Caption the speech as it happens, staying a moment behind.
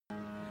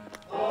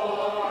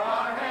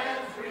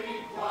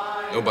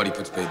Nobody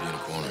puts baby in a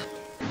corner.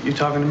 You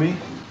talking to me?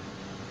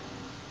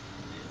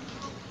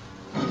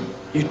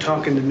 You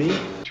talking to me?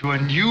 To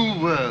a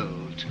new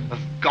world of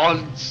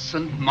gods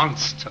and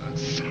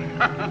monsters.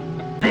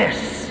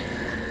 This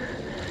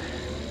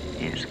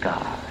is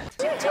God.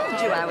 I told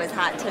you I was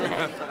hot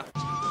today.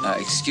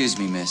 Excuse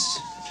me, miss.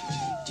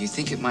 Do you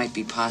think it might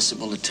be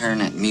possible to turn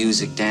that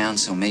music down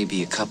so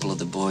maybe a couple of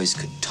the boys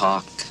could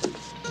talk?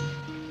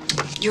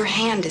 Your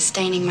hand is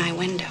staining my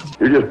window.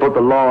 You just put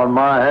the law in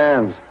my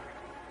hands,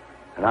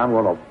 and I'm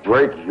gonna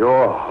break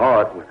your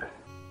heart with it.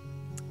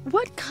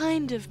 What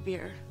kind of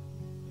beer?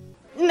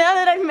 Now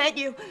that I've met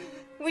you,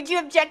 would you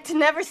object to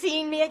never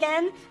seeing me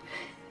again?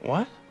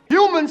 What?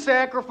 Human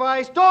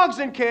sacrifice, dogs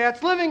and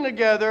cats living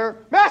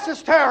together, mass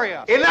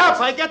hysteria. Enough,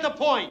 I get the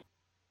point.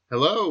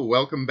 Hello,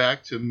 welcome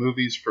back to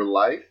Movies for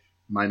Life.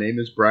 My name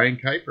is Brian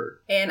Kuiper.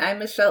 And I'm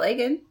Michelle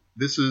Egan.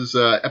 This is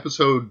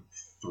episode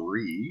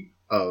 3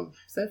 of...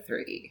 Episode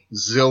 3.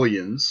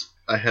 Zillions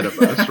ahead of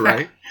us,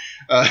 right?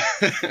 I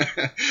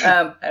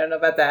don't know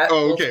about that.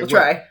 Oh, okay. We'll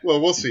try.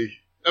 Well, we'll see.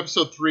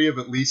 Episode 3 of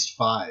at least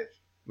 5.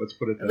 Let's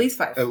put it there. At least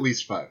 5. At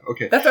least 5.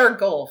 Okay. That's our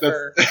goal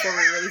before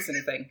we release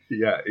anything.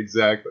 Yeah,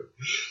 exactly.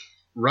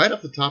 Right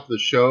off the top of the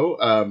show,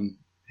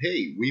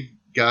 hey, we've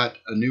got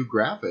a new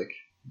graphic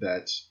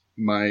that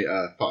my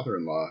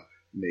father-in-law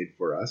made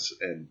for us,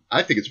 and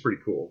I think it's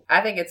pretty cool.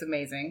 I think it's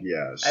amazing.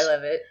 Yes. I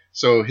love it.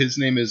 So his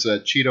name is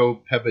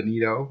Cheeto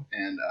Pepinito,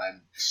 and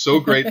I'm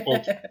so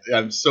grateful.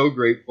 I'm so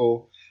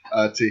grateful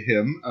to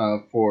him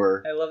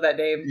for. I love that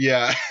name.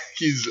 Yeah,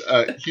 he's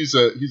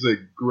a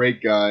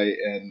great guy,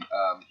 and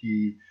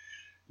he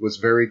was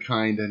very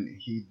kind, and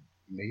he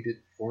made it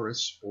for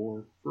us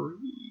for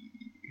free.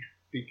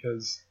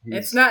 Because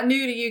it's not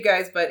new to you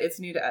guys, but it's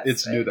new to us.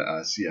 It's new to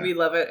us, yeah. We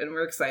love it, and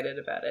we're excited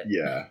about it.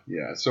 Yeah.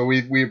 So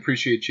we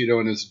appreciate Cheeto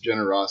and his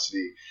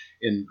generosity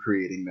in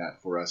creating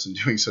that for us and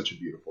doing such a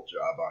beautiful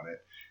job on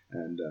it.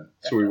 And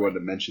so we wanted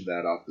to mention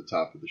that off the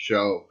top of the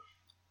show.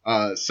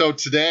 So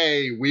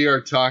today we are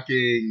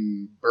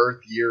talking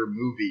birth year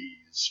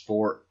movies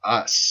for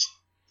us.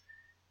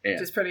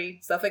 Which is pretty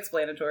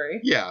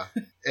self-explanatory. Yeah.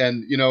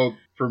 And,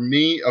 for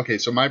me, okay,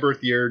 so my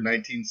birth year,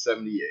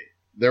 1978.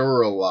 There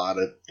were a lot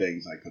of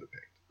things I could have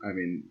picked. I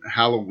mean,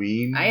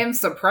 Halloween. I am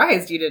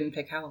surprised you didn't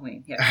pick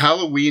Halloween. Yes.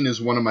 Halloween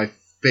is one of my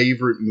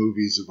favorite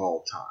movies of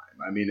all time.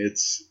 I mean,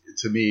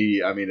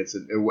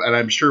 and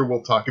I'm sure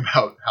we'll talk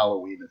about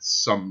Halloween at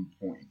some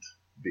point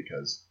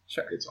because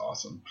it's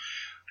awesome.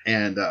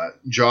 And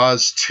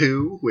Jaws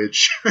 2,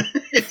 which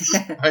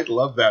I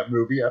love that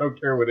movie. I don't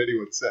care what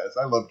anyone says.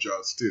 I love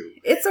Jaws 2.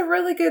 It's a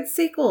really good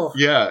sequel.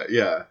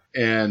 Yeah.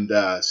 And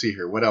see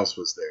here, what else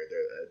was there?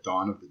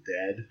 Dawn of the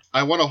Dead.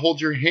 I Want to Hold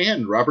Your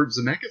Hand, Robert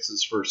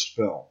Zemeckis' first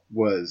film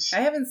was.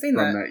 I haven't seen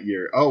from that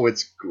year. Oh,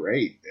 it's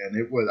great,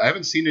 and I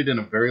haven't seen it in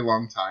a very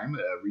long time.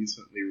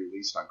 Recently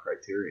released on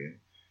Criterion,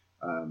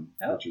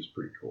 which is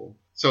pretty cool.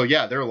 So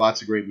yeah, there are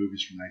lots of great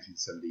movies from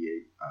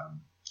 1978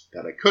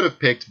 that I could have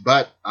picked,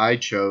 but I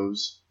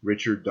chose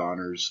Richard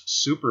Donner's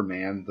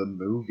Superman the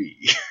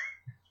movie.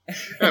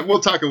 And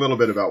we'll talk a little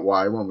bit about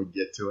why when we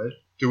get to it.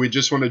 Do we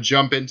just want to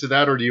jump into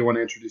that, or do you want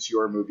to introduce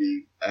your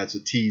movie as a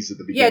tease at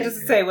the beginning? Yeah,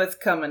 just to say what's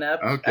coming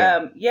up.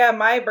 Okay.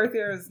 My birthday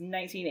was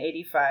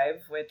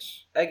 1985,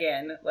 which,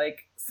 again,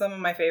 like, some of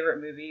my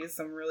favorite movies,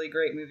 some really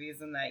great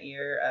movies in that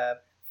year.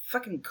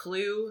 Fucking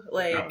Clue,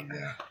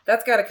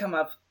 that's got to come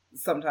up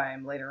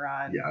sometime later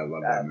on. Yeah, I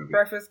love that movie.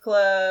 Breakfast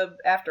Club,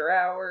 After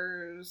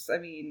Hours, I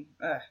mean...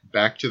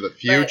 Back to the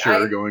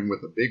Future, going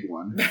with a big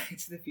one. Back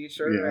to the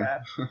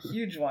Future,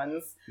 huge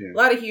ones. Yeah. A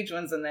lot of huge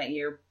ones in that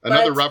year.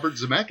 Another Robert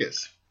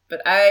Zemeckis.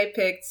 But I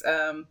picked,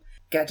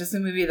 just a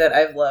movie that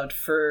I've loved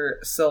for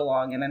so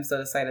long, and I'm so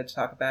excited to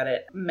talk about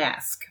it.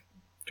 Mask,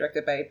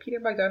 directed by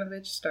Peter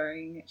Bogdanovich,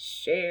 starring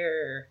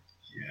Cher.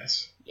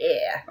 Yes.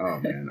 Yeah.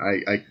 Oh, man,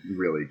 I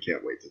really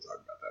can't wait to talk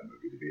about that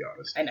movie, to be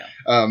honest. I know.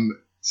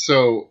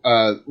 So,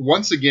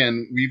 once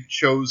again,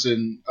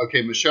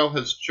 Michelle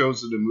has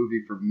chosen a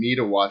movie for me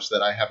to watch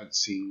that I haven't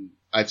seen.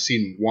 I've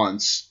seen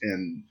once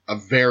and a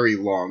very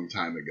long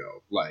time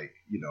ago,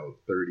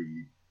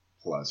 30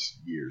 plus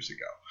years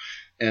ago.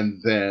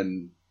 And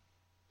then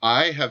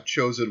I have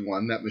chosen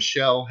one that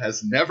Michelle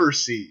has never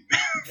seen.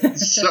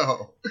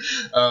 So,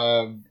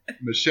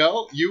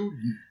 Michelle,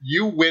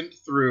 you went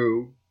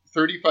through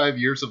 35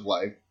 years of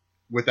life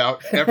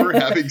without ever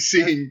having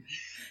seen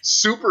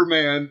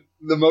Superman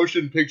the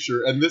motion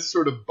picture, and this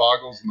sort of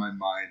boggles my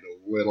mind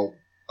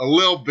a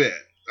little bit,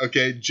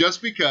 okay?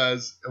 Just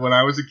because when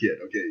I was a kid,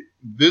 okay,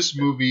 this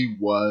movie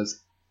was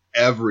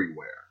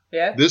everywhere.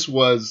 Yeah. This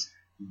was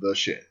the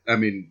shit. I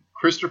mean,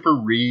 Christopher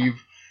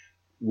Reeve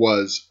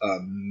was a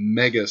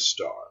mega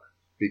star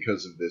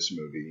because of this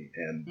movie,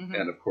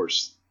 and of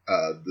course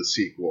the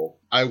sequel.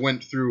 I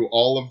went through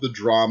all of the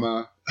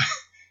drama.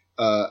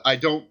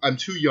 I'm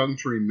too young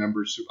to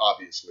remember,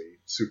 obviously,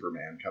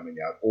 Superman coming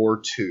out, or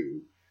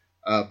 2.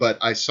 But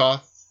I saw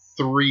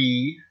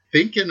 3,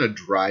 think in a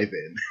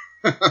drive-in,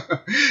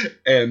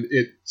 and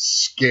it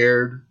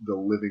scared the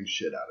living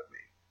shit out of me.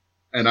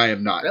 And I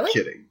am not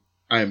kidding.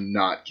 I am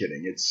not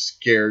kidding. It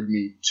scared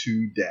me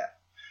to death.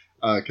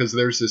 Because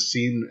there's this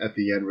scene at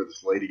the end where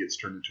this lady gets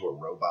turned into a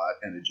robot,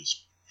 and it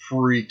just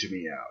freaked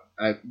me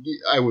out.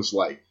 I was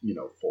like,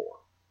 4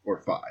 or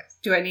 5.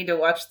 Do I need to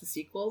watch the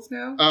sequels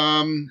now?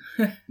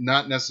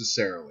 Not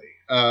necessarily.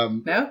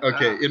 No?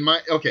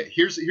 Okay,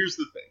 here's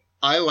the thing.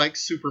 I like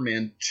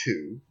Superman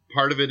 2.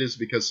 Part of it is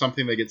because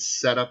something that gets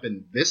set up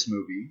in this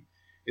movie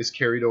is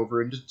carried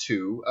over into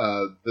 2.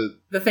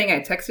 The thing I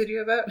texted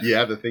you about?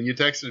 Yeah, the thing you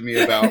texted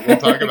me about. We'll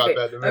talk about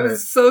that in a minute. I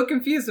was so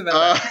confused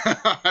about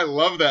that. I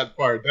love that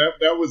part.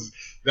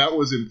 That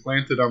was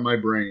implanted on my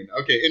brain.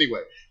 Okay,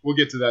 anyway, we'll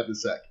get to that in a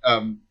sec.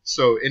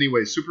 So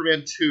anyway,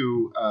 Superman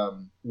 2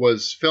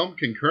 was filmed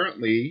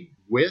concurrently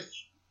with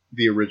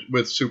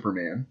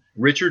Superman.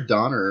 Richard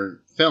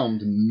Donner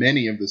filmed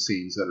many of the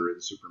scenes that are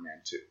in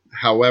Superman 2.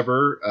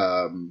 However,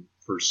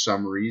 for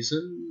some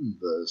reason,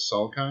 the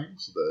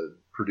Salkinds, the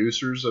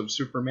producers of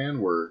Superman,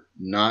 were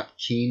not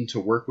keen to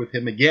work with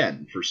him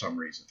again for some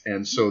reason.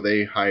 And so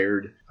they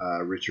hired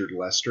Richard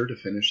Lester to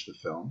finish the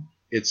film.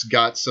 It's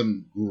got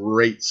some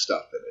great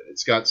stuff in it.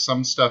 It's got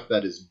some stuff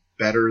that is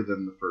better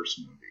than the first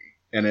movie.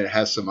 And it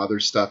has some other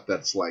stuff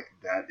that's like,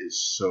 that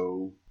is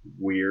so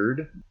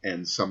weird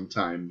and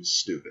sometimes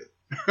stupid.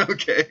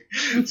 Okay,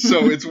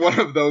 so it's one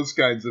of those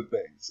kinds of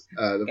things.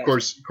 Of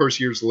course,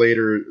 years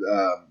later,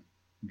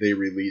 they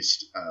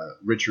released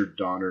Richard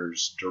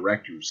Donner's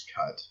director's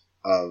cut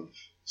of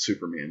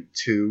Superman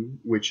 2,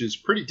 which is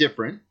pretty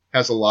different.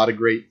 Has a lot of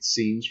great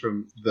scenes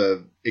from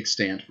the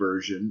extant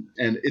version,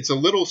 and it's a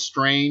little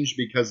strange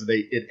because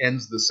it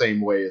ends the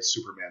same way as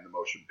Superman the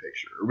Motion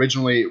Picture.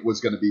 Originally, it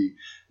was going to be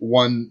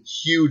one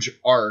huge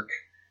arc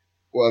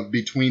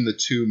between the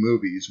two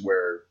movies,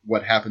 where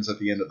what happens at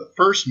the end of the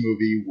first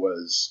movie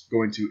was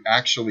going to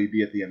actually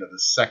be at the end of the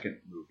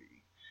second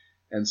movie.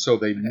 And so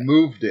they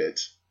moved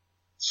it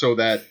so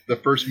that the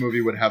first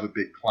movie would have a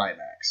big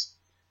climax.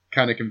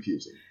 Kind of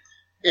confusing.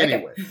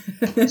 Anyway,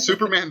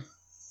 Superman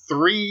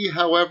 3,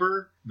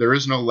 however, there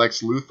is no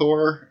Lex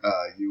Luthor.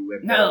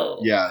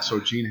 So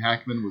Gene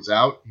Hackman was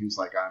out. He was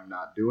like, I'm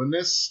not doing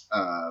this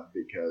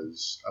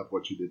because of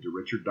what you did to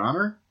Richard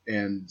Donner.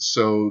 And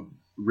so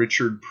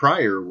Richard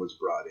Pryor was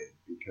brought in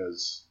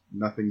because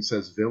nothing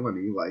says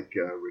villainy like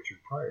Richard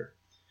Pryor.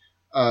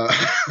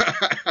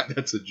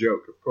 That's a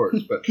joke, of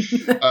course, but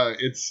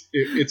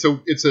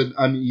it's an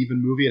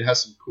uneven movie. It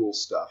has some cool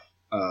stuff.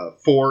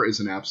 4 is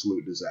an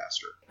absolute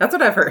disaster. That's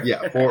what I've heard.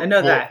 Yeah, I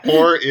know that.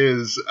 4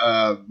 is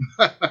oh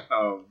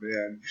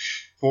man,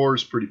 4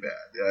 is pretty bad.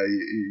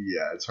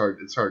 Yeah, it's hard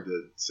to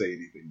say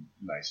anything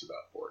nice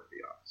about 4, to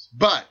be honest.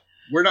 But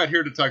we're not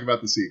here to talk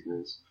about the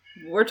sequels.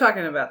 We're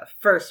talking about the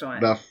first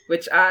one,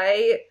 which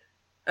I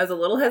was a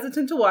little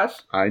hesitant to watch.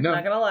 I know. I'm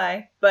not going to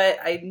lie. But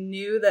I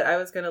knew that I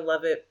was going to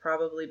love it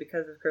probably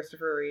because of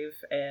Christopher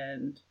Reeve.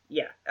 And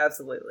yeah,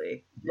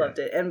 absolutely loved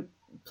it. And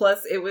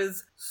plus, it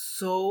was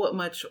so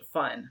much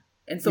fun.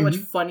 And so much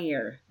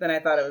funnier than I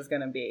thought it was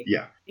going to be.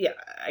 Yeah. Yeah,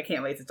 I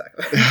can't wait to talk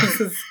about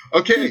it.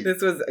 Okay.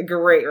 This was a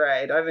great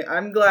ride. I mean,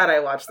 I'm glad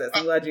I watched this.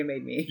 I'm glad you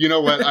made me. You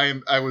know what?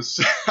 I was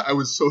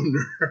so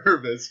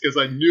nervous because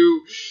I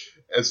knew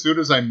as soon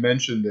as I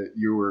mentioned it,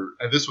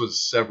 and this was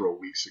several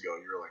weeks ago,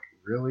 you were like,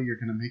 really? You're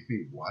going to make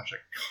me watch a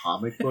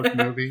comic book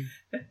movie?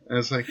 And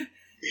it's like,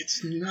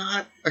 it's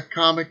not a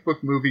comic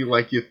book movie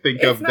like you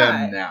think of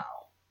them now.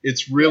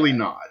 It's really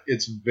not.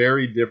 It's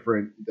very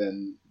different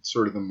than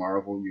sort of the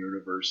Marvel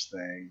Universe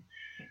thing.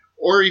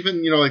 Or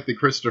even, like the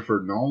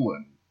Christopher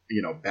Nolan,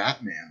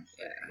 Batman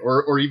thing.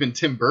 Or even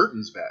Tim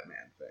Burton's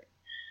Batman thing.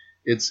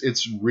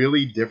 It's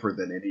really different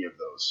than any of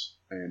those.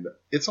 And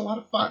it's a lot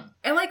of fun.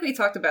 And like we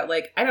talked about,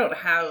 I don't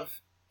have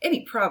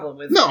any problem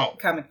with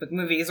comic book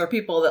movies or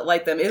people that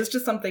like them. It's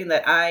just something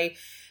that I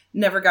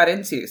never got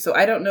into. So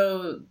I don't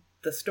know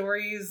the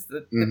stories,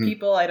 the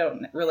people. I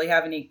don't really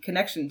have any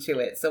connection to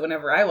it. So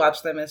whenever I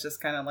watch them, it's just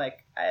kind of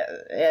like,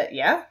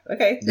 yeah,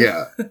 okay.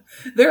 Yeah.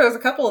 There was a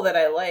couple that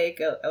I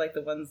like. I like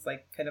the ones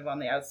kind of on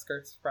the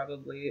outskirts,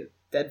 probably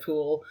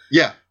Deadpool.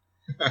 Yeah.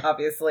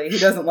 Obviously, he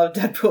doesn't love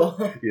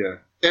Deadpool. Yeah.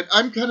 And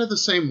I'm kind of the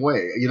same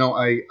way.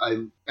 I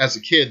as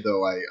a kid,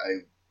 though, I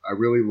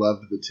really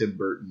loved the Tim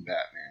Burton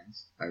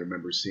Batmans. I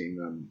remember seeing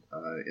them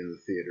in the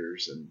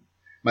theaters, and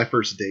my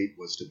first date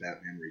was to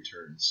Batman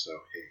Returns, so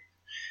hey,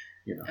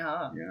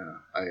 yeah,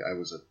 I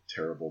was a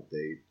terrible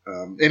date.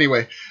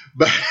 Anyway,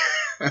 but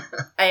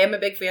I am a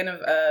big fan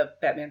of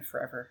Batman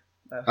Forever,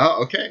 though.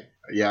 Oh, okay.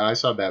 Yeah, I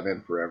saw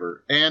Batman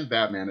Forever and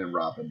Batman and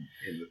Robin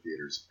in the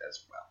theaters as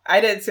well. I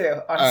did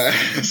too,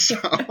 honestly.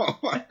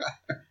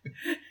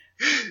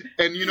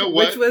 And you know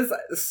what? Which was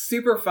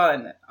super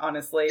fun,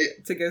 honestly,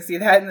 to go see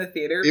that in the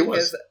theater. It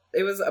was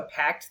a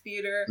packed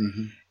theater,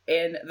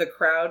 and the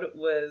crowd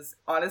was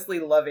honestly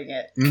loving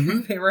it.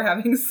 They were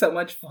having so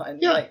much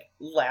fun,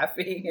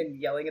 laughing and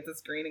yelling at the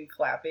screen and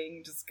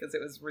clapping just because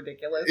it was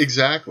ridiculous.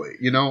 Exactly.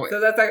 So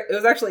it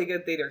was actually a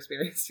good theater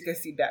experience to go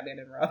see Batman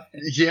and Robin.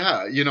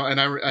 Yeah,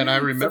 and I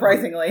remember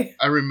surprisingly,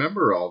 I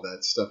remember all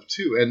that stuff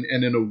too,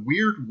 and in a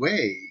weird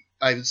way,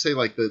 I would say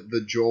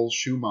the Joel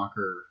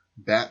Schumacher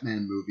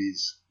Batman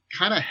movies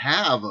kind of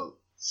have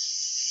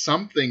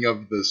something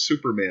of the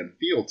Superman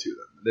feel to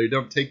them. They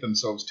don't take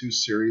themselves too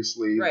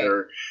seriously. Right.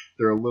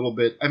 They're a little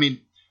bit. I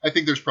mean, I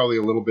think there's probably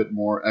a little bit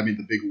more. I mean,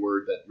 the big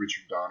word that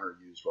Richard Donner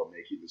used while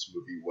making this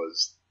movie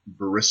was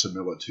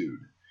verisimilitude,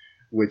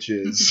 which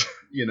is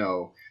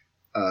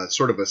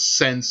sort of a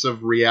sense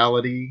of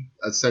reality,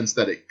 a sense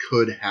that it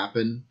could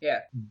happen. Yeah.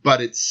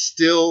 But it's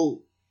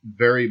still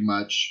very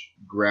much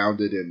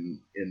grounded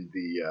in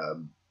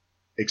the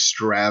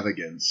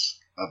extravagance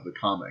of the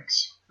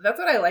comics. That's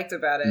what I liked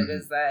about it,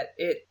 is that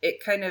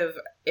it kind of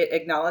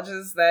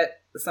acknowledges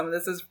that some of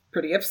this is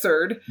pretty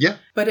absurd. Yeah.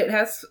 But it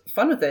has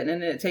fun with it,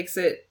 and it takes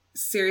it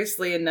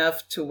seriously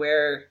enough to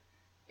where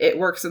it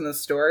works in the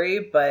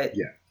story, but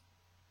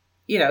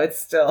it's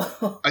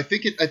still I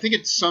think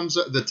it sums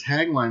up the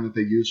tagline that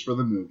they use for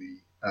the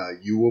movie,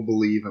 "You will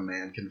believe a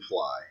man can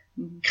fly,"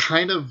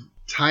 kind of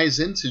ties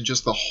into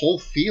just the whole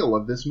feel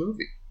of this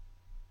movie.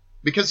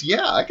 Because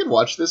I can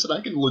watch this and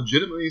I can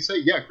legitimately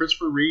say,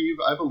 Christopher Reeve,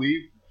 I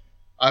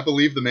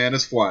believe the man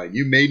is flying.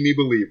 You made me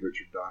believe,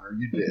 Richard Donner.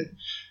 You did.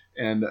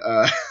 And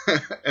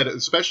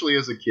especially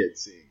as a kid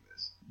seeing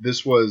this.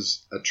 This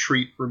was a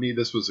treat for me.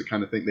 This was the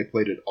kind of thing, they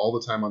played it all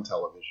the time on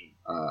television.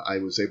 I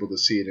was able to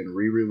see it in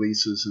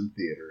re-releases in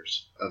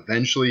theaters.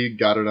 Eventually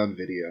got it on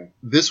video.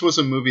 This was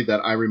a movie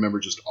that I remember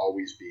just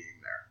always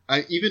being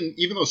there.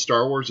 Even though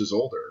Star Wars is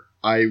older,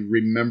 I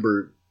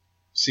remember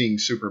seeing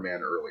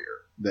Superman earlier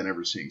than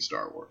ever seeing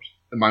Star Wars.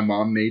 And my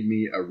mom made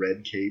me a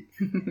red cape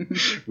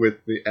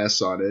with the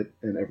S on it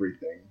and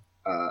everything.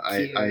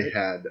 I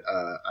had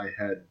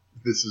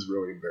this is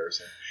really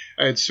embarrassing.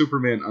 I had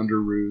Superman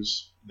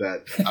underoos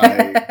that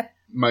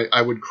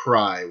I would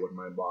cry when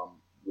my mom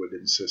would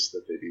insist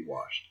that they be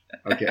washed.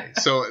 Okay,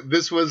 so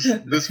this was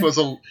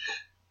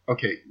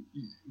okay.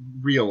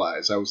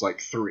 Realize I was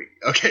like 3.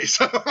 Okay,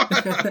 so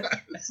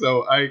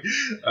so I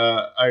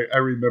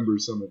remember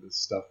some of this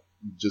stuff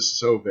just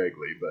so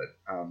vaguely, but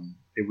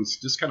it was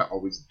just kind of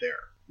always there.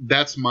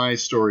 That's my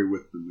story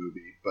with the movie,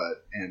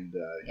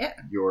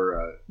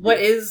 what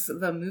is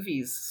the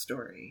movie's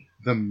story?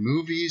 The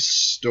movie's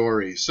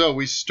story. So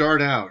we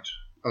start out.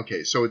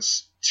 Okay, so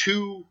it's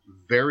 2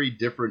 very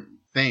different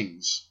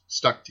things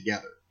stuck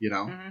together,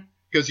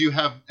 because you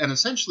have, and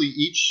essentially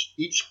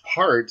each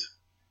part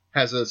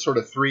has a sort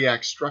of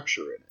 3-act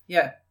structure in it.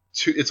 Yeah.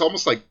 It's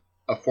almost like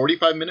a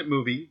 45-minute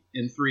movie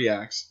in 3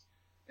 acts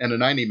and a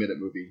 90-minute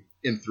movie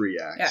in 3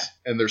 acts,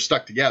 and they're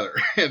stuck together,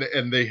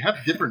 and they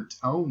have different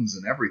tones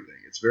and everything.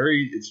 It's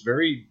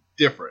very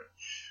different,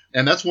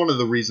 and that's one of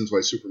the reasons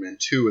why Superman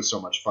 2 is so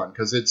much fun,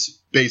 because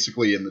it's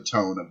basically in the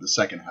tone of the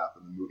second half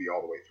of the movie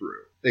all the way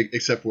through,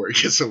 except where it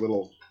gets a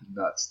little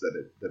nuts that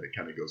it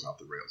kind of goes off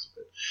the rails a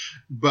bit.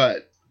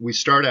 But we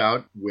start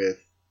out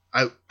with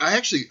I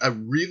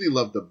really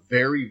love the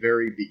very,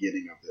 very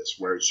beginning of this,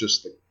 where it's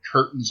just the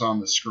curtains on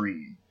the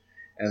screen,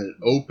 and it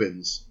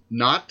opens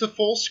not to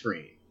full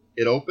screen.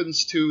 It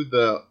opens to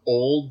the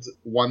old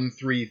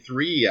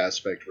 1:3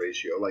 aspect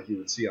ratio, like you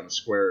would see on a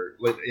square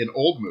in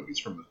old movies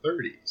from the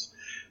 30s,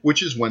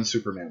 which is when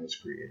Superman was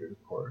created,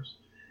 of course.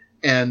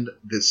 And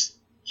this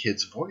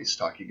kid's voice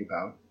talking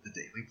about the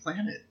Daily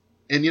Planet.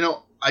 And,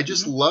 I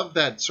just love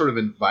that sort of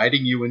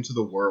inviting you into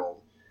the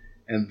world,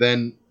 and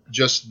then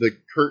just the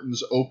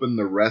curtains open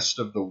the rest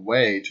of the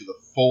way to the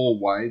full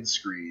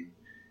widescreen,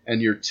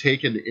 and you're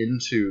taken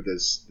into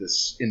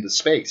this into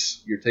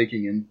space. You're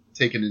taken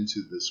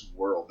into this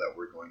world that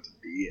we're going to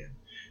be in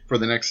for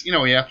the next. You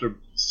have to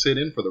sit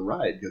in for the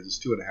ride because it's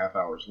 2.5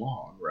 hours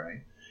long,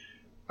 right?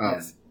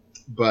 Yes.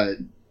 But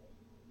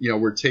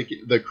we're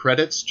taking the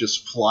credits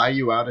just fly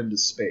you out into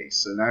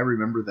space, and I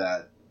remember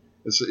that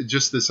it's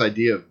just this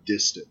idea of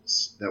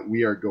distance, that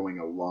we are going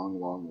a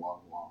long, long,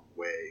 long, long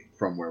way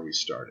from where we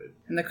started.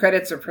 And the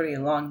credits are pretty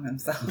long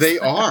themselves. They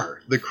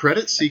are. The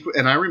credit sequence,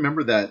 and I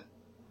remember that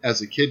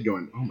as a kid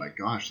going, oh my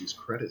gosh, these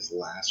credits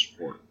last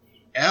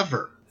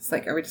forever. It's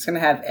like, are we just going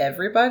to have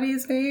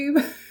everybody's name?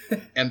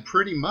 And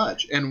pretty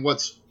much. And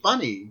what's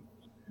funny,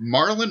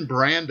 Marlon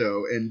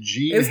Brando and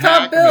Gene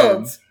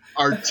Hackman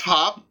are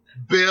top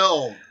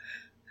billed.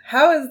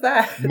 How is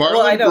that?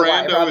 Marlon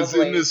Brando is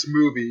in this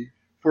movie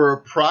for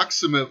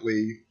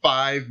approximately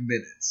 5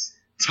 minutes,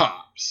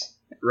 tops,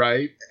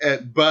 right?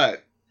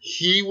 But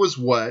he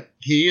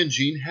and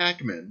Gene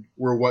Hackman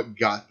were what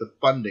got the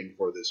funding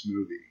for this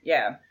movie.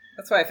 Yeah.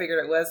 That's why I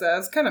figured it was. I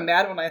was kind of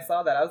mad when I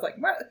saw that. I was like,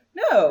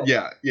 no.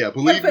 Yeah.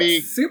 Believe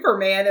me,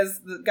 Superman has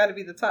got to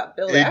be the top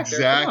billed actor.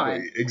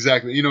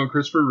 Exactly.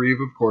 Christopher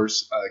Reeve, of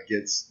course,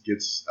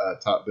 gets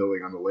top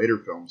billing on the later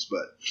films,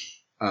 but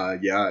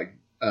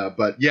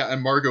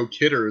and Margot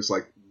Kidder is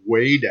like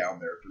way down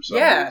there for some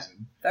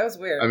reason. That was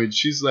weird. I mean,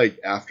 she's like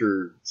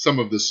after some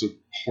of the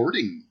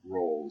supporting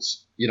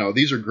roles.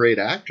 These are great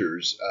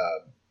actors.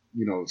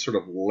 Sort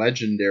of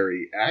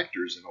legendary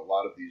actors in a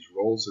lot of these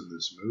roles in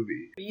this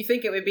movie. You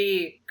think it would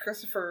be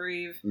Christopher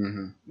Reeve,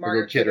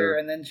 Margot Kidder,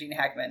 and then Gene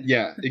Hackman?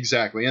 Yeah,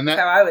 exactly. And that's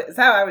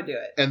how I would do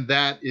it. And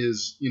that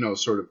is,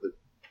 sort of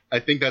I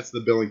think that's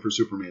the billing for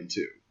Superman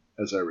 2,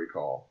 as I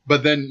recall.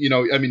 But then,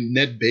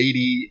 Ned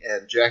Beatty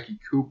and Jackie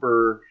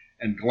Cooper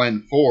and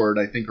Glenn Ford,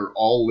 I think, are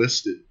all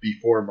listed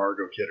before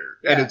Margot Kidder.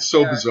 Yeah, and it's so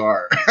they are.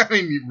 bizarre. I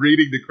mean,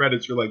 reading the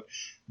credits, you're like,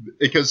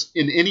 because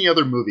in any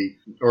other movie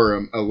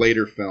or a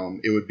later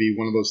film, it would be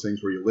one of those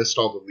things where you list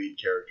all the lead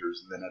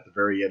characters, and then at the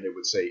very end it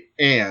would say,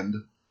 and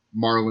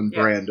Marlon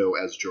Brando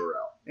as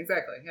Jor-El.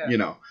 Exactly, yeah. You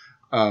know,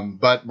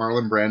 but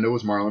Marlon Brando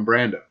was Marlon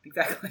Brando.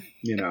 Exactly.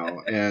 You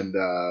know, and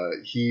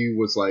he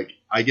was like,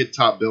 I get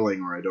top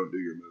billing or I don't do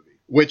your movie.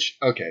 Which,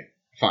 okay,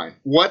 fine.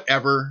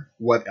 Whatever.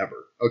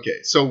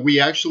 Okay, so we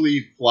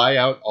actually fly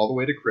out all the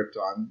way to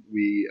Krypton.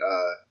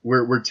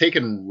 We're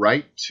taken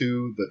right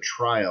to the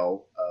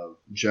trial of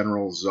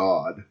General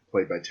Zod,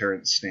 played by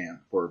Terrence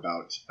Stamp, for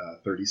about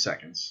 30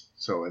 seconds.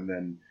 So, and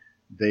then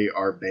they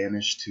are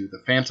banished to the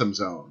Phantom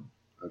Zone.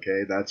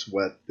 Okay, that's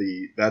what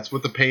the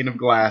pane of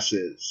glass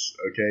is.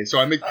 Okay, so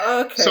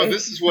So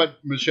this is what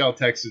Michelle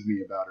texted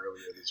me about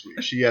earlier this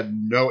week.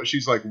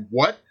 She's like,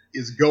 what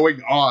is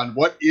going on?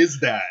 What is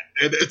that?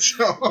 And it's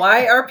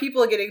why are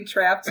people getting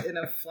trapped in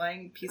a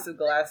flying piece of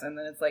glass and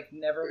then it's like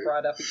never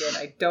brought up again?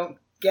 I don't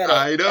get it.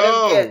 I know. I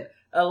don't get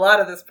a lot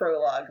of this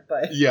prologue,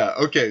 but yeah.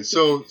 Okay,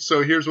 so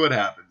here's what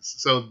happens.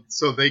 So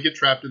they get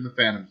trapped in the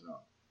Phantom Zone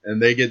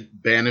and they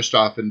get banished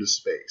off into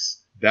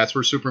space. That's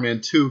where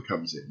Superman 2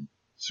 comes in.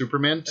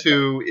 Superman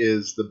 2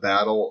 is the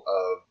battle of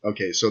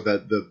so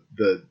that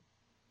the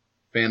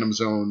Phantom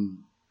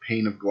Zone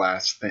pane of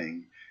glass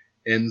thing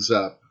ends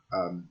up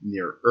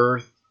near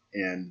Earth,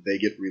 and they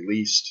get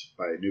released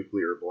by a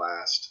nuclear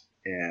blast,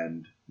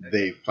 and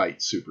they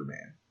fight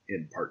Superman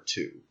in part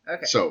 2.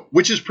 Okay. So,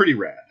 which is pretty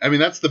rad. I mean,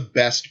 that's the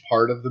best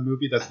part of the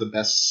movie. That's the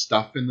best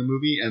stuff in the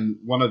movie. And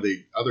one of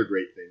the other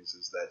great things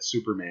is that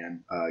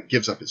Superman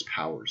gives up his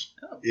powers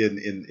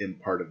in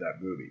part of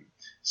that movie.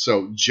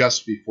 So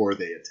just before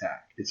they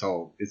attack,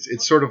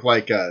 it's sort of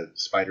like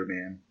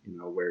Spider-Man, you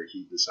know, where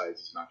he decides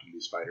he's not going to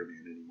be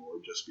Spider-Man anymore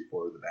just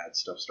before the bad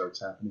stuff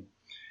starts happening.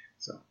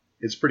 So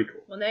it's pretty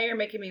cool. Well, now you're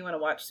making me want to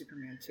watch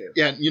Superman 2.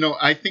 Yeah, you know,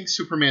 I think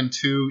Superman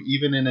 2,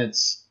 even in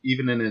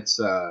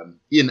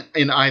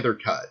either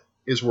cut,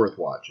 is worth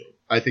watching.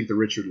 I think the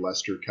Richard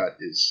Lester cut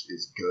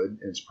is good,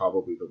 and it's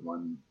probably the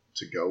one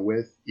to go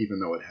with,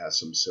 even though it has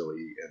some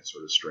silly and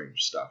sort of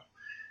strange stuff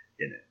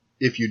in it.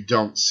 If you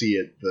don't see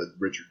it, the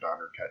Richard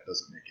Donner cut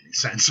doesn't make any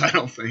sense, I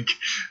don't think,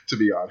 to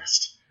be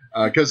honest.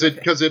 Because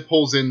it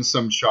pulls in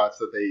some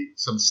shots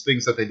some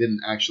things that they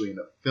didn't actually end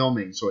up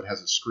filming, so it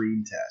has a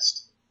screen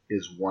test,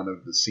 is one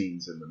of the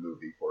scenes in the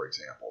movie, for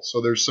example. So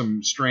there's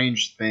some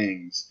strange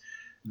things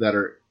that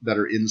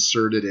are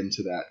inserted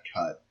into that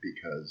cut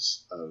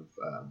because of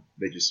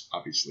they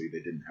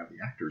didn't have the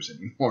actors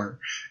anymore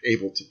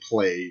able to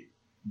play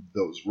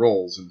those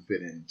roles and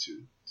fit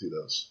into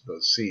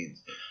those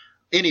scenes.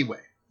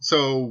 Anyway,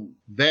 so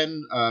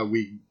then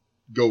we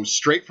go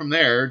straight from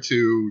there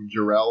to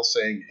Jor-El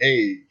saying,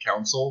 "Hey,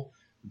 Council,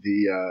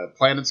 the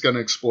planet's going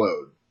to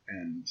explode,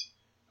 and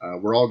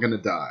we're all going to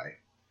die."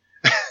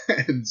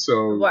 And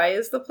so, why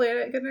is the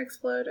planet going to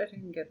explode? I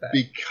didn't get that.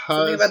 Because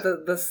something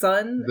about the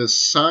sun. The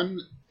sun.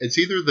 It's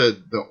either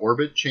the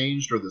orbit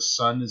changed or the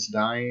sun is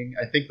dying.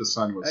 I think the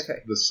sun was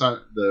the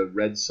sun. The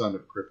red sun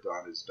of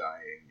Krypton is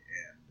dying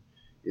and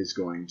is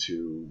going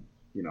to,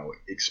 you know,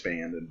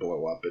 expand and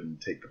blow up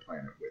and take the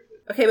planet with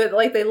it. Okay, but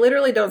like they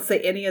literally don't say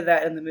any of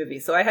that in the movie,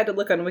 so I had to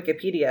look on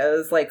Wikipedia. I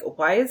was like,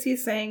 why is he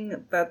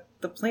saying that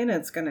the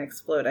planet's going to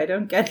explode? I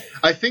don't get it.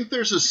 I think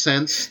there's a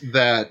sense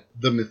that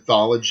the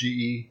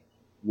mythology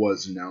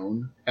was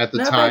known at the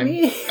time.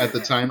 At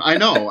the time, I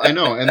know, and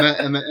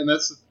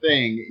that's the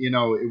thing. You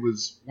know, it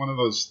was one of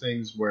those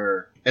things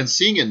where, and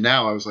seeing it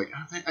now, I was like,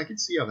 I could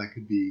see how that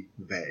could be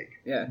vague.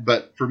 Yeah.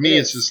 But for me,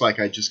 it's just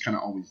like I just kind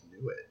of always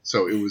knew it.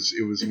 So it was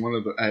one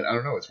of the I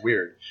don't know. It's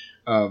weird.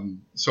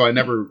 So I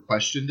never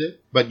questioned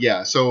it. But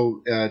yeah.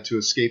 So to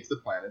escape the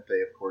planet,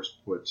 they of course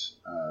put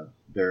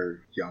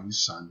their young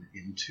son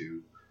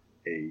into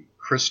a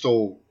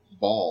crystal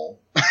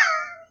ball.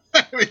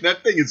 I mean,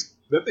 that thing's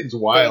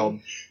wild.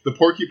 The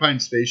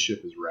porcupine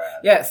spaceship is rad.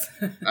 Yes.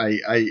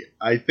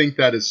 I think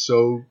that is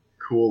so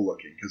cool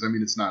looking because I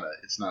mean it's not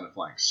a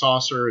flying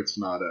saucer, it's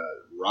not a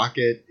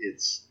rocket,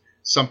 it's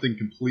something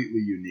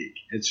completely unique.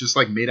 It's just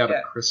like made out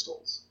of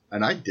crystals,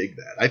 and I dig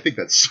that. I think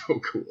that's so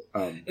cool.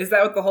 Is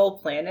that what the whole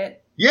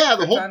planet? Yeah,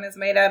 the Krypton is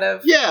made out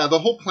of. Yeah, the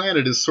whole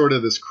planet is sort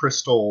of this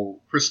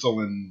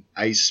crystalline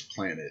ice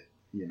planet.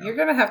 You know? You're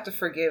gonna have to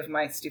forgive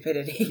my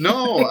stupidity.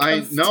 No, I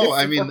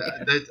mean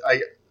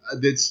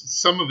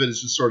some of it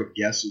is just sort of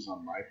guesses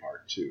on my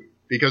part too,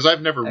 because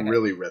I've never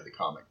really read the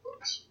comic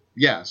books.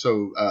 Yeah,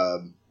 so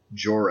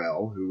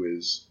Jor-El, who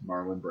is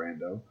Marlon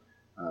Brando,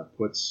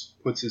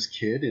 puts his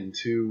kid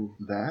into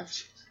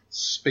that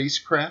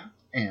spacecraft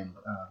and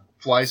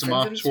flies him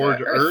off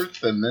toward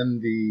Earth, and then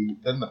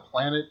the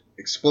planet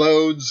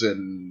explodes,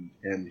 and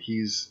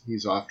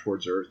he's off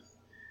towards Earth,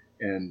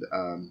 and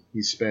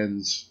he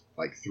spends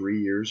like 4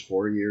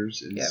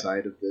 years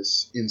inside of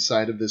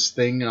this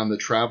thing on the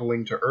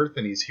traveling to Earth,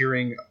 and he's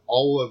hearing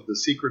all of the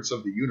secrets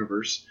of the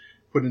universe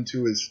put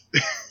into his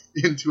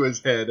into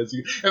his head and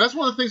that's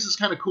one of the things that's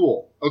kind of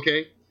cool.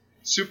 Okay,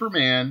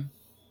 Superman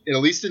at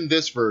least in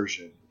this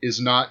version, is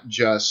not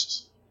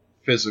just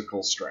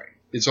physical strength.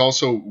 It's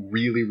also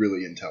really,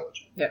 really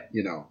intelligent. Yeah.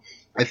 You know,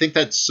 I think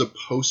that's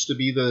supposed to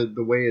be the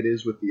way it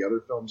is with the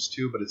other films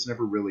too, but it's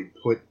never really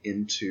put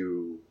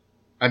into.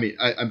 I mean,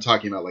 I'm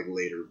talking about like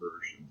later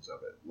versions of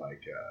it,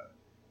 like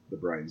the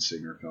Bryan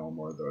Singer film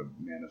or the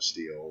Man of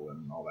Steel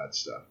and all that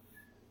stuff.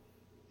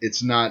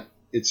 It's not.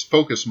 It's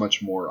focused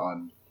much more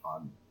on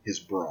his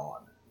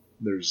brawn.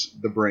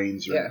 The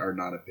brains are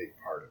not a big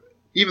part of it.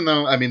 Even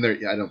though, I mean,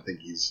 I don't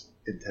think he's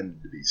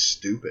intended to be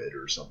stupid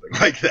or something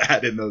like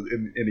that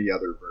in any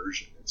other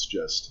version. It's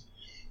just,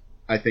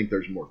 I think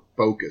there's more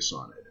focus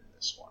on it in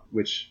this one,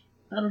 which,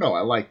 I don't know,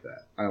 I like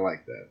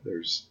that.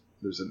 There's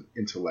an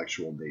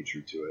intellectual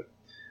nature to it.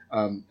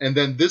 And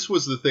then this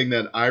was the thing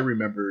that I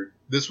remember.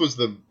 This was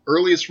the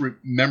earliest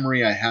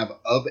memory I have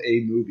of a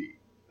movie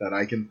that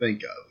I can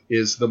think of,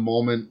 is the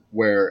moment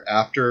where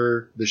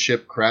after the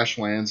ship crash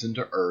lands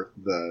into Earth,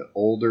 the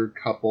older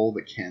couple,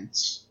 the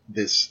Kents,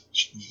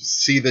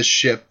 see this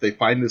ship, they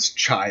find this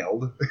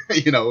child,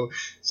 you know,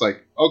 it's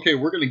like, okay,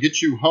 we're going to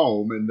get you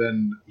home. And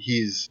then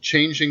he's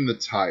changing the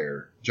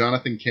tire.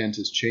 Jonathan Kent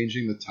is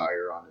changing the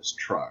tire on his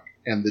truck,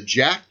 and the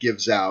jack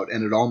gives out,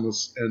 and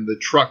the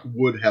truck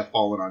would have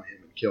fallen on him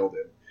and killed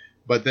him.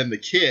 But then the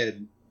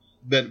kid,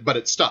 but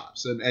it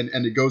stops, and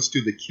it goes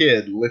to the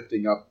kid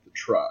lifting up the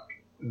truck.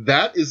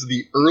 That is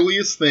the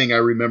earliest thing I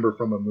remember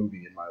from a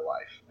movie in my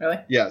life. Really?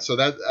 Yeah, so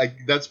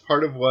that's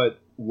part of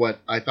what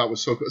I thought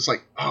was so cool. It's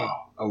like, oh,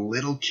 a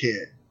little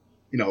kid,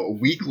 you know, a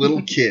weak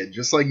little kid,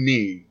 just like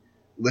me,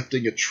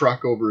 lifting a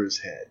truck over his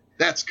head.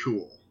 That's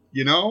cool,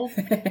 you know?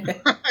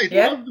 I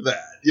loved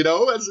that, you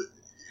know?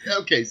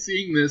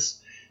 Seeing this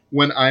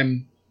when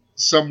I'm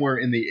somewhere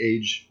in the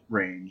age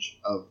range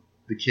of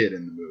the kid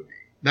in the movie,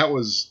 that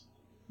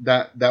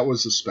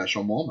was a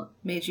special moment.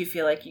 Made you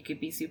feel like you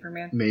could be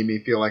Superman? Made me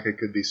feel like I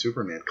could be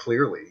Superman,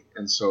 clearly.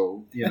 And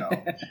so, you know,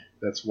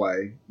 that's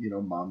why, you know,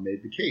 Mom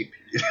made the cape.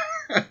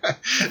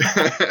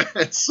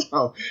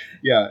 So,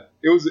 yeah,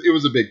 it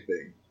was a big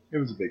thing. It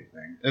was a big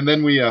thing. And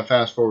then we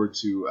fast forward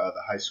to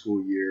the high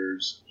school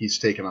years. He's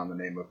taken on the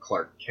name of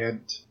Clark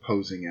Kent,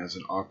 posing as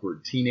an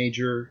awkward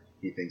teenager.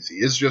 He thinks he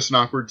is just an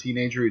awkward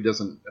teenager. He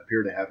doesn't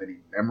appear to have any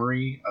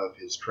memory of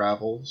his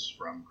travels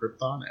from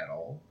Krypton at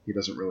all. He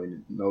doesn't really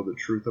know the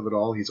truth of it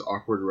all. He's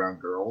awkward around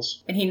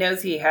girls. And he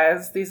knows he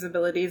has these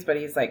abilities, but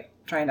he's like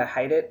trying to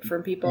hide it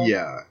from people.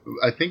 Yeah.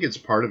 I think it's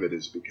part of it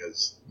is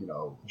because, you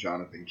know,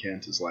 Jonathan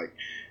Kent is like,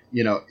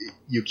 you know,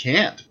 you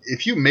can't.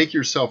 If you make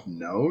yourself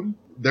known,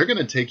 they're going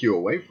to take you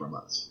away from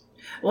us.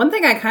 One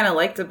thing I kind of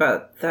liked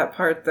about that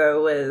part,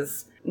 though,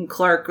 was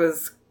Clark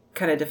was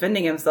kind of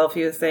defending himself.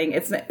 He was saying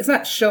it's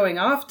not showing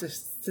off to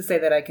say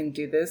that I can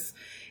do this.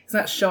 It's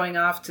not showing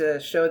off to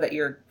show that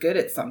you're good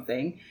at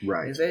something.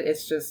 Right. Is it?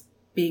 It's just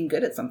being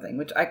good at something,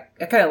 which I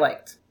kind of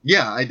liked.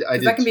 Yeah, I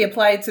did. That can be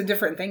applied to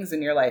different things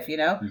in your life, you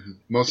know?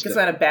 Mm-hmm. It's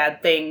not a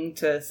bad thing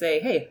to say,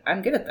 hey,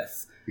 I'm good at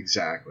this.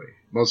 Exactly.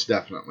 Most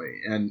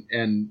definitely.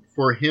 And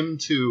for him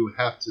to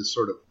have to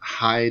sort of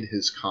hide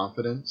his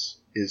confidence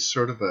is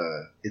sort of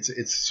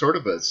it's sort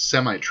of a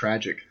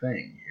semi-tragic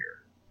thing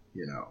here,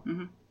 you know?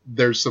 Mm-hmm.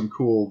 There's some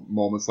cool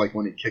moments like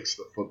when he kicks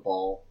the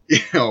football, you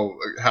know,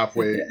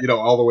 halfway, you know,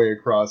 all the way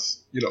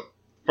across, you know,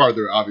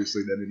 farther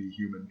obviously than any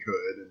human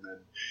could.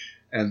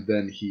 And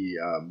then he,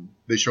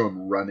 they show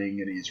him running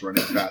and he's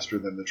running faster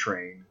than the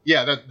train.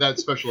 Yeah, that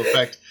special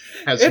effect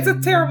it's a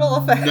terrible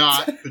effect.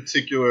 Not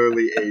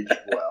particularly aged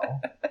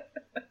well.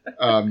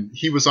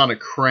 He was on a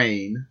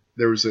crane.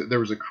 There was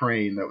a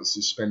crane that was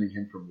suspending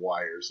him from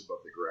wires above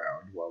the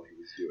ground while he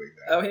was doing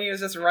that. Oh, and he was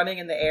just running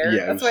in the air?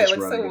 Yeah, that's why it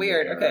looks so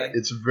weird. Okay.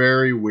 It's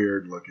very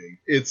weird looking.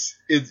 It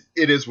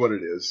is what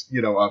it is.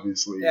 You know,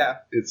 obviously, yeah.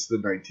 It's the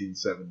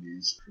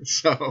 1970s,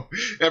 so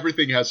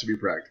everything has to be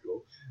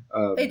practical.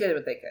 They did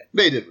what they could.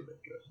 They did what they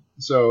could.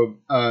 So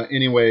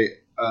anyway,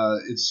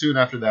 it's soon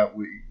after that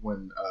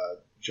when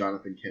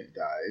Jonathan Kent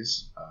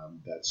dies.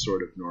 That's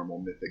sort of normal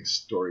mythic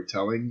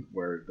storytelling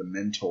where the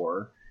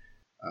mentor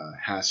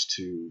has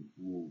to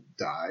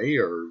die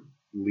or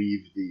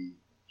leave the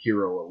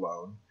hero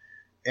alone.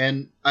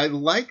 And I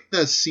like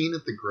the scene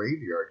at the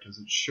graveyard because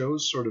it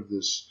shows sort of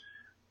this,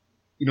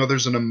 you know,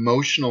 there's an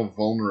emotional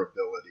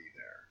vulnerability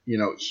there. You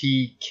know,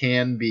 he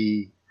can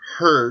be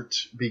hurt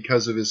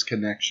because of his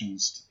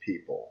connections to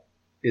people.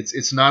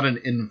 It's not an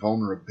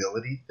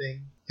invulnerability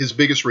thing. His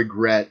biggest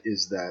regret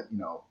is that, you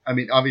know, I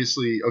mean,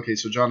 obviously, okay,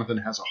 so Jonathan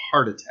has a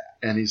heart attack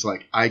and he's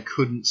like, I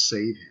couldn't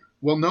save him.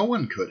 Well, no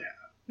one could have.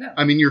 No.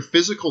 I mean, your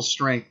physical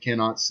strength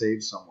cannot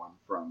save someone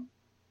from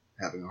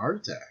having a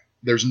heart attack.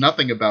 There's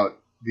nothing about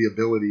the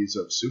abilities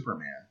of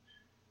Superman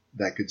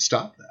that could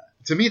stop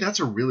that. To me, that's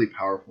a really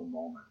powerful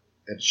moment.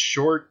 It's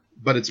short,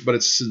 but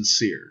it's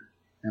sincere.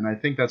 And I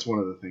think that's one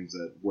of the things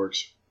that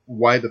works.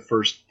 Why the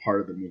first part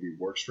of the movie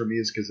works for me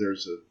is because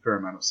there's a fair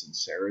amount of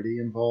sincerity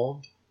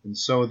involved. And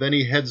so then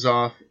he heads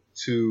off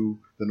to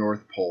the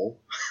North Pole,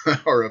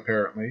 or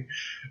apparently,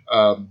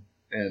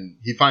 and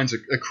he finds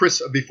a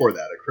crystal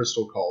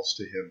calls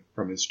to him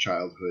from his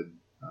childhood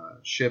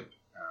ship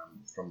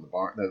from the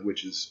barn,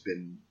 which has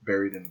been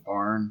buried in the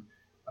barn.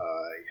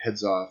 He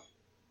heads off,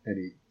 and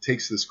he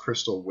takes this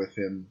crystal with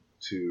him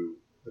to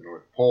the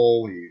North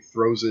Pole. He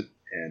throws it,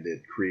 and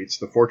it creates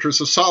the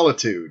Fortress of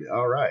Solitude.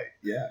 All right,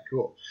 yeah,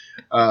 cool.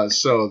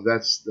 So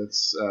that's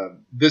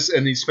this,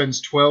 and he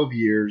spends 12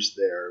 years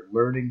there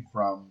learning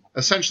from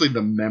essentially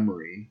the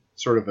memory,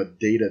 sort of a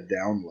data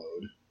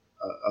download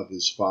of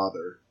his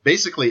father.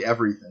 Basically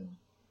everything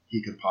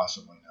he could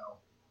possibly know,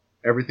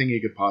 everything he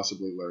could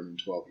possibly learn in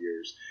 12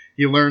 years.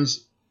 He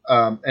learns,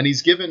 and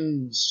he's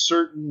given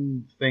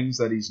certain things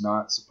that he's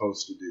not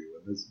supposed to do.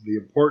 And the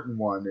important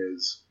one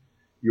is,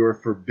 you're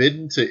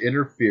forbidden to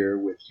interfere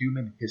with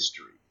human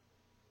history.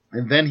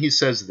 And then he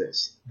says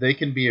this: they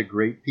can be a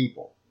great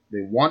people.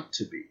 They want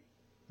to be.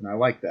 And I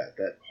like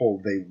that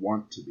whole "they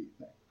want to be"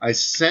 thing. I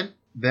sent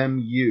them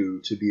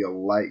you to be a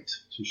light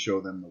to show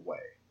them the way.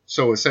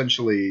 So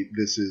essentially,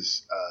 this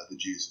is the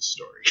Jesus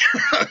story.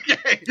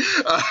 Okay,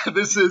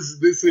 this is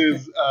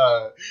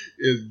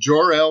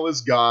Jor-El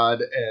is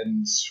God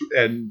and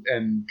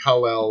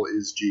Kal-El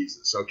is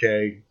Jesus.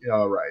 Okay,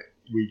 all right,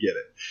 we get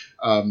it.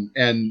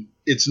 And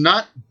it's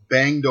not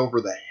banged over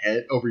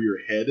your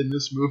head in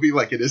this movie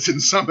like it is in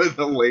some of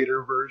the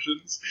later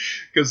versions,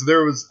 because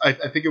there was I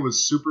think it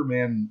was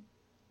Superman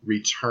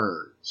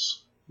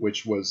Returns,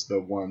 which was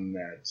the one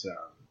that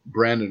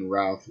Brandon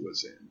Routh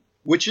was in,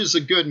 which is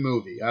a good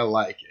movie. I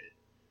like it,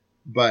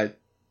 but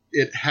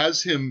it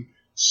has him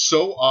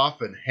so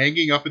often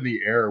hanging up in the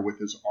air with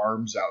his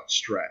arms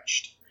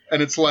outstretched,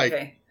 and it's like,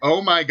 okay,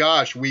 oh my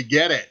gosh, we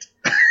get it.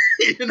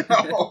 You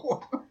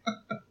know.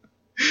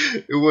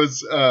 It was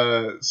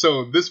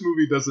so this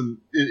movie doesn't,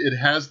 it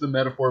has the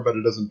metaphor, but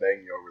it doesn't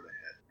bang you over the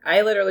head.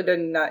 I literally did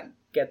not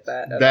get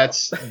that at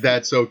all.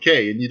 That's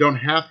okay, and you don't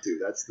have to.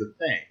 That's the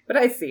thing. But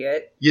I see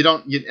it.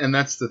 And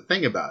that's the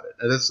thing about it.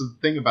 And that's the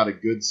thing about a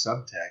good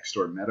subtext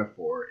or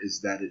metaphor,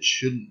 is that it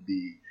shouldn't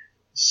be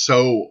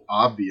so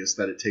obvious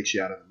that it takes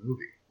you out of the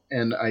movie.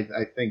 And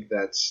I think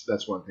that's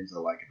one of the things I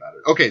like about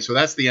it. Okay, so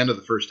that's the end of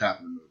the first half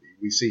of the movie.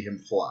 We see him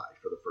fly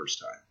for the first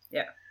time.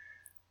 Yeah.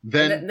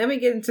 Then we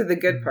get into the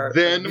good part.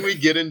 Then we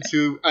get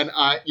into, and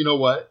you know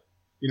what?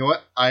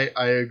 I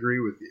agree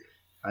with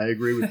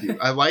you.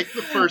 I like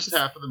the first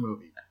half of the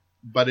movie,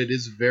 but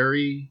it's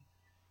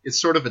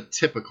sort of a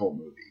typical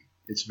movie.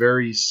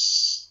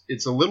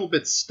 It's a little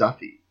bit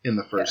stuffy in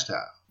the first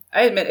half.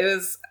 I admit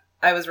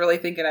I was really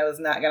thinking I was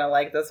not going to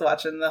like this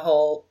watching the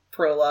whole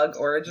prologue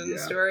origin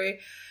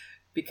story,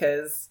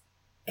 because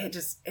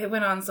it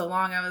went on so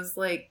long. I was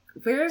like,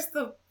 where's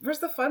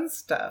the fun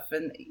stuff?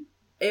 And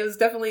it was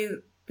definitely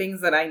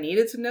things that I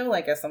needed to know,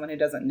 like as someone who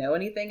doesn't know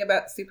anything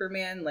about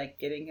Superman, like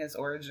getting his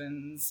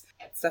origins,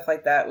 stuff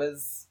like that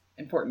was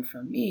important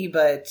for me.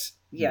 But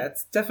yeah,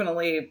 it's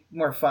definitely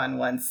more fun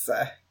once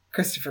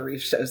Christopher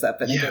Reeve shows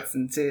up and it gets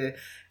into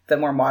the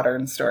more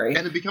modern story.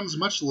 And it becomes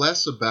much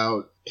less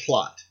about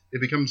plot.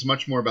 It becomes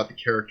much more about the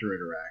character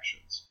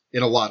interactions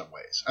in a lot of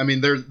ways. I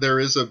mean,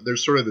 there's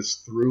sort of this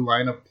through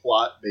line of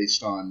plot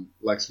based on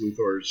Lex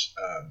Luthor's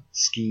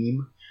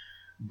scheme,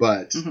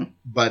 but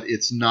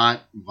it's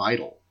not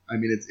vital. I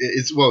mean,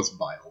 it's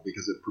vital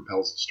because it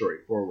propels the story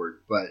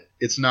forward, but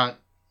it's not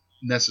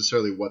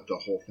necessarily what the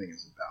whole thing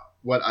is about.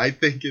 What I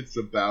think it's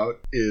about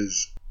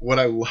is, what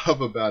I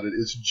love about it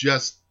is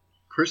just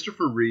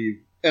Christopher Reeve,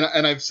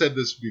 and I've said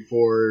this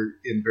before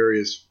in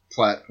various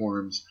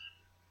platforms,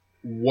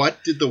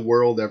 what did the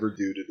world ever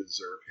do to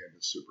deserve him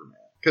as Superman?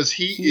 Because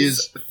he's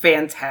is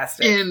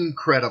fantastic,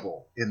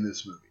 incredible in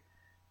this movie.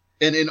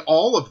 And in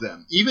all of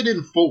them, even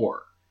in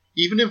 4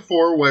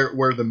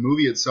 where the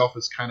movie itself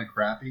is kind of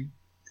crappy,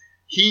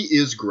 he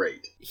is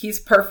great. He's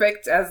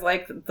perfect as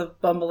like the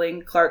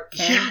bumbling Clark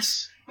Kent.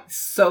 Yes.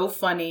 So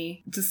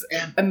funny. Just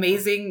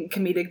amazing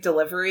comedic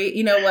delivery.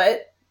 You know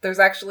what? There's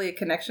actually a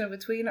connection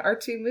between our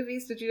two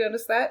movies. Did you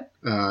notice that?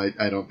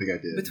 I don't think I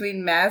did.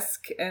 Between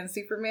Mask and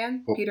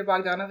Superman, Peter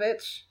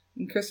Bogdanovich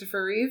and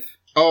Christopher Reeve.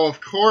 Oh,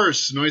 of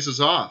course. Noises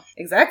Off.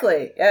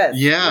 Exactly. Yes.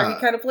 Yeah. Where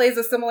he kind of plays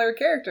a similar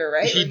character,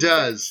 right? He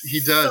does.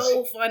 He does.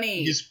 So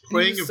funny. He's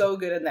playing. He's so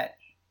good in that.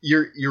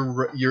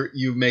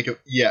 You make a,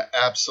 yeah,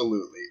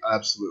 absolutely.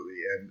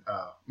 And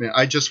man,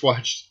 I just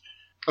watched.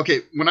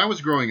 Okay, when I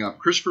was growing up,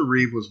 Christopher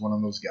Reeve was one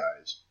of those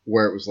guys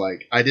where it was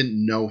like I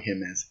didn't know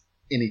him as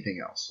anything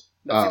else.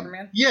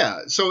 Superman?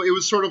 Yeah, so it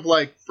was sort of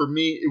like, for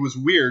me, it was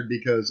weird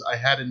because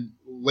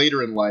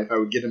later in life, I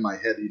would get in my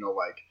head,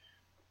 like,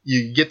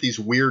 you get these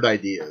weird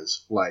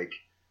ideas, like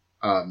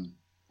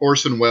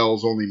Orson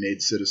Welles only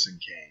made Citizen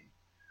Kane,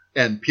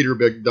 and Peter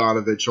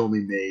Bogdanovich only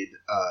made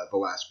The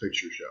Last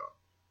Picture Show,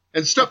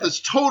 and stuff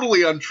that's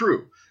totally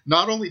untrue.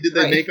 Not only did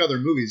they make other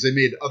movies, they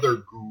made other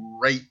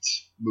great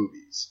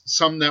movies,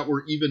 some that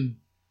were even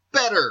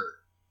better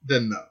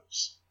than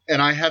those.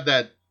 And I had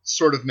that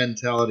sort of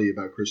mentality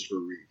about Christopher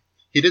Reeve.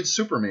 He did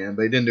Superman,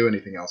 but he didn't do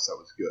anything else that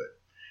was good.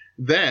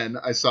 Then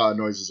I saw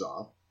Noises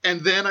Off, and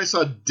then I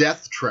saw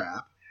Death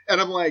Trap, and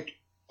I'm like,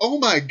 oh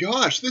my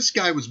gosh, this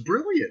guy was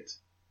brilliant.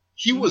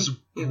 He was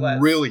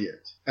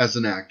brilliant as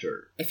an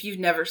actor. If you've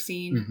never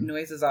seen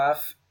Noises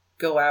Off,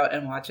 go out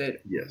and watch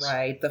it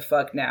right the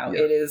fuck now.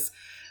 Yeah. It is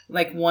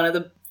like one of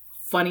the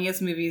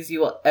funniest movies you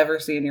will ever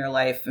see in your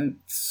life, and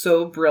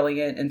so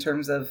brilliant in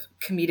terms of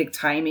comedic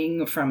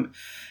timing from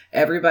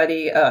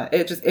everybody.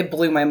 It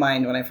blew my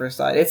mind when I first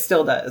saw it. It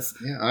still does.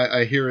 Yeah,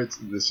 I hear it's,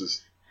 this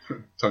is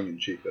tongue in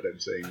cheek that I'm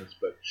saying this,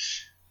 but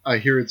I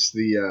hear it's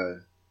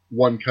the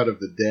One Cut of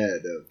the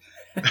Dead of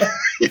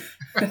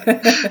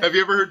Have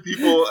you ever heard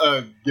people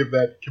give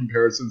that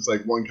comparison? It's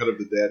like One Cut of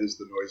the Dead is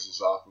the Noises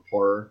Off of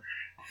horror.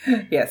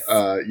 Yes.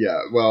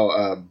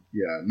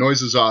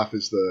 Noises Off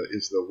is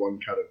the One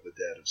Cut of the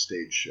Dead of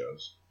stage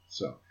shows.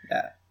 So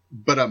yeah.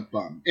 But I'm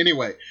bummed.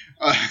 Anyway,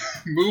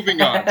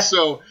 moving on.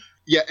 So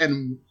yeah,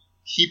 and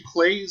he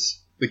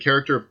plays the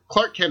character of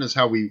Clark Kent is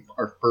how we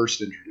are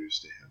first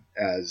introduced to him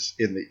as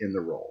in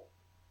the role.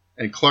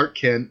 And Clark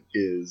Kent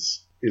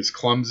is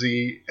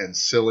clumsy and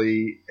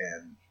silly,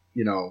 and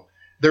you know,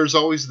 there's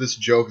always this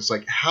joke. It's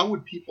like, how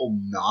would people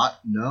not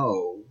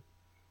know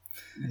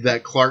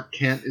that Clark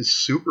Kent is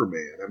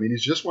Superman? I mean,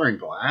 he's just wearing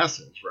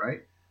glasses,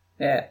 right?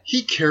 Yeah.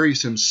 He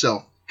carries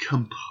himself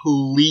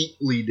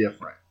completely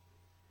different.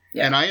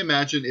 Yeah. And I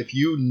imagine if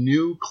you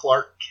knew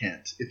Clark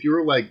Kent, if you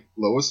were like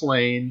Lois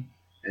Lane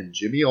and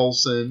Jimmy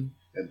Olsen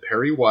and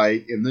Perry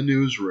White in the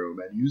newsroom,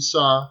 and you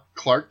saw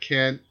Clark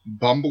Kent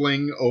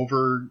bumbling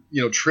over,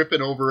 you know,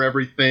 tripping over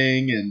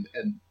everything and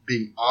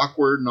being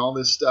awkward and all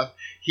this stuff,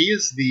 he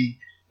is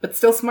But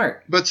still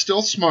smart.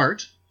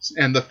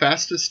 And the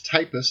fastest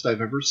typist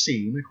I've ever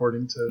seen,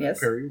 according to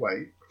Perry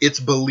White. It's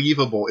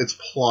believable. It's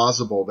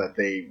plausible that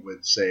they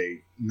would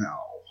say, no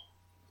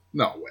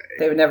way.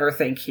 They would never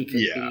think he could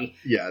be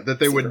that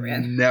they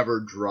Superman. would never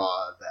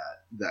draw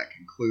that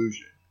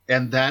conclusion.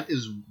 And that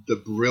is the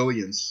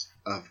brilliance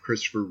of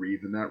Christopher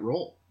Reeve in that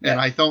role. Yeah.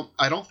 And I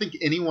don't think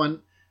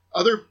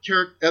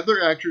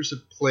other actors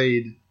have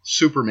played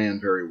Superman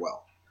very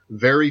well.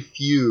 Very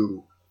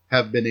few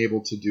have been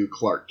able to do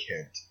Clark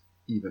Kent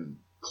even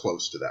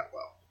close to that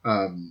well.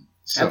 I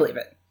believe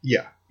it.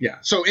 Yeah.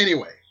 So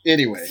anyway,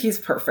 he's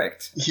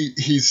perfect.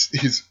 He's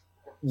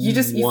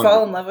you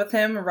fall in love with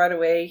him right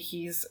away.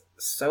 He's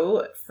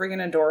so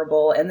friggin'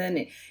 adorable. And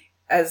then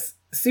as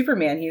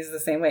Superman, he's the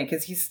same way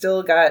because he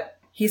still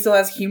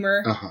has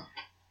humor. Uh-huh.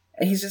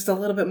 And he's just a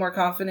little bit more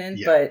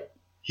confident, but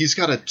he's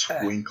got a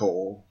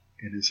twinkle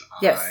in his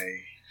yes.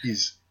 eye.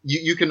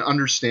 You can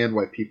understand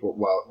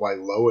why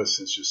Lois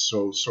is just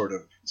so sort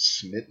of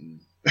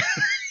smitten.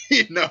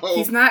 You know,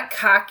 he's not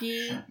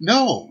cocky.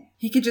 No,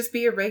 he could just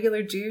be a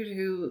regular dude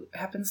who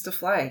happens to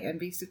fly and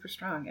be super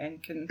strong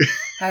and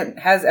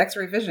has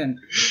X-ray vision.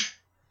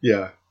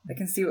 Yeah, I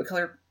can see what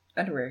color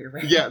underwear you're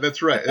wearing. Yeah,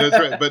 that's right.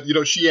 But you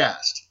know, she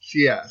asked.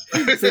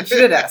 So she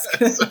did ask.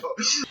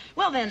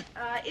 Well then,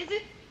 is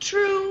it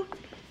true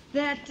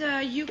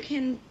that you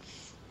can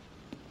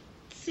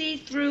see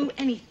through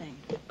anything?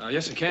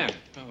 Yes, I can.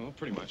 Oh,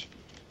 pretty much.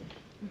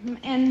 Mm-hmm.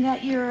 And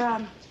that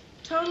you're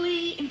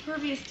totally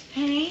impervious to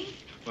pain?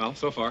 Well,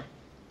 so far.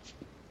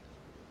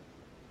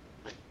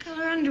 What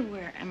color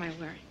underwear am I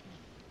wearing?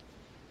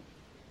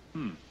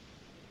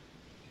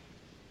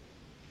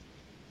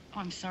 Oh,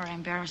 I'm sorry. I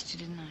embarrassed you,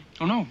 didn't I?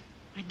 Oh, no.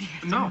 I did.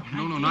 No,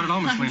 not at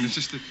all, Miss Lane. It's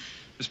just that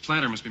this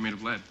platter must be made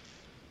of lead.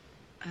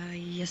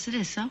 Yes, it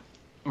is, so?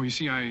 Oh, you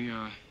see,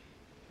 I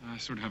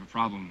sort of have a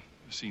problem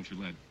seeing through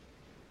lead.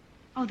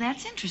 Oh,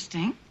 that's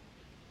interesting.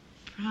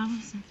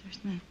 Problems and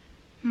first name.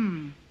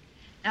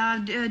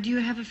 Do you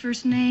have a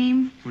first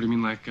name? What do you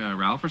mean, like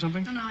Ralph or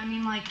something? No, I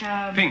mean like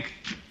Pink.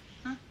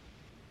 Huh?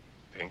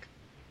 Pink.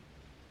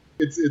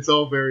 It's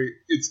all very.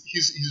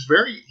 He's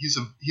very. He's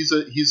a.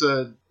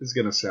 This is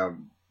gonna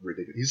sound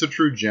ridiculous. He's a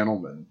true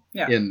gentleman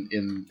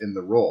in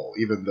the role,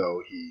 even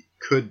though he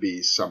could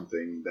be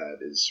something that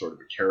is sort of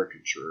a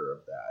caricature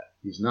of that.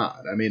 He's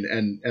not. I mean,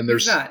 and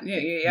there's he's not.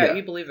 Yeah,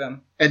 you believe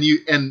him.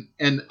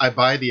 And I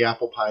buy the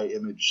apple pie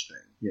image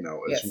thing, you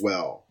know, as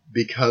well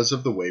because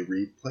of the way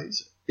Reeve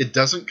plays it. It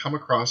doesn't come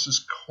across as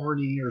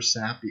corny or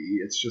sappy.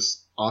 It's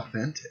just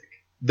authentic.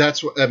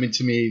 That's what I mean.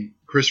 To me,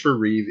 Christopher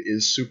Reeve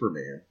is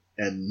Superman,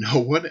 and no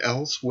one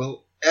else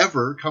will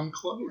ever come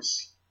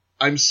close.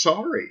 I'm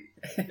sorry.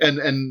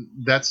 And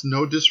that's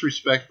no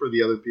disrespect for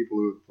the other people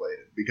who have played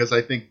it, because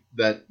I think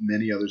that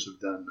many others have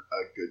done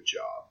a good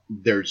job.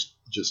 There's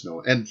just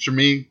no... And for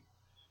me,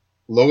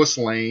 Lois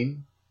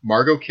Lane,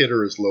 Margot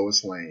Kidder as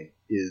Lois Lane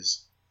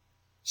is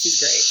she's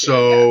great.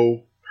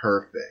 So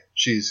perfect.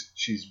 She's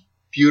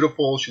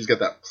beautiful. She's got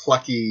that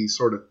plucky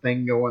sort of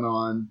thing going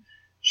on.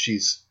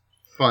 She's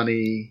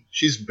funny.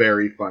 She's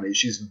very funny.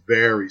 She's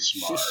very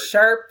smart. She's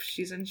sharp.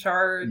 She's in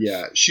charge.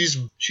 Yeah. She's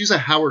a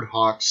Howard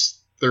Hawks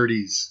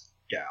 30s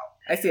gal.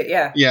 I see it,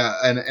 yeah. Yeah,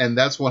 and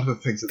that's one of the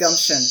things that's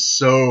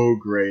so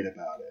great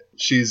about it.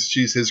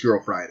 She's his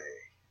girl Friday,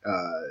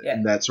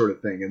 and that sort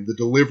of thing. And the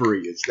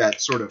delivery is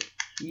that sort of...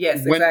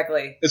 Yes,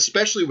 exactly.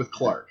 Especially with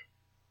Clark,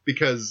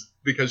 because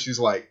she's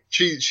like,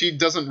 she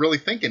doesn't really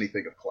think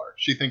anything of Clark.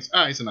 She thinks,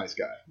 he's a nice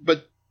guy.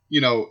 But,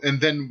 you know, and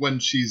then when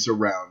she's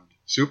around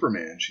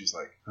Superman, she's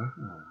like,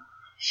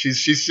 She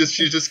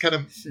just kind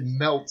of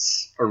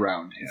melts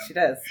around him. She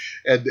does.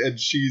 And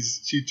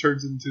she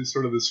turns into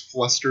sort of this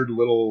flustered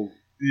little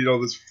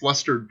this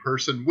flustered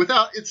person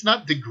without, it's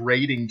not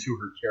degrading to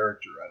her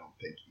character, I don't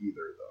think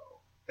either,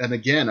 though. And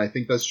again, I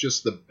think that's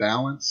just the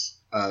balance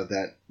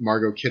that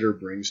Margot Kidder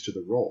brings to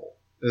the role,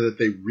 that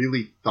they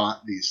really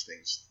thought these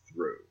things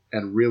through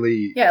and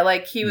really... Yeah,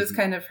 like he was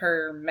kind of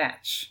her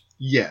match.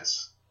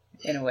 Yes.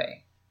 In a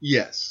way.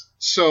 Yes.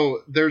 So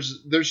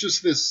there's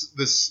just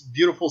this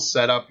beautiful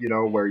setup,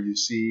 where you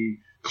see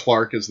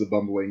Clark as the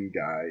bumbling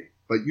guy,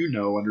 but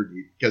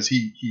underneath, because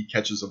he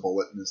catches a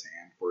bullet in his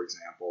hand, for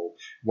example,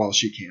 while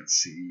she can't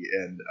see,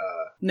 and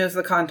knows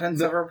the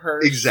contents of her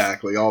purse.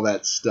 Exactly, all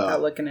that stuff.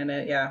 Without looking in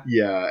it, yeah.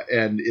 Yeah,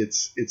 and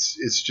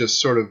it's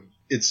just sort of,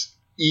 it's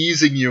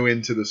easing you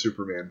into the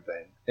Superman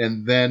thing.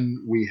 And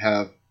then we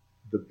have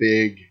the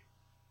big,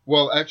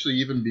 well, actually,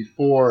 even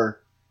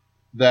before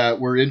that,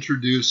 we're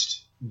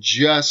introduced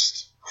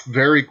just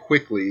very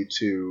quickly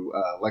to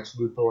Lex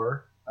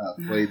Luthor,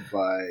 played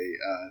by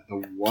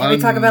the wonderful Can we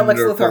talk about Lex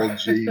Luthor?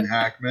 Gene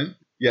Hackman.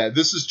 Yeah,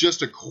 this is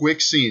just a quick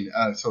scene.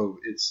 So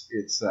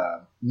it's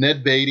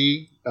Ned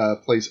Beatty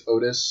plays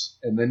Otis,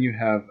 and then you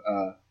have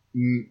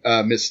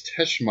Miss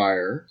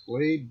Teschmeyer,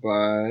 played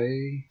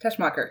by...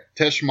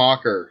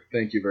 Teschmacher,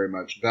 thank you very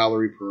much.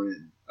 Valerie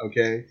Perrin,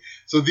 okay?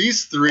 So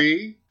these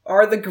three...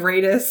 are the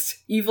greatest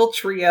evil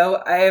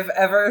trio I have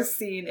ever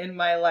seen in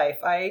my life.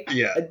 I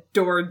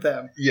adored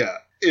them. Yeah,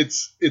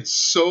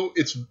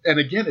 and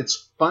again,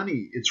 it's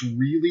funny. It's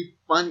really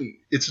funny.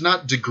 It's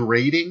not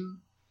degrading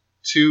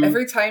to...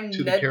 Every time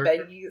Ned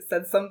Beatty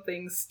said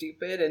something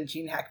stupid and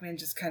Gene Hackman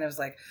just kind of was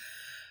like...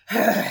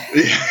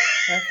 Okay.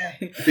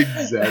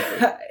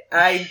 Exactly.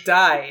 I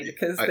died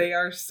because they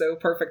are so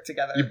perfect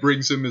together. He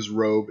brings him his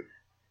robe,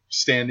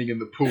 standing in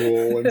the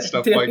pool and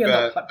stuff like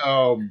that.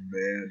 Oh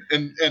man!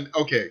 And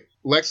okay,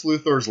 Lex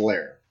Luthor's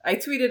lair. I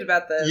tweeted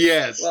about this.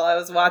 Yes. While I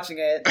was watching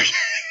it.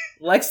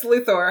 Lex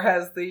Luthor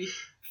has the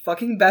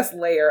fucking best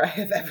lair I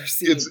have ever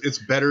seen.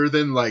 It's better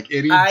than like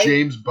any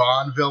James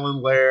Bond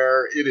villain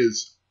lair. It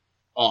is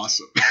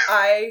awesome.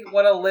 I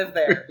want to live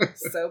there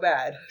so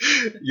bad.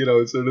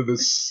 It's sort of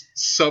this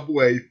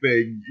subway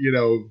thing,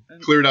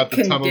 cleared out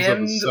the tunnels of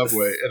the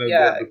subway. And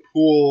the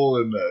pool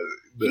and the...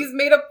 He's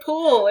made a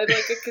pool in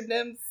like a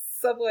condemned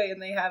subway, and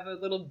they have a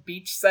little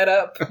beach set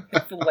up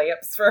with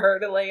lamps for her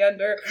to lay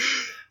under.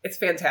 It's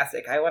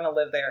fantastic. I want to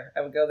live there.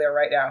 I would go there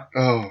right now.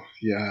 Oh,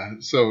 yeah.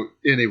 So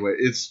anyway,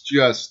 it's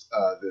just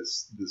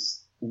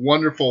this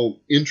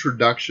wonderful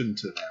introduction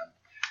to them.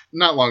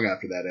 Not long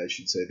after that, I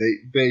should say.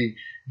 They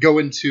go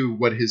into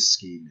what his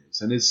scheme is.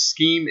 And his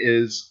scheme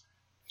is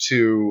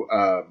to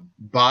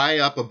buy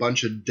up a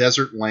bunch of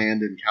desert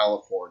land in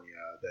California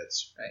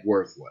that's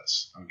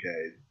worthless.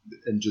 Okay?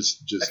 And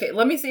just... Okay,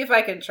 let me see if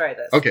I can try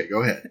this. Okay,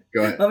 go ahead.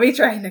 Let me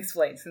try and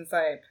explain since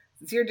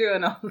you're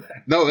doing all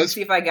that. No, let's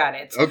see if I got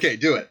it. Okay,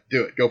 do it.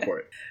 Go for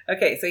it.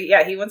 Okay, so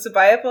yeah, he wants to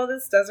buy up all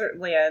this desert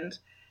land,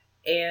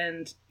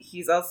 and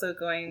he's also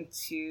going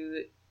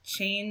to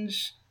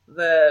change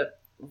the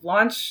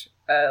launch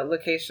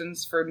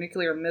locations for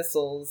nuclear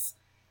missiles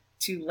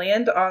to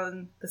land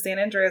on the San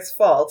Andreas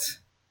Fault,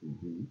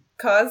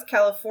 cause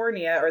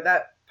California, or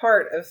that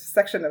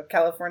section of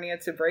California,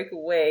 to break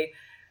away,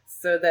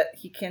 so that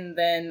he can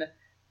then,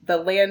 the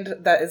land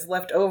that is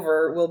left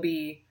over will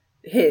be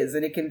his,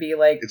 and it can be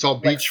like... It's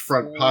all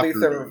beachfront property.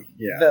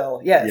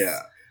 Lutherville. Yes.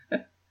 Yeah.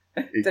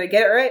 Did I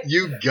get it right?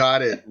 You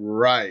got it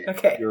right.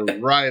 Okay. You're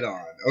right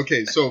on.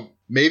 Okay, so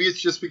maybe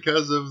it's just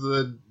because of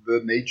the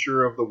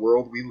nature of the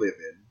world we live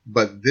in,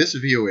 but this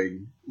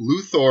viewing,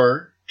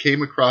 Luthor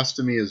came across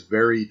to me as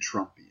very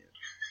Trumpian.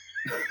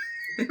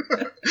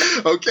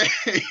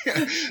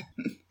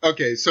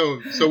 Okay, so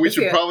we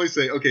should probably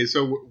say,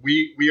 so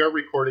we are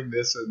recording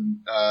this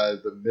in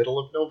the middle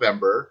of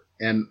November,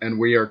 and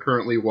we are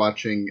currently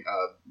watching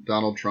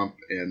Donald Trump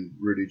and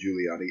Rudy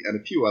Giuliani and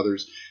a few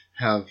others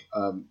have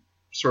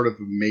sort of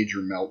a major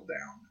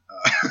meltdown.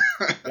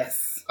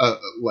 Yes.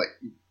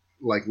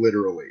 Like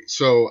literally.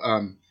 So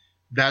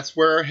that's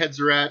where our heads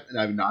are at,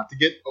 and not to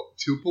get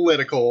too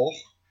political.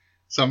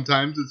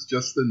 Sometimes it's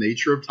just the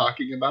nature of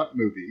talking about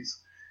movies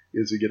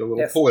is we get a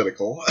little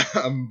political.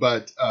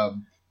 But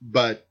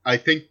I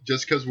think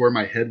just because where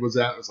my head was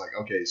at, I was like,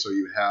 okay, so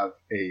you have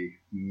a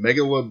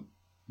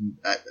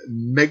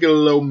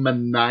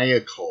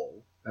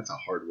megalomaniacal, that's a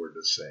hard word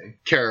to say,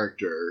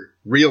 character,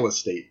 real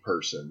estate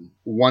person,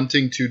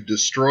 wanting to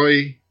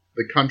destroy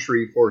the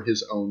country for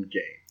his own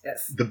gain.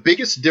 Yes. The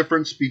biggest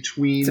difference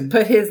between... To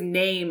put his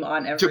name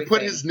on everything. To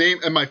put his name,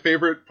 and my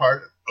favorite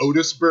part,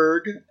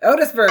 Otisburg.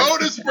 Otisburg.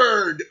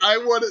 I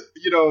want to,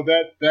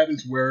 that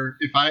is where,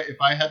 if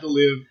I had to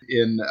live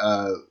in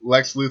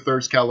Lex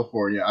Luthor's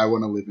California, I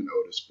want to live in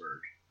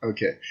Otisburg.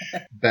 Okay,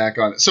 back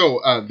on it. So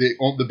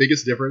the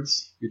biggest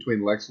difference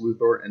between Lex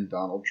Luthor and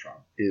Donald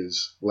Trump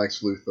is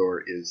Lex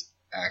Luthor is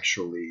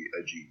actually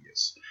a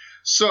genius.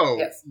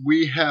 So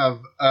we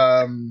have,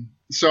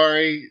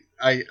 sorry,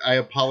 I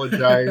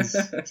apologize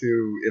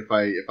to if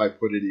I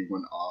put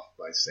anyone off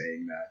by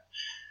saying that,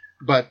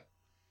 but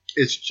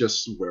it's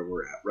just where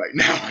we're at right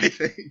now, I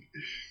think.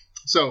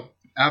 So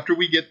after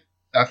we've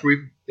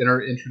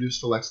introduced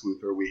to Lex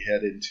Luthor, we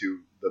head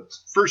into the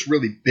first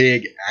really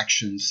big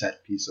action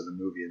set piece of the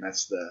movie, and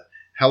that's the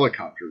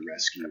helicopter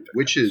rescue,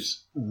 which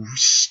is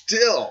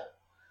still,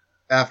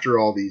 after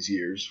all these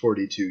years,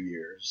 42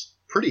 years,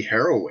 pretty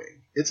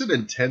harrowing. It's an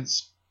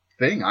intense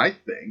thing, I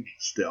think,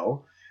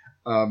 still.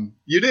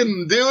 You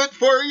didn't do it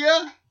for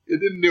you? It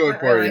didn't do it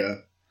for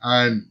you.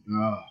 I'm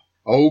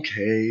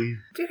okay.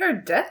 Dude, her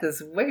death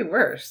is way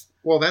worse.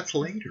 Well, that's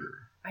later.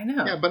 I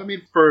know. Yeah, but I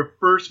mean, for a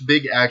first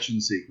big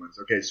action sequence,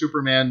 okay,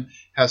 Superman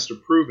has to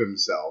prove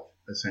himself,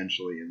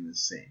 essentially, in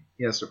this scene.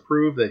 He has to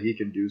prove that he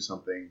can do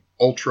something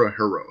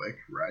ultra-heroic,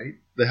 right?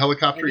 The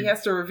helicopter... And he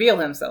has to reveal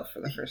himself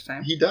for the first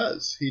time. He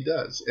does.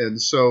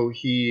 And so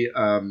he...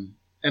 and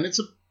it's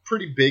a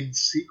pretty big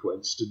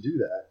sequence to do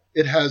that.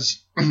 It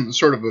has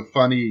sort of a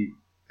funny...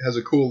 has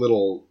a cool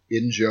little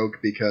in-joke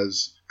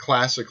because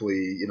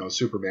classically,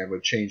 Superman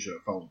would change in a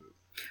phone booth.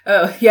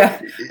 Oh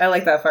yeah, I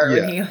like that part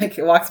when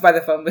he walks by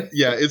the phone booth.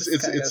 Yeah, it's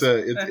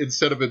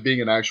instead of it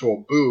being an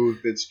actual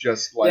booth, it's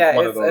just like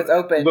one of those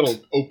little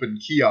open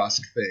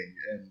kiosk thing,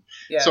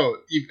 and so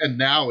and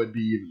now it'd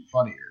be even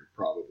funnier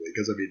probably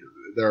because I mean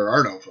there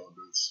are no phone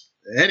booths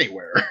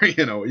anywhere,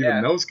 even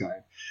those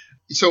kind.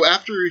 So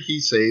after he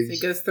saves... He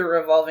goes through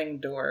a revolving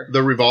door.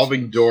 The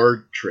revolving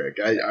door trick.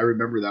 I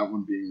remember that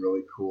one being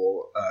really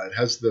cool. It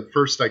has the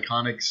first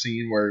iconic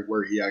scene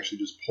where he actually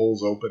just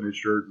pulls open his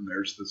shirt and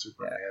there's the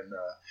Superman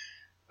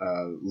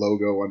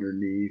logo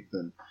underneath.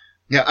 And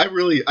yeah,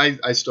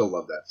 I still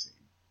love that scene.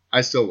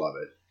 I still love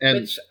it.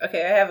 And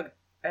okay,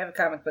 I have a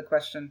comic book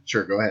question.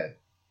 Sure, go ahead.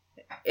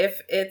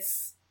 If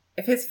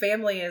his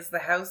family is the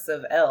House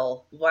of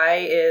L,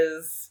 why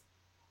is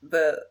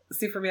the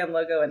Superman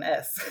logo an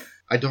S?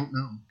 I don't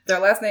know. Their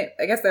last name,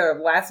 I guess their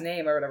last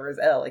name or whatever is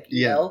L, like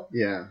E-L?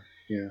 Yeah.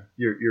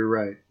 You're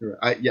right.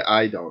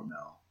 I don't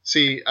know.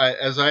 See,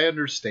 as I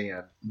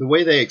understand, the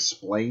way they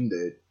explained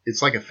it,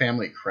 it's like a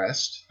family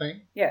crest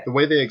thing. Yeah. The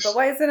way they but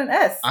why is it an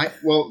S?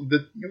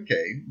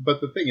 Okay,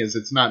 but the thing is,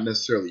 it's not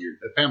necessarily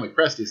a family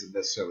crest isn't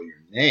necessarily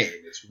your name.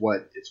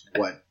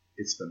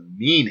 It's the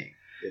meaning.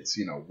 It's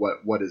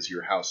what is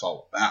your house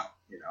all about?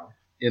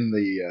 In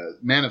the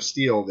Man of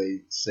Steel,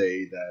 they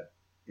say that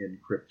in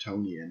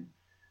Kryptonian,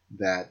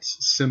 that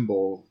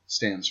symbol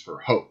stands for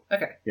hope.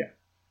 Okay. Yeah.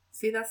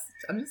 See,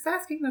 I'm just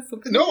asking. That's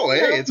something. No,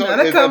 hey, it's not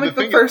a comic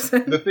book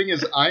person. The thing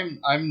is, I'm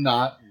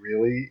not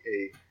really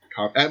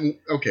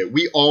okay,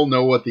 we all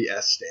know what the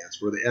S stands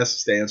for. The S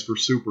stands for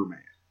Superman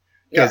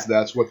because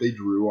that's what they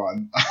drew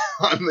on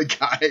the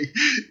guy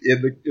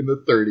in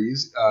the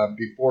 30s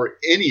before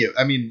any of.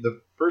 I mean,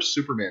 the first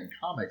Superman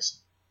comics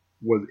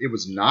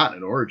was not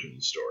an origin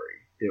story.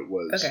 It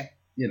was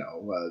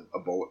a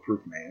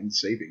bulletproof man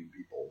saving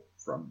people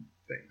from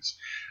things.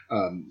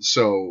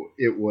 So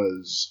it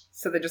was.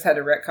 So they just had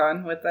to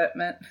retcon what that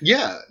meant?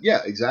 Yeah,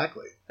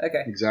 exactly.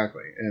 Okay.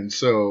 Exactly. And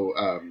so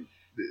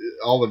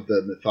all of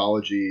the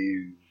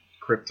mythology,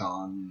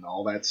 Krypton,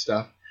 all that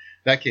stuff,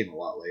 that came a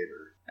lot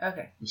later.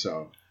 Okay.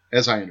 So,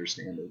 as I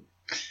understand it.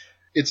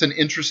 It's an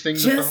interesting...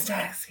 Just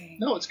asking.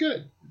 No, it's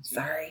good.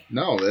 Sorry.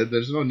 No,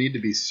 there's no need to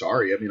be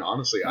sorry. I mean,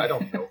 honestly, I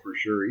don't know for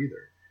sure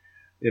either.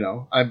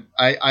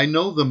 I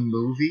know the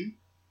movie,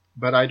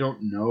 but I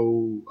don't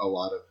know a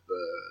lot of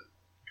the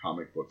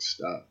comic book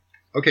stuff.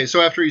 Okay,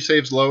 so after he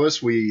saves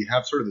Lois, we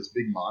have sort of this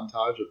big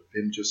montage of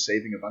him just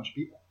saving a bunch of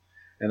people.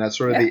 And that's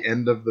sort of the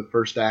end of the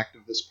first act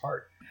of this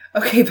part.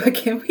 Okay, but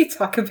can we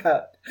talk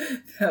about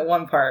that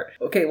one part?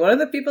 Okay, one of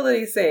the people that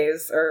he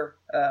saves,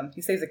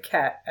 he saves a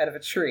cat out of a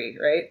tree,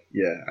 right?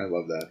 Yeah, I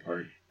love that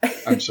part.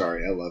 I'm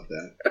sorry, I love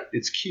that.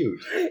 It's cute.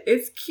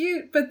 It's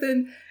cute, but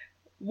then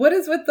what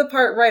is with the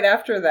part right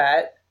after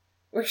that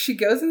where she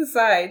goes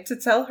inside to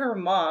tell her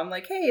mom,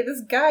 like, hey,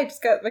 this guy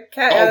just got the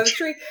cat out of the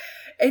tree.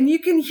 And you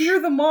can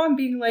hear the mom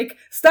being like,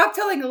 stop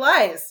telling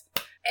lies.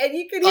 And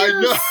you can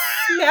hear her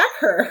smack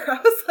her. I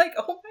was like,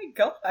 oh my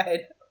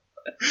God.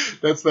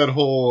 That's that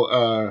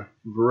whole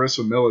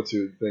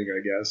verisimilitude thing,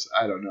 I guess.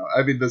 I don't know.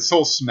 I mean, this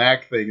whole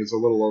smack thing is a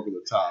little over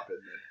the top,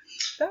 isn't it?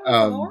 That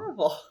was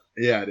horrible.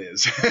 Yeah, it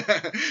is.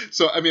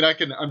 So, I mean, I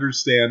can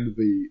understand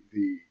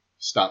the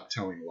stop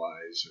telling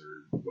lies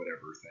or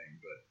whatever thing,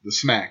 but the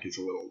smack is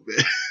a little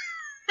bit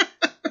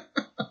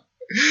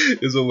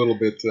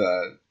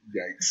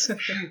yikes.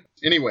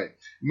 Anyway,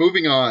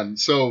 moving on.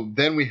 So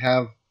then we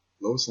have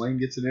Lois Lane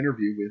gets an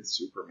interview with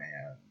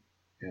Superman,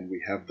 and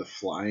we have the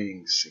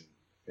flying scene.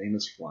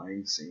 Famous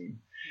flying scene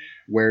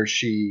where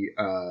she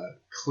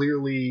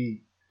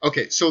clearly...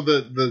 Okay, so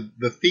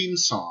the theme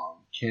song,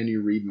 Can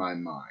You Read My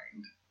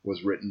Mind,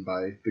 was written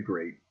by the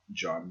great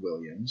John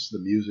Williams. The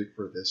music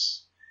for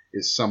this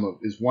is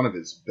one of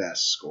his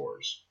best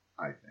scores,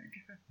 I think.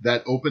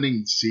 That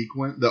opening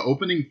sequence, the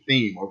opening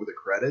theme over the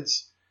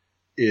credits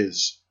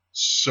is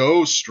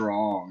so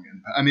strong.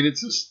 And I mean,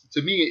 it's just,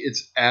 to me,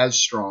 it's as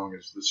strong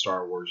as the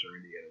Star Wars or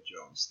Indiana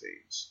Jones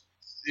themes.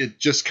 It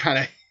just kind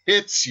of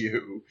hits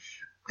you.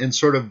 And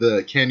sort of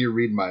the Can You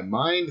Read My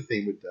Mind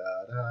theme with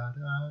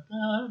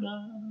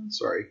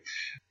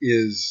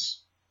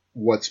is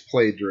what's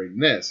played during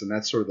this, and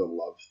that's sort of the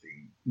love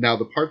theme. Now,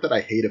 the part that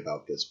I hate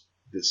about this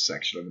this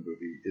section of the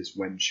movie is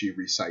when she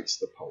recites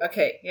the poem.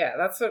 Okay, yeah,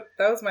 that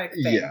was my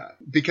thing. Yeah,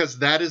 because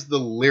that is the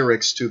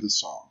lyrics to the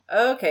song.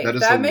 Okay,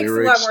 that makes a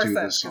lot more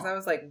sense, because I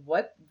was like,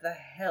 what the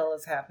hell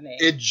is happening?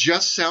 It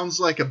just sounds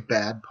like a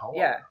bad poem.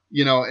 Yeah.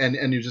 You know,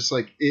 and you're just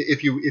like,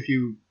 if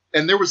you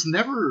and there was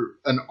never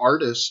an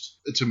artist,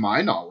 to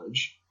my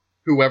knowledge,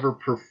 who ever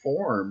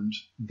performed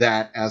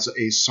that as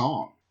a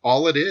song.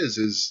 All it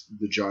is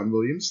the John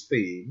Williams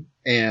theme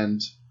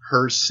and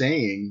her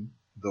saying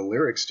the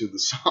lyrics to the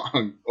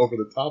song over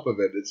the top of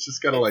it. It's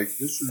just kind of like,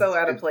 this is so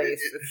out of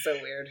place. It's so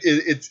weird.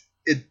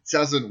 It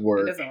doesn't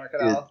work. It doesn't work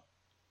at all.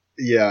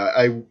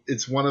 Yeah,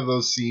 it's one of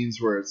those scenes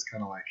where it's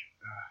kind of like,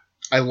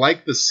 I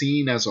like the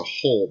scene as a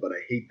whole, but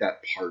I hate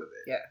that part of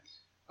it.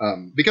 Yeah.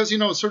 Because,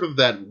 sort of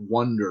that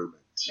wonderment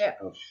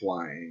of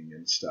flying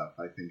and stuff,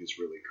 I think is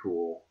really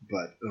cool.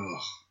 But,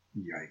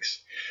 yikes.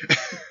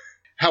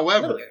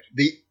 However,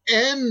 the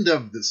end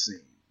of the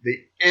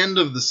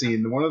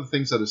scene, one of the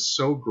things that is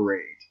so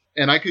great,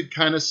 and I could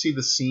kind of see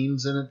the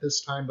scenes in it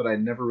this time, but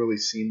I'd never really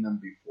seen them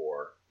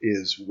before,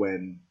 is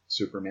when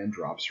Superman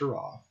drops her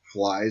off,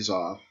 flies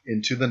off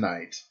into the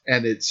night,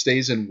 and it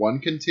stays in one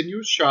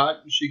continuous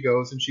shot, and she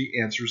goes and she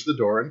answers the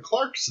door, and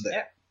Clark's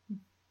there. Yeah.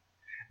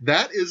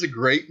 That is a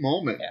great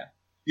moment. Yeah.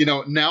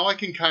 Now I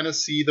can kind of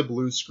see the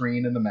blue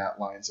screen and the matte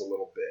lines a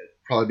little bit,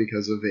 probably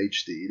because of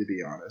HD, to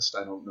be honest.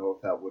 I don't know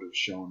if that would have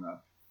shown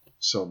up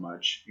so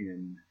much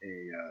in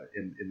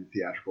a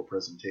theatrical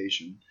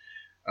presentation,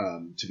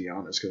 to be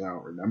honest, because I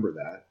don't remember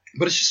that.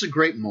 But it's just a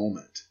great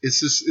moment. It's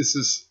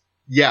this.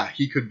 Yeah,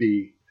 he could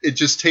be. It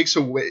just takes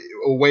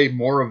away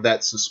more of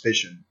that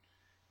suspicion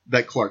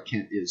that Clark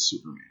Kent is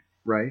Superman,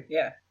 right?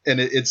 Yeah. And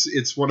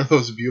it's one of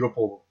those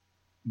beautiful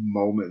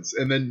moments.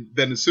 And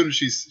then as soon as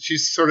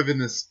she's sort of in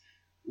this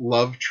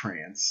love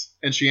trance,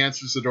 and she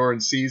answers the door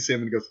and sees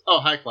him and goes, "Oh,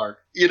 hi, Clark."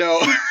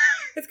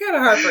 It's kind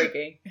of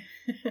heartbreaking.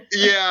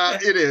 Yeah,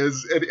 it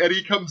is. And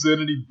he comes in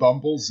and he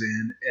bumbles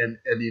in, and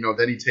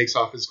then he takes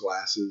off his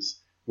glasses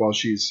while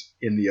she's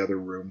in the other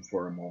room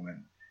for a moment.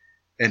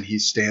 And he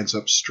stands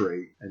up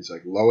straight and he's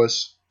like,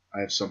 "Lois,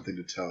 I have something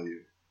to tell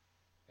you."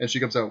 And she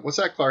comes out, "What's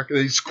that, Clark?" And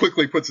he just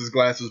quickly puts his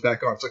glasses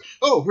back on. It's like,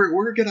 "Oh,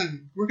 we're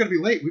gonna be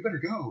late. We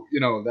better go."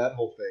 That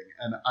whole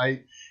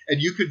thing.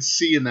 And you could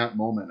see in that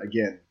moment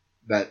again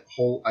that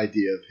whole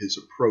idea of his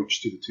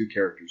approach to the two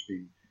characters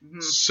being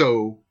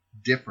so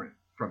different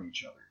from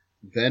each other.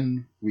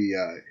 Then we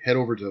head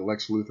over to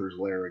Lex Luthor's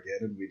lair again,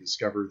 and we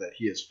discover that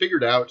he has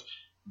figured out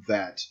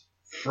that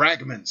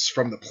fragments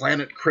from the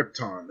planet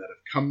Krypton that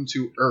have come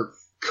to Earth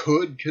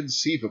could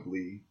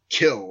conceivably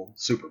kill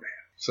Superman.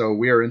 So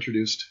we are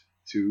introduced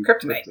to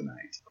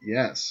Kryptonite.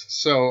 Yes.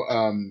 So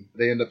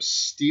they end up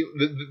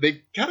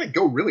They kind of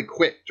go really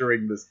quick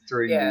during this.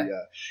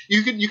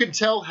 You can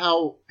tell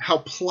how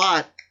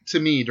plot to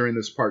me during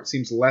this part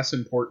seems less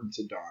important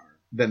to Donner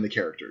than the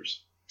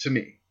characters to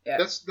me. Yeah.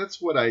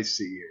 That's what I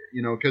see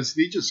here, because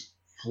he just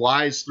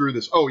flies through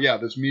this. Oh yeah,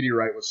 this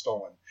meteorite was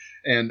stolen,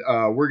 and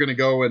we're gonna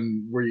go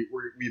and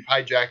we've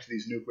hijacked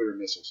these nuclear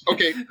missiles.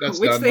 Okay, that's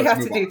which done. They Let's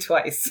have to move do on.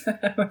 Twice,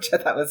 which I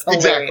thought was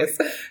hilarious.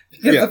 Exactly.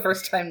 Because the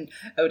first time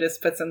Otis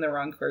puts in the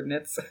wrong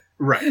coordinates.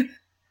 Right.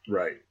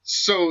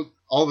 So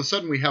all of a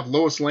sudden we have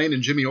Lois Lane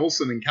and Jimmy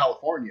Olsen in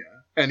California,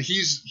 and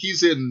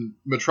he's in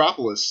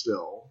Metropolis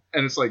still,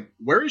 and it's like,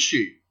 where is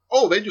she?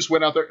 Oh, they just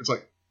went out there. It's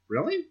like,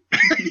 really?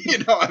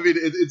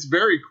 It's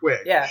very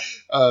quick. Yeah.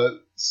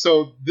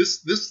 So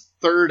this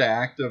third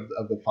act of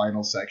the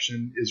final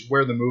section is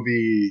where the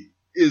movie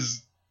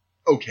is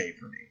okay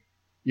for me,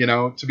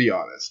 to be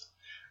honest.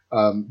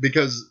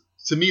 Because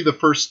to me, the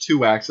first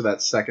two acts of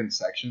that second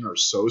section are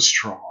so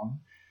strong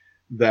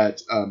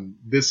that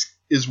this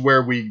is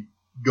where we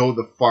go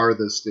the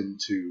farthest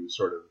into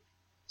sort of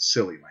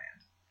silly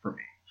land for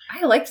me.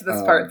 I liked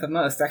this part the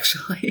most,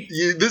 actually.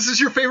 This is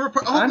your favorite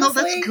part? Oh,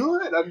 honestly, no, that's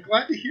good. I'm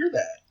glad to hear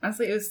that.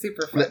 Honestly, it was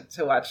super fun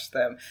to watch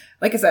them.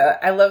 Like I said,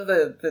 I love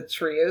the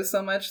trio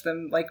so much,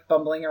 them like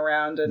bumbling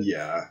around. And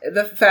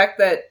the fact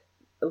that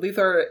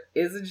Luthor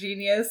is a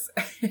genius,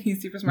 and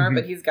he's super smart,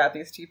 but he's got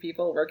these two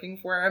people working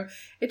for him.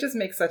 It just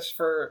makes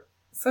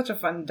such a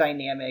fun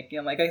dynamic.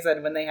 Like I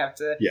said, when they have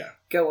to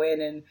go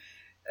in and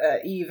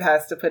Eve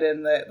has to put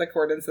in the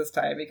coordinates this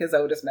time because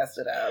Otis messed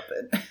it up.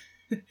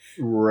 And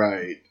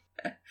right.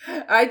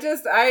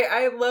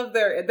 I love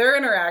their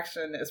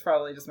interaction is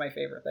probably just my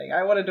favorite thing.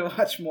 I wanted to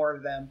watch more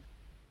of them.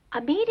 A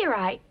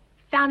meteorite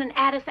found in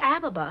Addis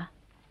Ababa.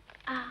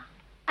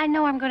 I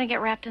know I'm going to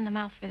get wrapped in the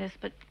mouth for this,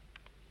 but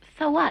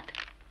so what?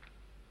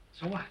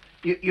 So what?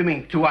 You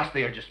mean to us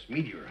they are just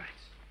meteorites?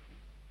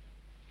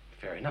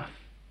 Fair enough.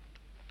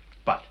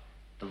 But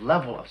the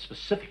level of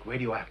specific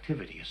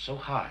radioactivity is so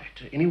high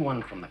to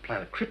anyone from the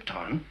planet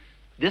Krypton,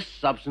 this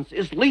substance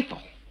is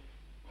lethal.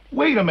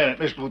 Wait a minute,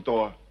 Miss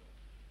Luthor.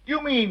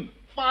 You mean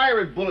fire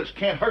and bullets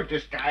can't hurt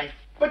this guy,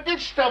 but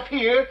this stuff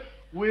here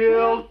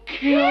will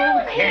kill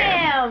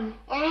him.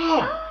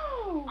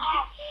 Oh.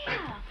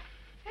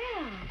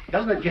 Yeah.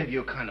 Doesn't it give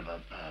you kind of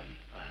a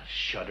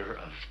shudder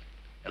of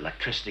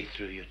electricity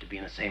through you to be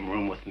in the same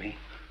room with me?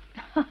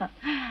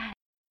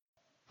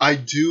 I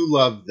do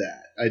love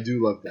that.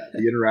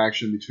 The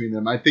interaction between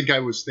them. I think I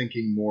was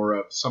thinking more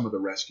of some of the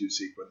rescue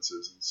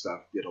sequences and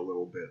stuff get a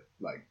little bit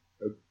like,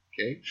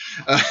 okay.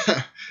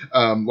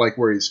 Like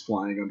where he's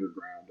flying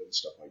underground and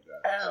stuff like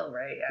that. Oh,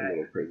 right. Yeah. A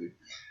little crazy.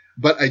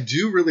 But I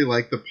do really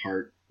like the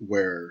part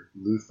where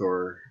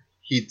Luthor,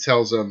 he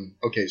tells him,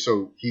 okay,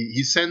 so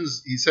he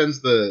sends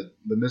the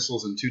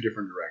missiles in 2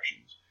 different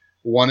directions.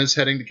 One is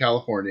heading to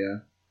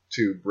California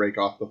to break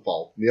off the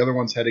fault. And the other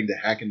one's heading to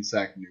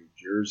Hackensack, New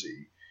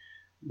Jersey,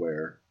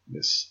 where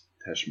Miss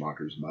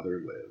Teschmacher's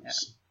mother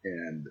lives.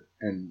 Yeah.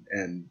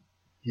 And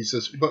he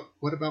says, but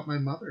what about my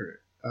mother?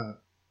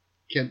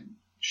 Can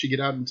she get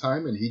out in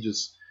time? And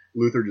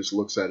Luthor just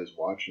looks at his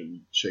watch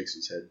and shakes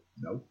his head,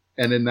 no.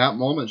 And in that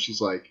moment,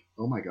 she's like,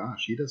 oh my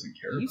gosh, he doesn't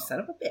care You about son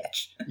of a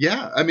bitch.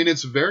 Yeah, I mean,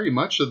 it's very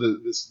much of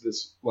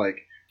this like,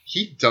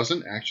 he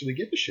doesn't actually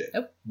give a shit.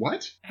 Nope.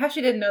 What? How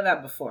she didn't know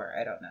that before,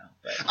 I don't know.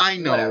 But I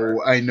know,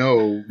 whatever. I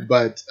know,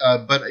 but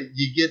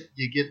you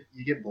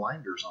get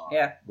blinders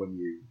on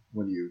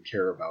when you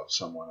care about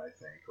someone, I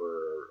think,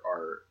 or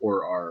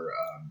are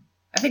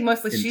I think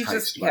mostly she's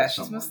enticed just by she's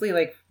someone. mostly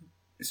like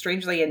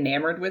strangely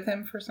enamored with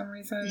him for some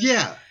reason.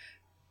 Yeah.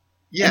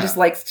 And just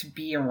likes to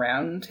be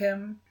around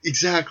him.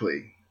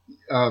 Exactly.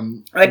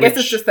 I guess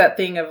it's just that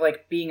thing of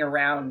like being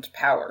around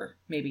power,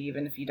 maybe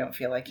even if you don't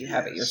feel like you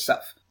have it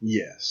yourself.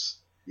 Yes.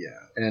 Yeah.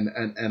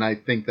 And I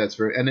think that's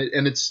very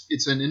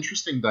it's an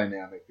interesting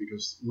dynamic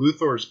because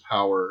Luthor's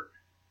power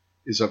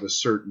is of a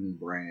certain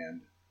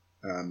brand,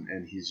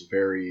 and he's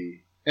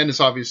it's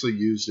obviously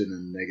used in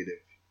a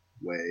negative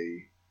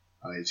way.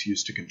 It's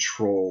used to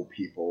control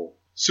people.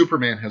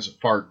 Superman has a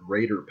far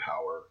greater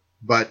power,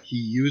 but he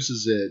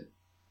uses it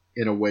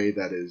in a way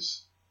that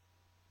is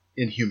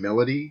in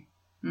humility.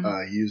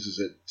 Mm-hmm. He uses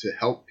it to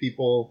help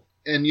people,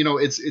 and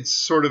it's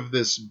sort of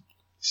this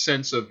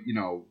sense of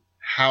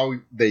how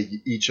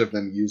each of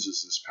them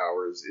uses this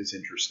power is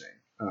interesting,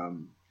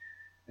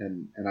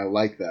 and I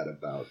like that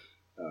about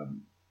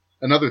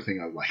another thing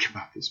I like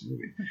about this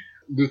movie.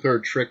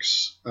 Luthor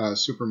tricks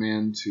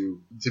Superman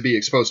to be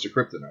exposed to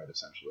kryptonite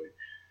essentially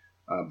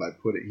by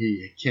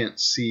he can't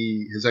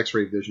see, his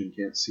X-ray vision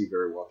can't see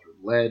very well through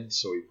lead,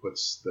 so he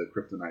puts the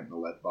kryptonite in a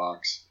lead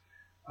box,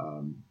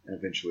 and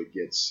eventually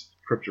gets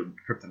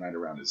kryptonite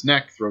around his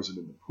neck, throws it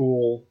in the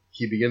pool.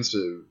 He begins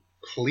to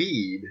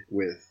plead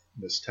with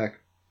Miss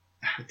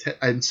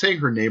I'm saying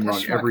her name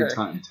wrong every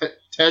time.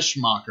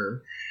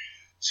 Teschmacher,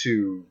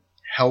 to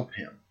help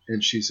him.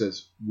 And she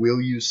says,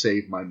 will you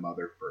save my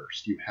mother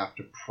first? You have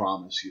to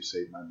promise you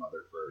save my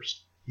mother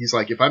first. He's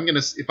like, if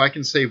I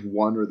can save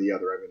one or the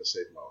other, I'm going to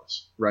save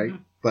Lois, right?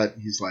 Mm-hmm. But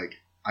he's like,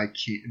 I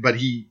can't. But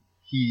he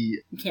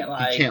can't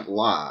lie. He can't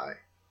lie.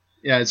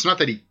 Yeah, it's not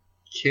that he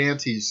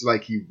can't. He's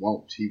like, he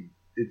won't.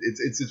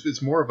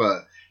 It's more of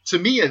a, to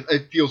me,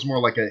 it feels more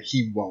like a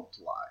he won't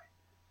lie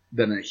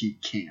than a he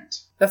can't.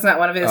 That's not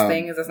one of his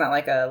things. It's not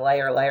like a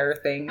liar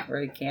thing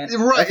where he can't.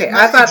 Right. Okay,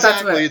 I thought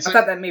exactly. I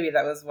thought that maybe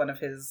that was one of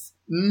his.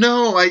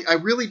 No, I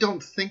really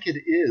don't think it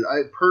is.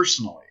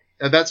 Personally,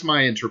 that's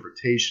my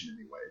interpretation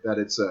anyway.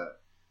 He's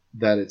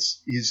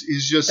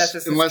just, that's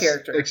just his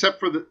character. Except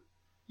for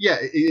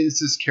it's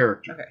his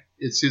character. Okay.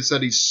 It's just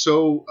that he's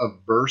so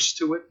averse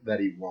to it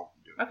that he won't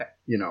do it. Okay.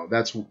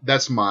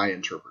 That's my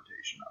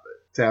interpretation of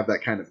it. To have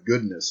that kind of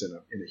goodness in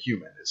a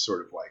human is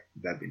sort of like,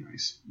 that'd be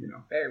nice,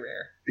 Very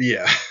rare.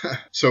 Yeah.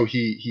 So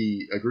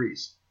he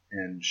agrees,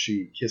 and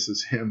she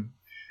kisses him,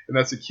 and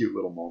that's a cute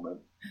little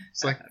moment.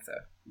 It's like,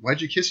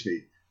 why'd you kiss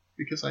me?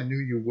 Because I knew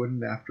you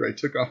wouldn't after I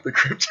took off the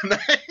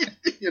kryptonite.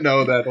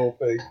 That whole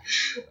thing.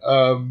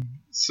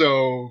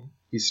 So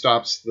he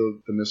stops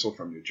the missile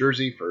from New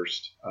Jersey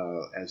first,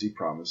 as he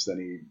promised. Then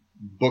he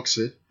books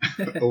it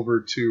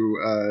over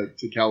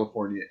to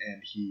California,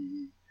 and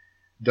he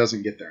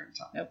doesn't get there in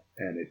time. Nope.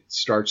 And it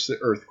starts the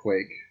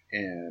earthquake,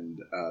 and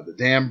the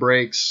dam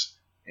breaks,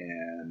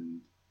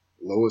 and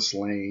Lois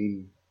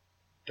Lane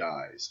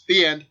dies.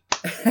 The end.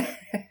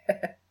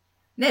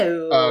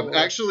 No.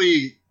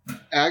 Actually,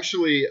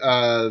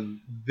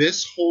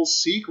 this whole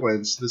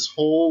sequence, this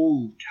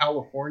whole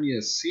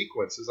California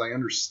sequence, as I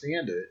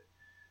understand it,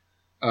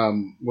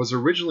 was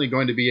originally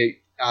going to be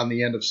on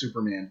the end of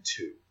Superman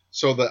 2.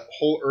 So the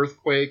whole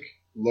earthquake,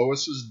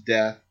 Lois's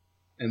death,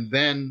 and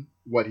then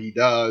what he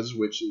does,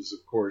 which is,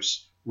 of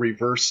course,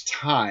 reverse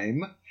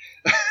time,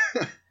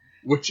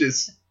 which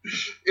is,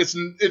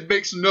 it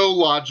makes no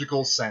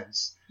logical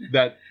sense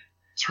that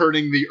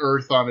turning the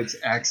Earth on its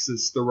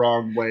axis the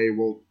wrong way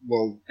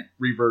will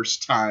reverse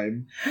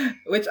time.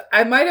 Which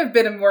I might have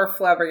been more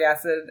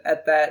flabbergasted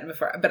at that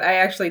before, but I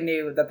actually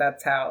knew that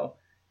that's how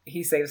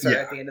he saves her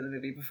at the end of the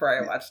movie before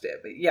I watched it.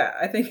 But yeah,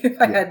 I think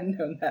if I hadn't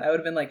known that, I would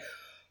have been like,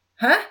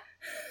 huh?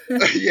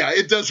 Yeah,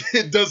 it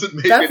doesn't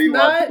make any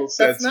logical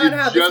sense. That's not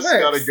how this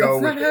works. Gotta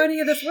go that's not how any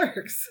of this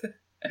works.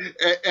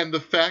 And the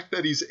fact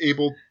that he's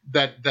able,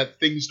 that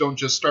things don't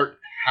just start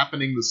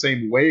happening the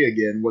same way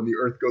again when the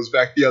Earth goes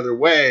back the other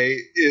way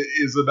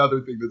is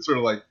another thing that sort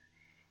of like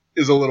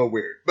is a little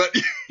weird. But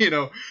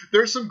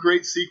there's some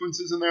great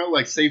sequences in there,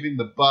 like saving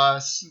the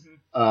bus,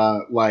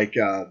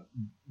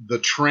 the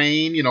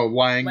train,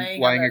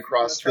 lying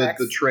across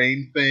the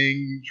train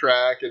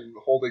track and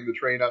holding the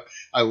train up.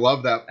 I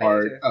love that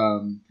part.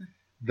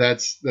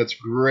 That's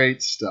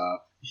great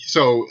stuff.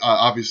 So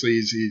obviously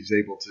he's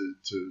able to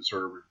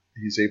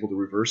he's able to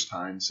reverse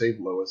time, save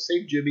Lois,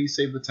 save Jimmy,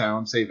 save the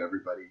town, save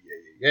everybody.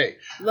 Yay.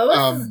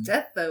 Lois's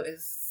death though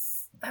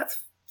that's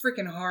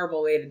freaking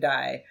horrible way to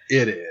die.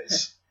 It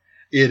is.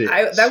 It is.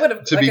 That would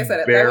have, like I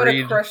said, that would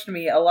have crushed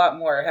me a lot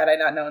more had I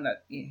not known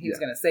that he was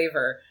going to save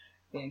her.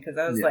 Because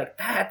I was like,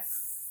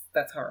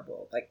 that's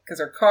horrible. Like, because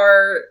her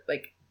car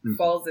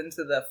falls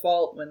into the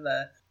fault when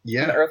the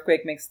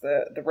earthquake makes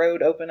the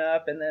road open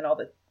up, and then all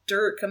the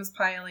dirt comes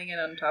piling in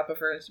on top of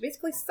her. She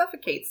basically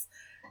suffocates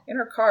in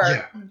her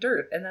car in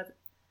dirt, and that's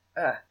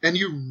and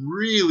you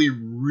really,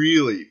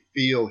 really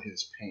feel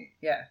his pain.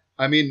 Yeah.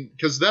 I mean,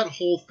 because that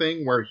whole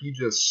thing where he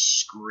just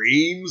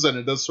screams and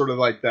it does sort of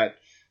like that,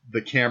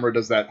 the camera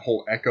does that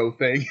whole echo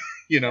thing,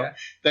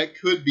 that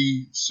could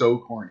be so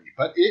corny,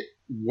 but it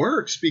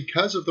works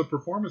because of the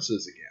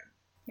performances again.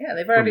 Yeah,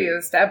 they've already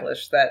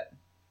established that.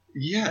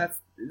 Yeah.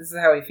 This is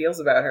how he feels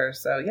about her.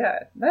 So yeah,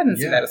 I didn't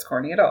see that as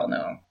corny at all.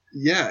 No.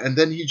 Yeah, and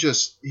then he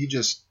just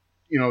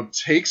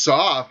takes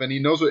off, and he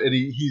knows what, and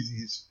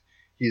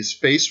he's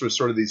faced with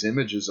sort of these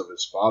images of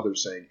his father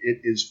saying,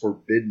 "It is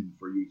forbidden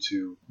for you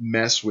to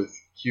mess with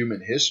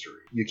human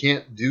history. You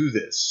can't do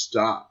this.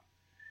 Stop."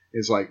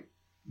 He's like,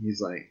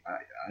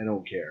 I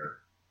don't care.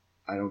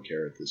 I don't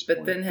care at this point.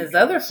 But then his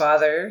other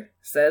father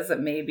says that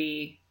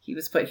maybe he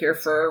was put here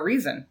for a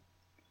reason.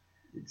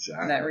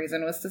 Exactly. And that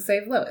reason was to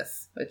save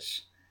Lois,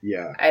 which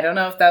I don't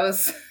know if that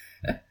was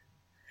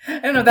I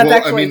don't know if that's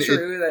actually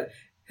true, that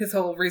his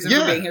whole reason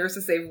for being here is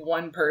to save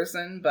one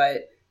person,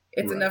 but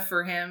it's enough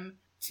for him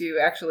to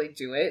actually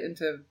do it and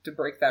to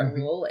break that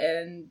rule,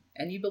 and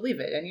you believe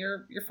it, and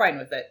you're fine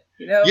with it.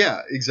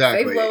 Yeah,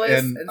 exactly. Save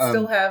Lois and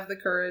still have the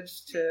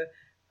courage to,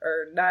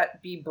 or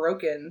not be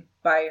broken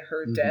by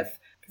her death.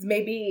 Because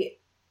maybe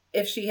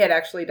if she had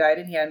actually died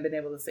and he hadn't been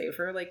able to save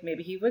her,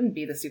 maybe he wouldn't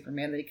be the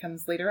Superman that he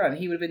comes later on.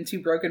 He would have been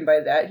too broken by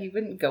that. He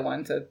wouldn't go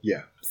on to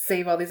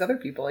save all these other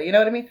people. You know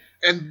what I mean?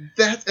 And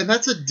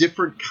that's a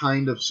different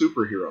kind of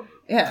superhero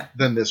movie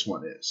than this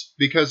one is.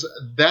 Because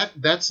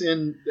that's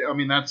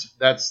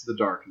the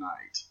Dark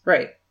Knight.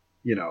 Right.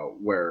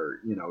 Where,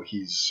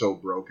 he's so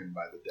broken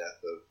by the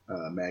death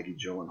of Maggie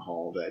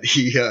Gyllenhaal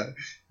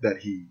that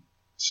he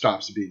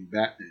stops being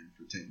Batman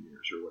for 10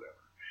 years or whatever.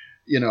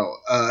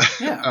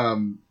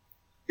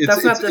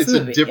 It's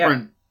a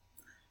different.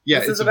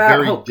 It's a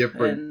very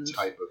different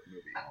type of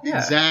movie. Yeah.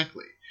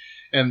 Exactly,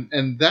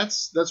 and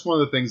that's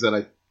one of the things that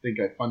I think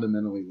I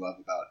fundamentally love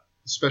about,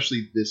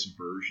 especially this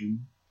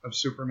version of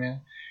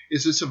Superman,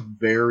 is it's a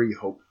very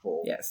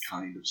hopeful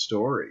kind of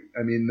story.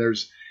 I mean,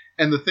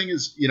 and the thing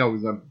is,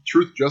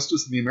 truth,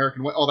 justice, and the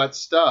American way, all that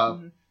stuff,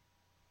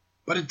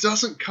 but it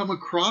doesn't come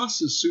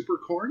across as super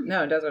corny.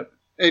 No, it doesn't.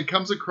 It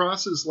comes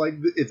across as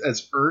it's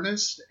as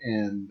earnest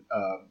and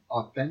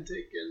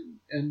authentic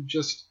and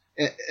just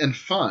and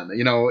fun,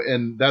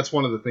 and that's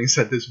one of the things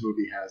that this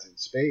movie has in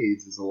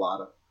spades, is a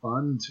lot of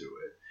fun to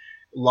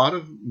it. A lot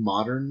of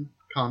modern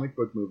comic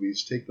book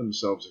movies take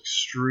themselves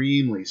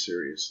extremely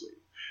seriously,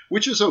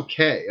 which is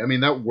okay. I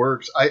mean, that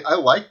works. I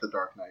like the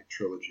Dark Knight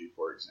trilogy,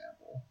 for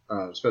example,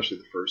 especially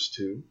the first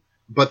two,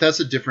 but that's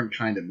a different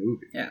kind of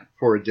movie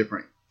for a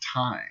different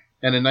time.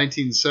 And in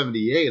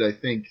 1978, I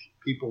think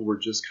people were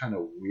just kind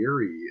of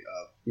weary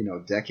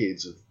of,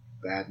 decades of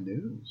bad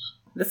news.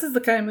 This is the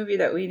kind of movie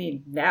that we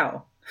need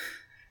now.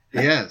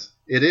 Yes,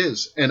 it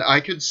is. And I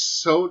could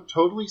so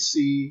totally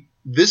see,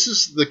 this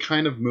is the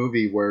kind of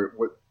movie where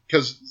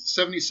because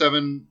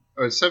 77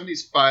 or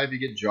 75, you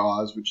get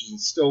Jaws, which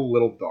is still a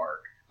little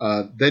dark.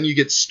 Then you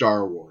get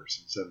Star Wars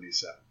in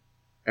 77.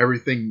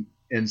 Everything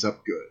ends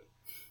up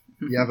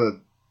good. You have a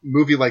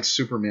movie like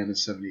Superman in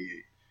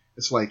 78.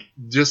 It's like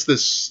just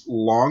this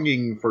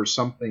longing for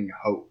something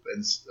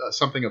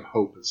something of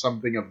hope and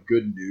something of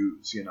good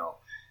news,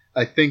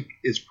 I think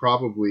it's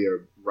probably a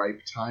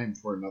ripe time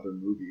for another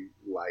movie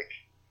like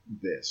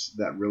this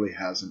that really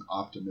has an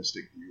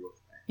optimistic view of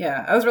things.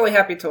 Yeah, I was really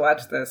happy to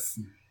watch this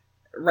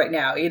right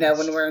now,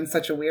 when we're in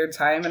such a weird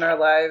time in our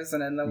lives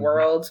and in the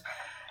world.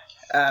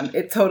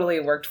 It totally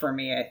worked for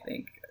me, I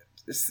think.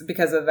 Just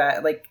because of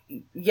that,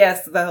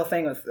 yes, the whole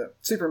thing with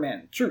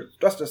Superman, truth,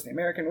 justice, the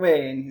American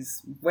way, and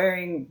he's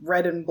wearing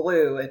red and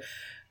blue,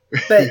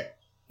 but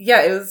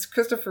yeah, it was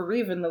Christopher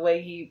Reeve and the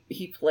way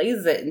he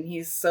plays it, and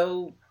he's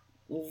so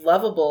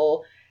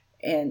lovable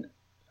and,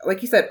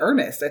 like you said,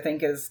 earnest. I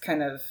think is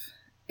kind of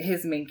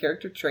his main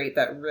character trait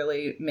that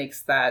really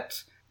makes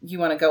that you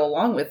want to go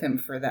along with him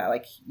for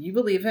that. You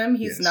believe him.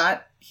 He's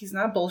not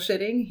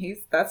bullshitting.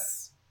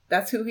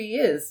 That's who he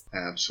is.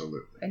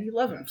 Absolutely. And you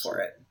love him for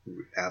it.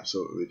 We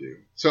absolutely do.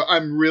 So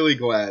I'm really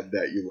glad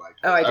that you liked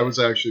it. Oh, I was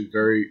actually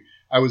very,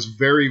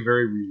 very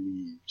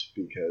relieved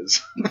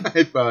because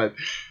I thought,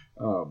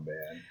 oh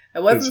man. I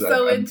wasn't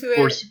so into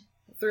it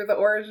through the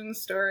origin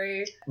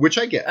story. Which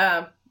I get.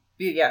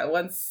 Yeah,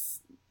 once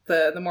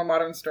the more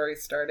modern story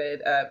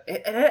started,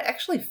 it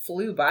actually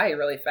flew by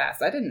really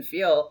fast. I didn't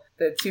feel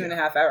the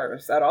 2.5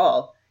 hours at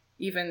all.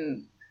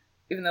 even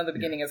though the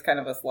beginning is kind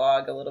of a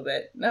slog a little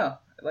bit. No,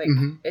 like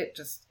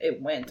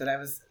it went, and I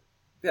was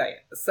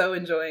so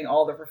enjoying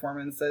all the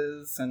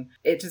performances and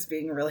it just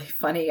being really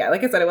funny.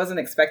 Like I said, I wasn't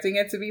expecting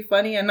it to be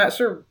funny. I'm not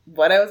sure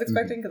what I was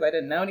expecting because I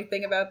didn't know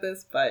anything about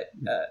this, but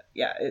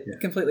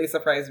it completely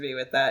surprised me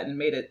with that and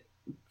made it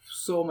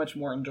so much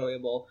more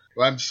enjoyable.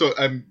 Well, I'm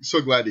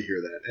so glad to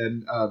hear that.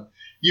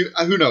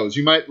 And who knows,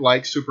 you might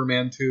like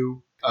Superman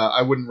 2.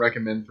 I wouldn't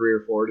recommend 3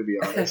 or 4, to be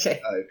honest, okay.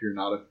 if you're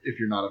not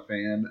a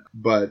fan.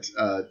 But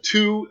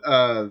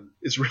 2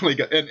 is really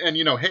good. And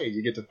hey,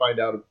 you get to find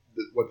out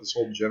what this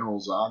whole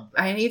General Zod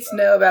thing I need to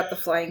know about the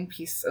flying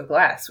piece of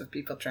glass with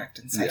people trapped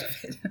inside of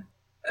it.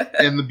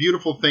 And the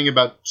beautiful thing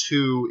about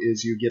 2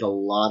 is you get a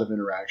lot of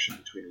interaction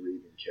between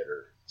Reeve and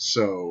Kidder.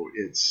 So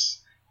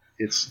it's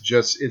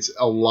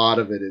a lot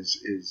of it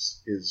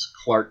is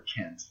Clark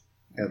Kent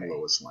and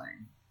Lois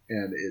Lane,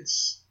 and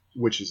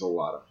which is a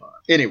lot of fun.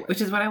 Anyway,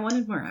 which is what I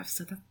wanted more of.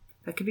 So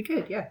that could be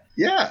good. Yeah.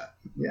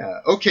 Yeah.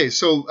 Okay,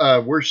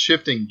 so we're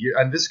shifting gear,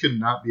 and this could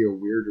not be a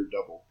weirder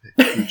double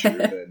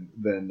feature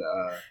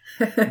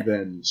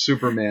than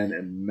Superman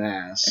and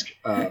Mask.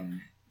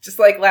 Just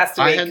like last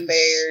week,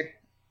 they're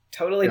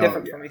totally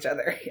different from each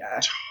other. Yeah.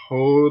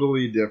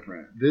 Totally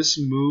different. This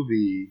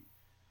movie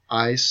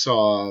I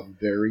saw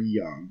very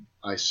young.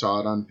 I saw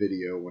it on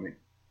video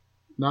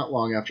not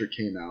long after it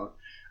came out.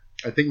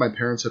 I think my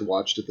parents had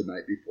watched it the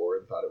night before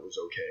and thought it was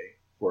okay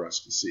for us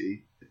to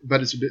see.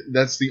 But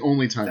that's the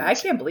only time. I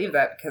can't believe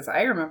that because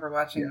I remember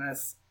watching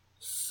this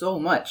so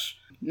much.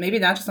 Maybe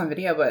not just on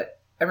video, but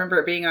I remember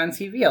it being on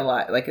TV a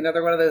lot. Like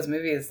another one of those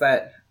movies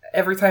that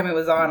every time it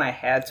was on, I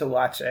had to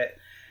watch it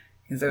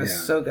because it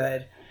was so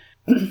good.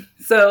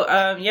 So,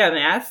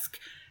 Mask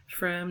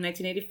from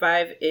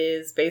 1985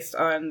 is based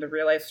on the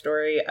real life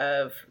story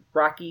of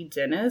Rocky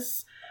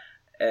Dennis,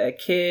 a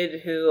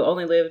kid who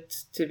only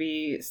lived to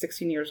be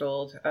 16 years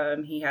old.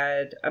 He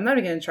had, I'm not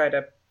even going to try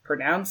to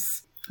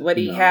pronounce what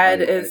he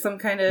had, is some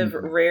kind of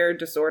rare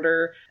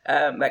disorder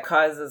that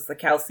causes the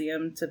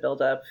calcium to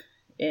build up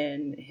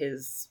in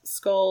his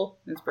skull,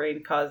 his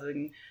brain,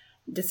 causing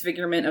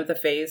disfigurement of the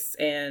face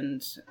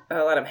and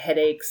a lot of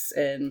headaches.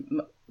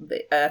 And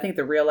I think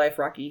the real life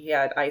Rocky, he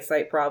had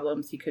eyesight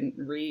problems. He couldn't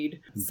read.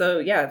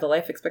 So the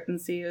life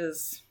expectancy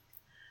is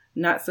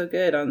not so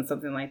good on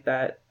something like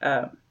that.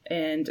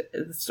 And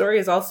the story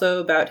is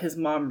also about his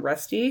mom,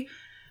 Rusty.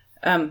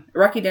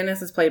 Rocky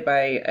Dennis is played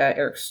by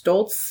Eric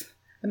Stoltz,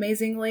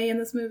 amazingly, in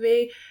this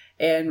movie.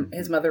 And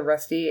his mother,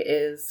 Rusty,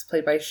 is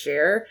played by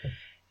Cher.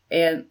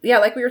 And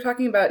like we were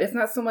talking about, it's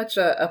not so much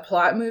a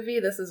plot movie.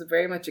 This is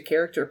very much a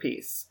character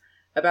piece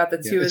about the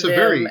two of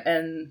them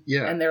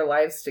and their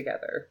lives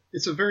together.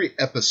 It's a very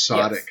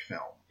episodic film.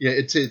 Yeah,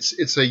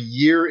 it's a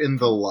year in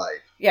the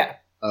life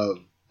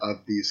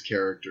of these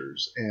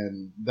characters,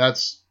 and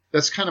that's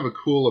kind of a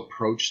cool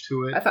approach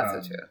to it. I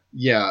thought so too.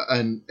 Yeah,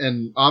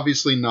 and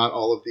obviously not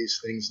all of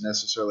these things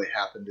necessarily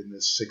happened in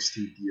this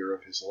 16th year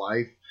of his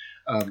life,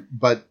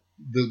 but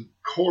the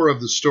core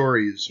of the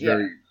story is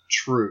very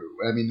true.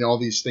 I mean, all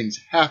these things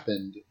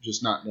happened,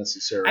 just not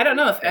necessarily. I don't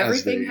know if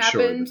everything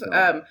happened.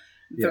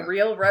 The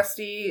real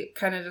Rusty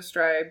kind of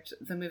described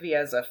the movie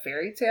as a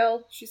fairy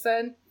tale, she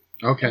said.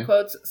 Okay. In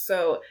quotes.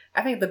 So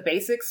I think the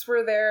basics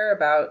were there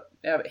about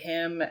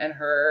him and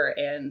her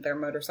and their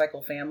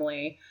motorcycle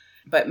family,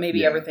 but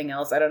maybe everything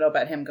else. I don't know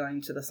about him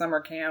going to the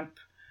summer camp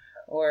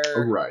or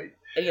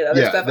any of the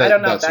other stuff. I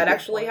don't know if that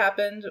actually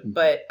happened,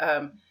 but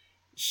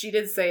she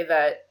did say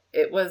that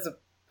it was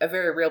a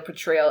very real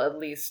portrayal, at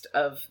least,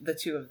 of the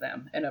two of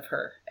them and of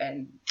her.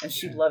 And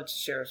she loved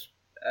Cher's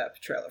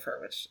portrayal of her,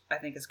 which I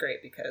think is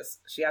great because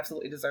she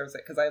absolutely deserves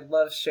it, because I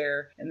love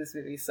Cher in this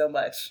movie so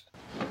much.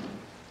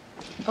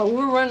 Oh,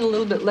 we're running a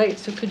little bit late,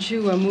 so could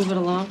you move it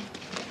along?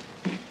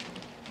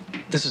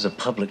 This is a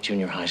public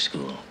junior high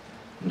school,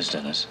 Miss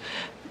Dennis.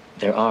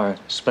 There are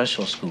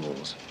special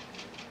schools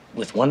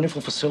with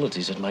wonderful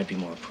facilities that might be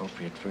more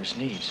appropriate for his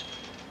needs.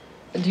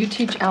 Do you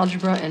teach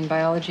algebra and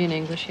biology and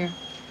English here?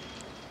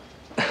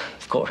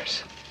 Of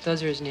course.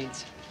 Those are his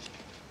needs.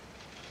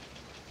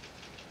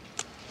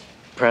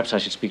 Perhaps I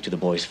should speak to the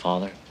boy's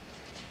father.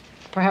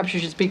 Perhaps you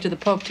should speak to the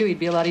Pope, too. He'd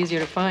be a lot easier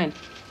to find.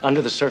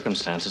 Under the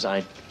circumstances,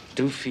 I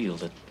do feel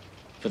that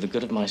for the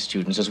good of my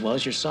students, as well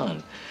as your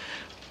son,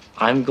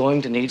 I'm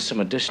going to need some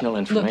additional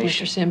information. Look,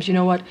 Mr. Sims, you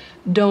know what?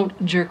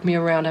 Don't jerk me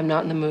around. I'm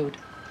not in the mood.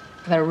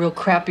 I've had a real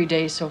crappy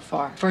day so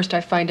far. First,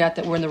 I find out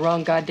that we're in the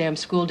wrong goddamn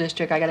school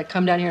district. I gotta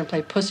come down here and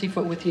play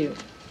pussyfoot with you.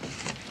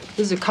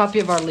 This is a copy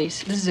of our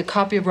lease. This is a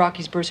copy of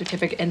Rocky's birth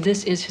certificate, and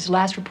this is his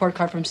last report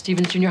card from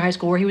Stevens Junior High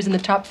School, where he was in the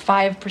top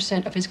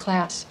 5% of his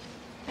class.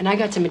 And I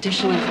got some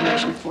additional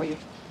information for you.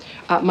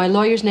 My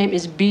lawyer's name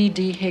is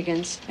B.D.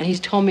 Higgins, and he's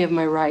told me of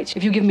my rights.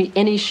 If you give me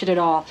any shit at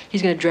all,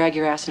 he's gonna drag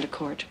your ass into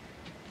court.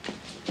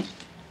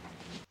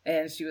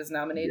 And she was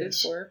nominated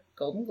for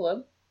Golden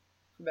Globe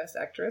for Best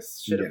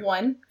Actress. Should have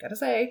won, gotta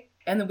say.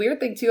 And the weird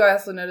thing, too, I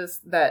also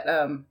noticed that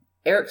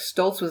Eric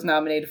Stoltz was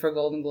nominated for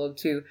Golden Globe,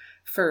 too,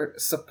 for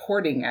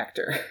supporting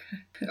actor.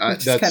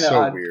 Which is kind of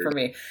odd for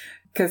me.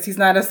 because he's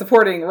not a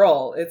supporting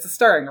role; it's a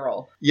starring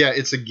role. Yeah,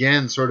 it's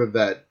again sort of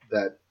that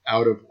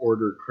out of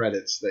order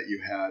credits that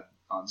you had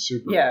on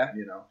Superman. Yeah.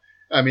 You know,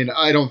 I mean,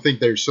 I don't think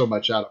there's so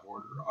much out of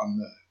order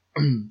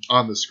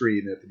on the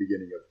screen at the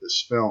beginning of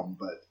this film,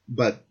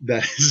 but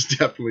that is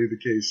definitely the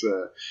case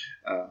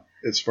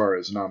as far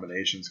as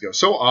nominations go.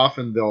 So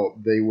often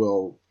they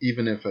will,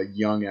 even if a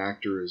young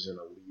actor is in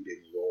a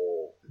leading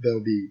role,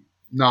 they'll be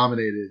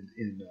nominated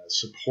in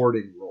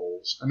supporting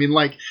roles. I mean,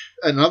 like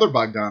another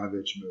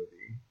Bogdanovich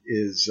movie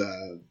is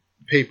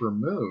Paper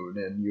Moon,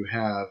 and you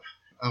have,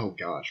 oh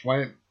gosh,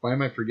 why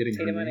am I forgetting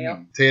her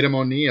name? Tatum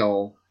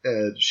O'Neal.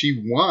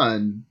 She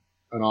won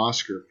an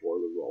Oscar for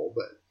the role,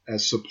 but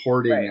as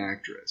supporting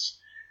actress.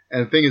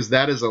 And the thing is,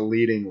 that is a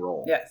leading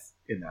role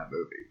in that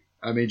movie.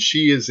 I mean,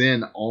 she is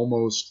in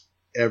almost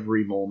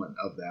every moment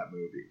of that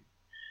movie,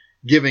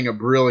 giving a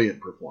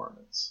brilliant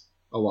performance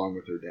along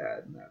with her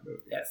dad in that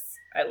movie. Yes,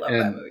 I love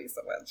that movie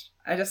so much.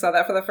 I just saw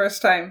that for the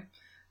first time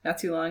not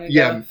too long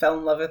ago and fell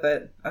in love with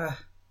it. Ugh.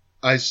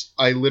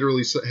 I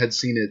literally had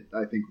seen it,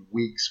 I think,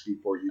 weeks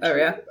before you tweeted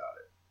about it.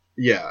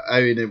 Yeah,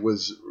 I mean, it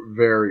was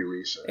very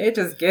recent. It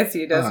just gets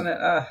you, doesn't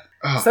it?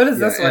 So does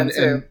this one,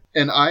 too.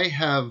 And I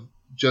have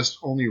just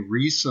only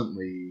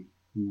recently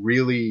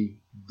really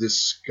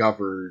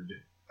discovered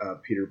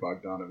Peter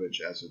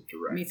Bogdanovich as a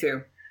director. Me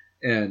too.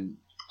 And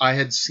I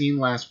had seen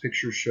Last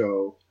Picture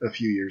Show a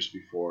few years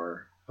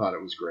before, thought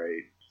it was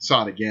great.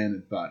 Saw it again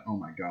and thought, oh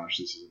my gosh,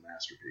 this is a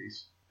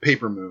masterpiece.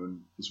 Paper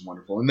Moon is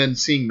wonderful. And then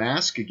seeing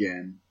Mask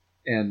again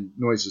and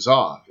Noises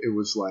Off, it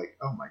was like,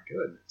 oh my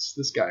goodness,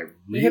 this guy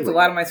really... He hits a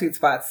lot of my sweet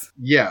spots.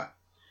 Yeah.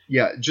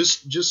 Yeah,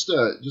 just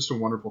a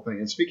wonderful thing.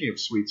 And speaking of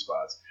sweet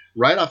spots,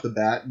 right off the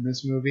bat in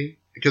this movie,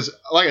 because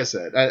like I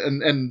said,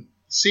 and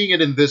seeing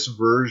it in this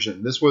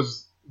version,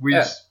 we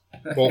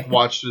both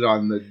watched it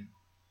on the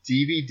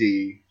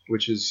DVD,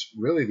 which is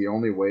really the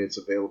only way it's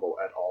available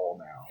at all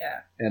now. Yeah.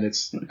 And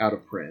it's out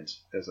of print,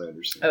 as I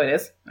understand. Oh, it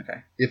is?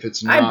 Okay. If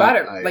it's not, I bought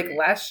it like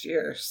last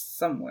year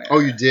somewhere. Oh,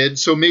 you did?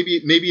 So maybe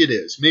it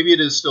is. Maybe it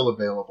is still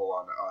available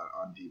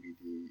on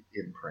DVD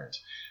in print.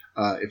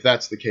 If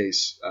that's the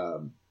case,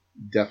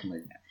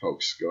 definitely,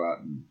 folks, go out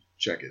and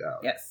check it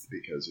out. Yes.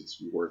 Because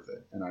it's worth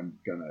it. And I'm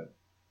going to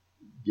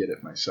get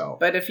it myself.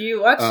 But if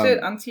you watched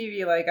it on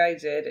TV like I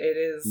did, it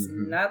is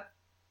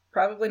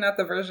probably not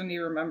the version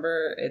you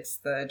remember. It's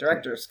the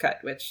director's cut,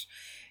 which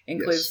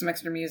includes some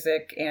extra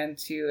music and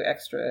 2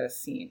 extra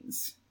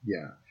scenes.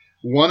 Yeah.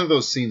 One of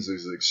those scenes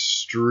is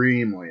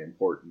extremely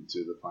important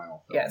to the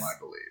final film, I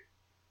believe,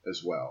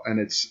 as well. And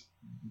it's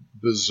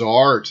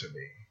bizarre to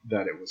me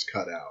that it was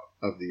cut out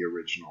of the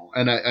original.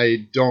 And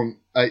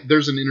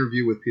there's an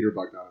interview with Peter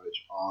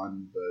Bogdanovich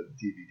on the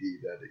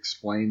DVD that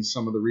explains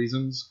some of the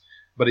reasons,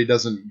 but he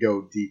doesn't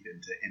go deep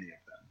into any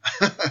of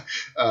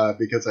them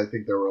because I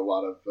think there were a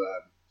lot of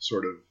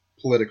sort of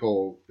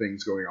political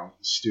things going on with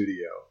the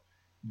studio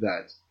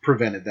that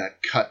prevented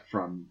that cut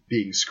from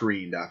being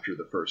screened after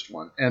the first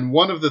one. And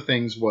one of the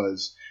things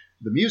was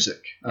the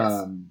music.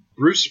 Yes.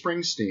 Bruce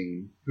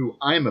Springsteen,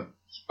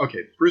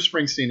 Bruce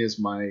Springsteen is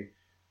my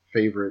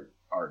favorite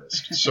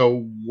artist.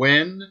 So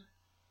when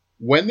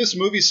this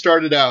movie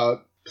started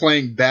out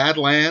playing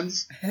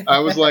Badlands, I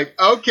was like,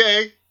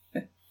 okay,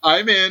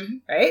 I'm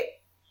in. Right?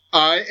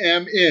 I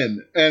am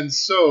in. And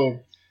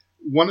so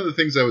one of the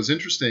things that was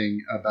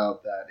interesting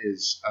about that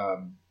is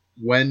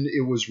when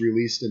it was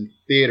released in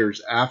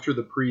theaters after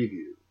the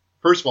preview,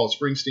 first of all,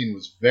 Springsteen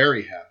was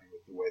very happy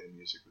with the way the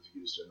music was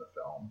used in the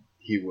film.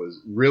 He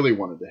really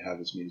wanted to have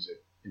his music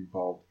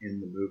involved in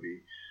the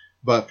movie.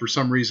 But for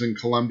some reason,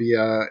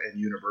 Columbia and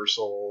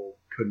Universal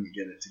couldn't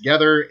get it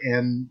together,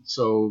 and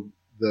so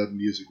the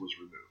music was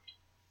removed.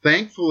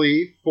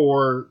 Thankfully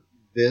for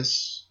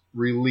this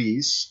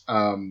release,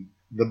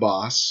 the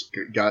boss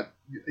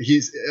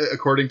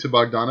according to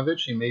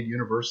Bogdanovich, he made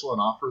Universal an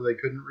offer they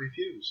couldn't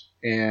refuse,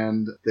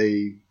 and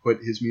they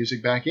put his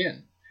music back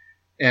in.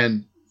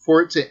 And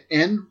for it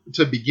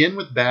to begin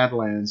with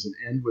Badlands and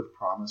end with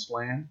Promised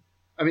Land,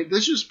 I mean,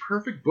 this is just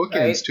perfect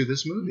bookends to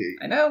this movie.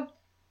 I know.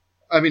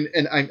 I mean,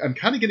 and I'm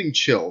kind of getting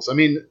chills. I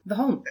mean, the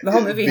whole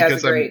movie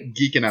has a great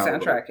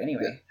soundtrack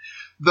anyway.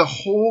 The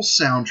whole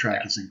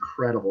soundtrack is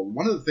incredible.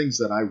 One of the things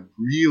that I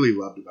really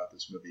loved about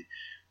this movie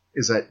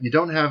is that you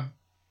don't have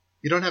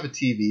a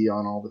TV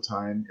on all the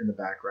time in the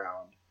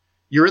background.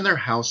 You're in their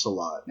house a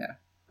lot. Yeah,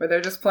 where they're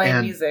just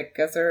playing music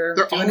as they're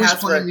doing always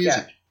housework. Playing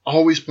music. Yeah.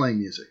 Always playing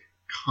music,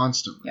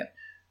 constantly. Yeah.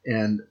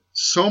 And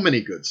so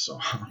many good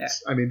songs. Yeah.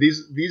 I mean,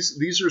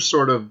 these are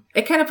sort of...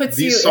 It kind of puts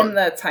you in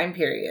the time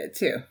period,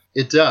 too.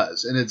 It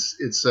does. And it's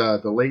the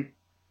late...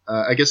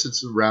 I guess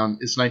it's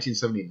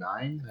 1979,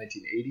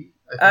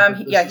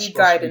 1980. He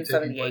died in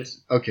 78.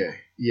 Okay,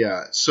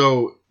 yeah.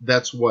 So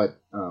that's what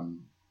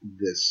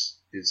this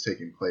is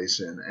taking place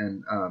in.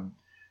 And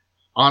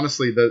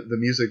honestly, the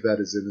music that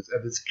is in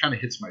this kind of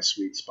hits my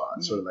sweet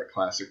spot, sort of that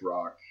classic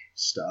rock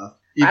stuff.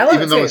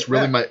 Even though it's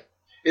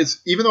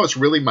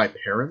really my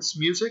parents'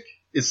 music,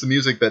 it's the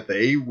music that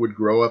they would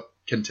grow up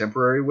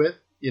contemporary with,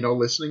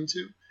 listening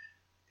to.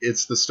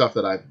 It's the stuff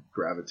that I've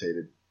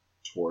gravitated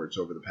towards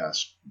over the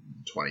past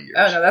 20 years.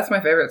 Oh no, that's my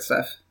favorite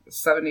stuff.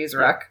 70s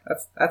rock.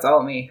 That's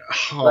all me.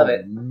 Oh, Love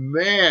it.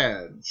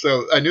 Man.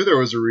 So I knew there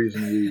was a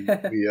reason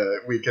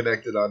we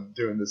connected on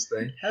doing this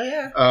thing. Hell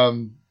yeah.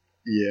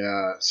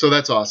 Yeah. So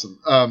that's awesome.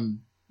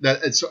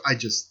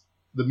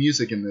 The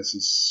music in this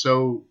is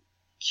so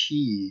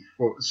key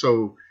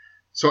so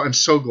I'm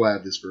so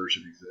glad this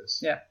version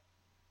exists. Yeah.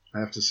 I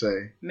have to say.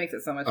 It makes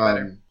it so much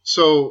better.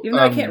 Even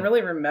though I can't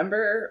really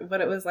remember what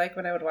it was like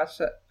when I would watch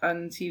it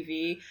on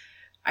TV,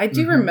 I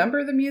do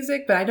remember the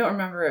music, but I don't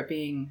remember it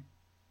being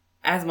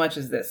as much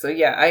as this. So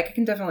yeah, I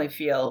can definitely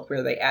feel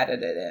where they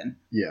added it in.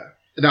 Yeah.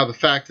 Now the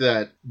fact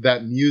that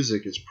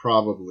music is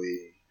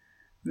probably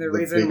the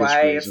reason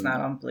why it's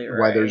not on Blu-ray.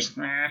 Why there's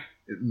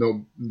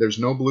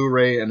no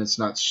Blu-ray and it's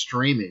not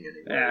streaming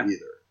anywhere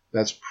either.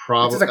 That's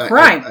probably it's a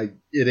crime.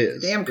 It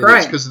is. Damn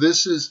crime. Because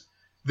this is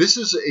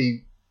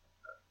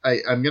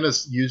I'm going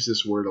to use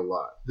this word a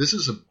lot. This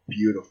is a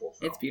beautiful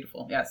film. It's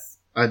beautiful, yes.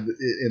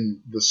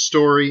 In the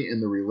story,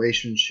 in the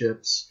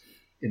relationships,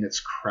 in its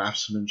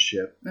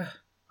craftsmanship,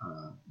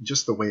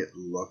 just the way it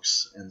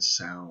looks and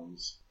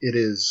sounds. It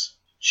is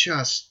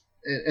just,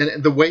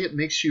 and the way it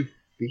makes you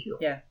feel.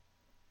 Yeah.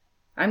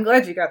 I'm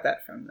glad you got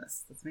that from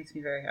this. This makes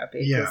me very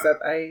happy. Yeah. Because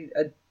I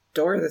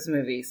adore this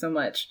movie so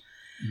much.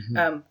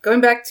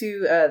 Going back to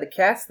the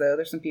cast, though,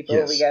 there's some people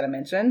we got to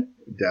mention.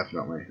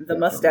 Definitely. The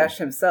mustache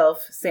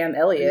himself, Sam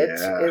Elliott,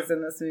 is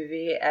in this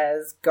movie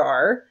as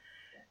Gar.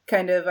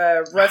 Kind of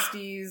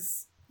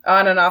Rusty's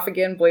on and off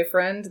again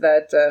boyfriend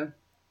that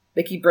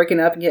they keep breaking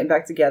up and getting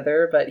back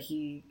together, but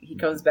he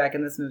comes back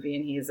in this movie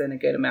and he's in a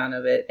good amount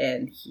of it,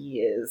 and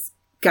he's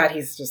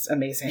just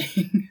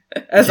amazing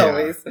as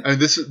always. I mean,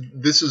 this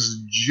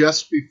is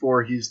just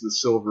before he's the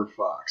silver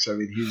fox. I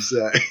mean, he's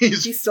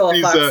still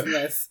a fox in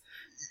this.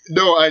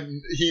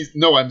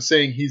 I'm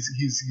saying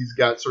he's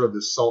got sort of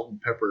this salt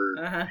and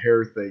pepper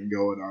hair thing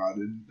going on,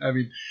 and I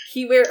mean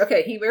he wears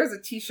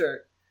a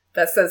t-shirt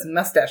that says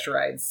Mustache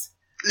Rides.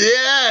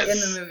 Yes,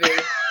 in the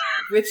movie,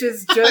 which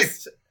is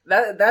just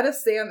that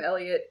is Sam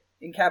Elliott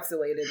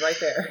encapsulated right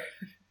there.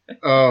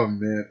 Oh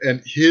man,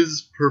 and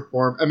his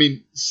I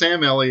mean,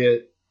 Sam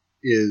Elliott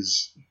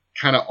is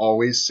kind of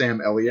always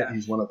Sam Elliott. Yeah.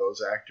 He's one of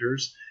those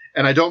actors,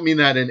 and I don't mean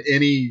that in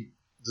any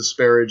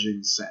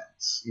disparaging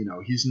sense. You know,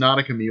 he's not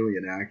a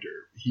chameleon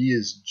actor. He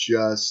is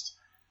just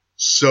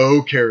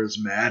so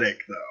charismatic,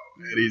 though,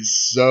 and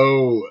he's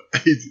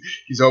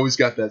always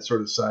got that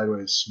sort of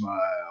sideways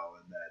smile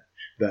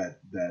and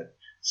that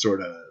sort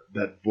of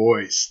that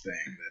voice thing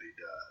that he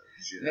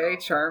does. You Very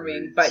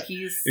charming, but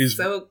he's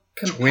so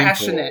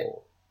compassionate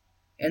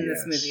in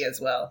this movie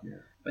as well,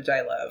 which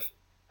I love.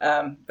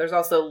 There's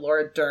also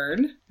Laura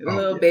Dern,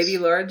 baby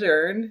Laura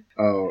Dern.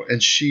 Oh,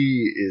 and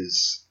she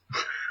is.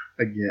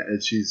 Again,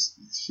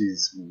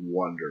 she's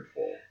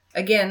wonderful.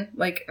 Again,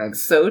 like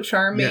so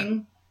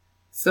charming,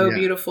 so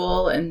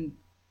beautiful, and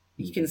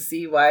you can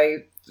see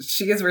why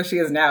she is where she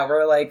is now.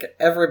 Where like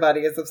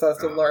everybody is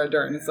obsessed with Laura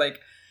Dern. It's like,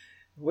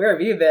 where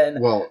have you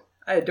been? Well,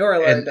 I adore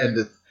Laura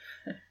Dern.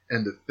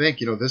 And to think,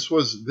 this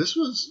was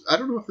I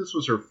don't know if this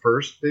was her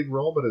first big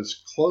role, but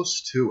it's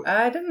close to it.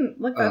 I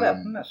didn't look that up.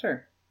 I'm not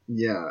sure.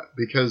 Yeah,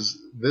 because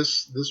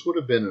this would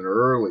have been an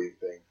early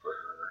thing for her.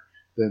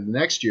 Then the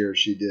next year,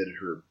 she did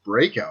her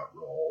breakout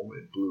role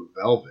in Blue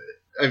Velvet.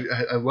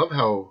 I love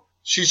how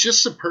she's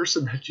just a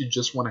person that you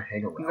just want to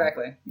hang around.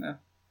 Exactly. Yeah.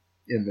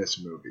 In this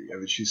movie, I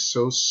mean, she's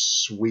so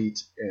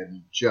sweet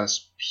and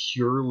just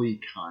purely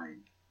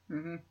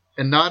kind,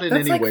 and not in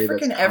any way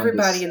that's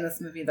everybody in this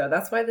movie, though.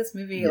 That's why this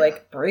movie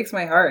breaks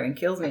my heart and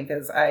kills me,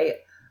 because I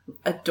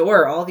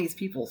adore all these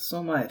people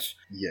so much.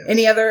 Yes.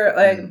 Any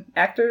other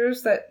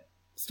actors that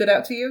stood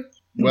out to you?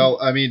 Well,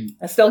 I mean,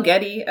 Estelle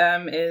Getty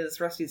is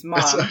Rusty's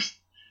mom.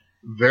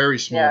 Very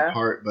small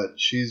part, but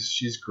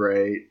she's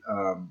great.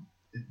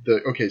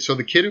 So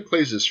the kid who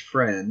plays his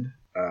friend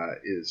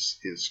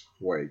is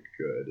quite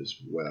good as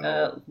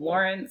well.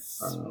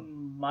 Lawrence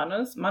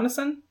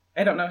Monason?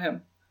 I don't know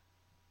him.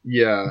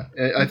 Yeah,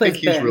 I think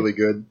he's really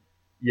good.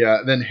 Yeah,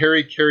 then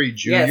Harry Carey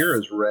Jr.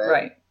 is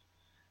Red.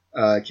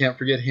 Right. Can't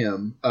forget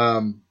him.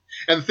 And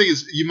the thing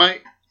is,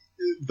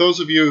 those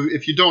of you,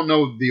 if you don't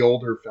know the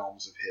older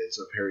films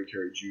of Harry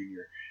Carey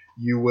Jr.,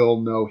 you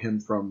will know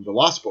him from The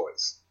Lost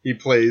Boys. He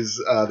plays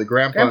the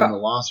grandpa in The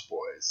Lost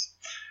Boys.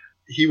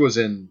 He was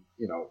in,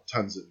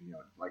 tons of,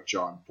 like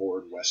John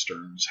Ford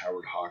westerns,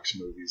 Howard Hawks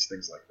movies,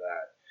 things like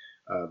that.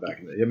 Back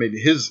in the day, I mean,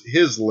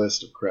 his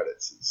list of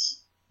credits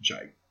is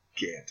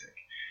gigantic,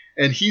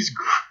 and he's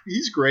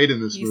great in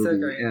this movie. So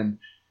great.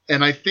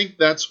 And I think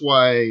that's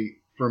why,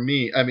 for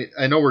me, I mean,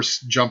 I know we're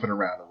jumping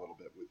around a little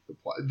bit with the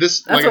plot.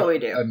 That's what we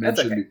do. I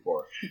mentioned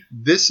before.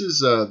 This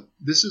is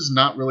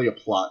not really a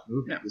plot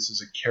movie. No. This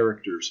is a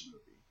characters movie.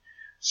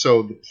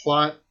 So the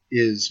plot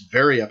is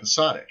very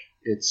episodic.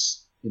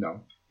 It's,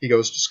 he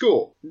goes to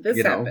school.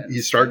 Happens.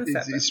 He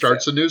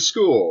starts a new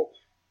school.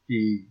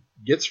 He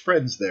gets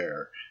friends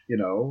there. He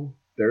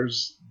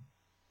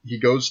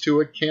goes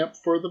to a camp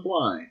for the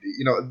blind.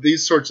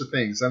 These sorts of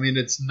things. I mean,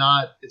 it's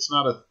not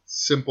a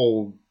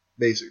simple,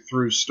 basic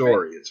through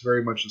story. Right. It's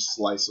very much a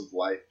slice of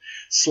life.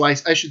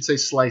 Slices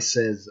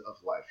of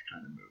life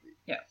kind of movie.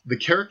 Yeah. The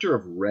character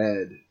of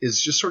Red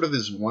is just sort of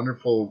one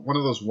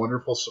of those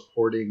wonderful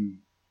supporting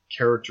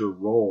character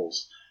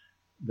roles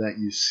that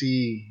you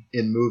see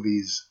in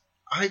movies,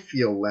 I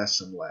feel less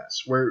and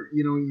less, where,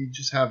 you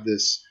just have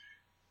this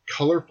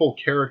colorful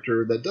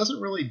character that doesn't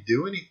really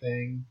do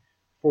anything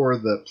for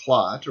the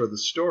plot or the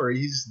story.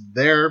 He's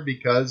there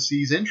because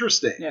he's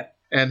interesting. Yeah.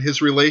 And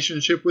his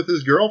relationship with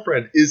his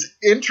girlfriend is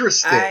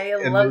interesting. I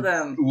love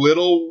them. A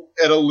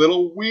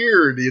little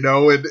weird,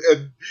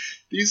 and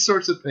these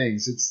sorts of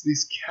things. It's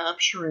these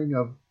capturing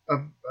of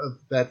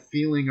that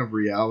feeling of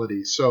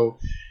reality. So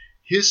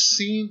his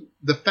scene,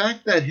 the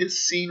fact that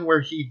his scene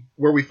where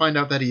we find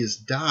out that he has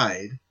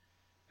died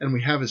and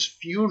we have his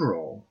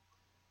funeral,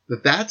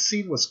 that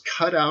scene was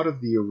cut out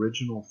of the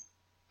original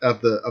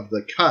of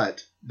the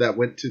cut that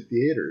went to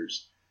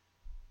theaters,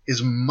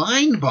 is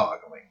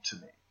mind-boggling to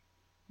me.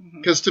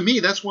 Because to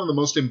me, that's one of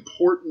the most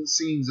important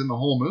scenes in the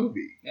whole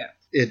movie. Yeah.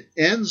 It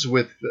ends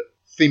with,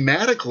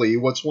 thematically,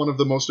 what's one of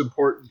the most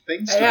important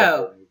things to the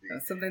whole movie.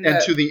 That's something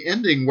and to the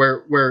ending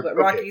where what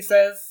Rocky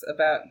says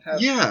about how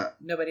yeah,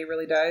 nobody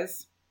really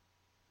dies.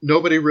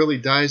 Nobody really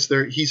dies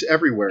there. He's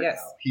everywhere yes.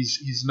 now.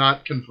 He's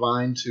not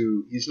confined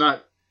to, he's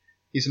not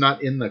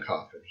in the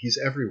coffin. He's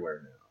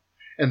everywhere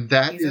now. And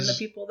he's in the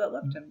people that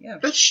loved him, yeah.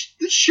 That's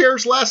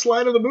Cher's last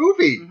line of the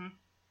movie.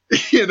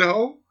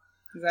 Exactly.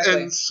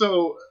 And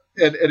so...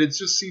 And it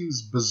just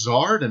seems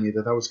bizarre to me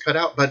that was cut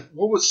out. But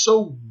what was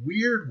so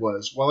weird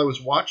was, while I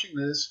was watching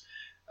this,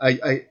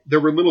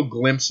 there were little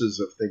glimpses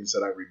of things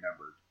that I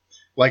remembered.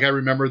 Like I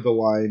remembered the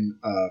line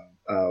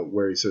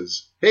where he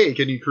says, "Hey,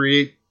 can you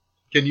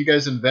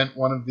guys invent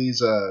one of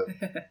these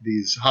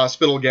these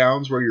hospital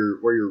gowns where your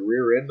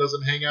rear end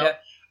doesn't hang out?" Yeah.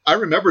 I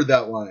remembered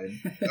that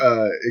line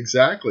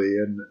exactly,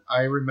 and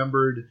I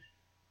remembered.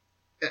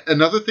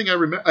 Another thing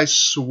I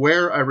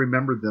swear I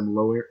remembered them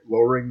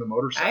lowering the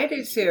motorcycle. I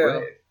do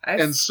too.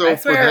 I swear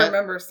I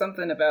remember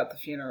something about the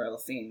funeral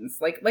scenes.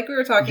 Like we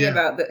were talking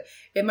about, that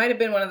it might have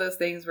been one of those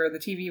things where the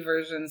TV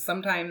version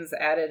sometimes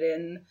added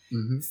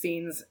in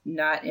scenes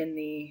not in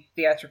the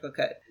theatrical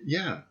cut.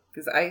 Yeah.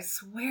 Because I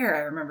swear I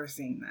remember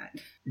seeing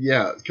that.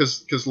 Yeah,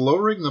 because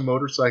lowering the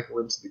motorcycle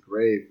into the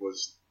grave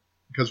was...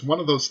 Because one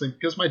of those things,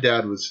 because my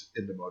dad was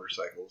into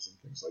motorcycles and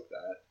things like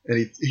that,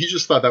 and he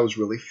just thought that was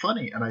really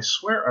funny, and I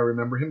swear I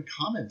remember him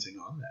commenting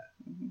on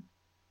that. Mm-hmm.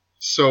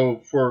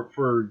 So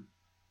for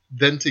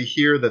then to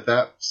hear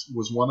that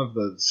was one of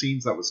the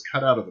scenes that was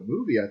cut out of the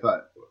movie, I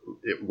thought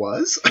it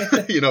was.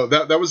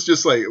 That was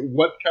just like,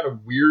 what kind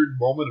of weird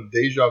moment of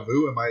deja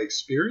vu am I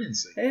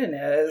experiencing? Who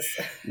knows?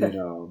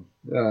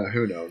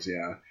 Who knows?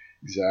 Yeah,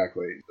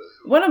 exactly.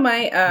 One of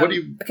my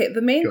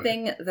the main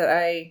thing that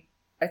I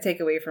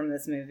take away from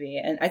this movie,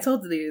 and I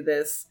told you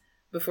this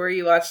before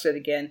you watched it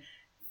again,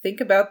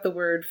 think about the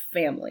word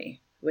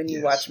family when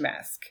you watch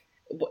Mask.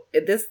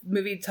 This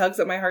movie tugs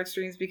at my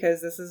heartstrings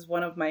because this is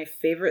one of my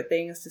favorite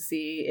things to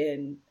see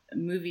in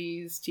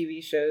movies,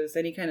 TV shows,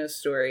 any kind of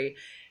story,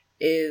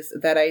 is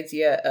that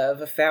idea of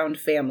a found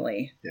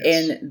family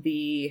and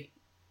the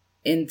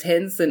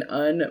intense and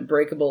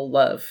unbreakable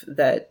love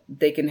that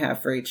they can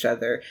have for each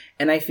other.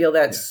 And I feel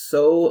that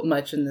so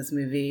much in this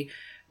movie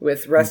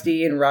with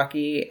Rusty and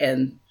Rocky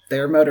and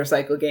their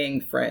motorcycle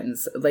gang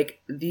friends. Like,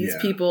 these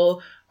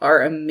people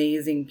are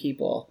amazing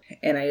people,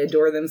 and I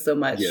adore them so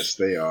much. Yes,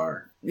 they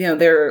are.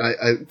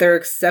 Their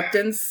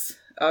acceptance,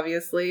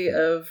 obviously,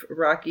 of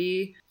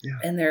Rocky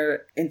and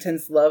their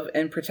intense love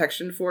and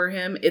protection for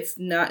him. It's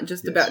not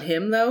just about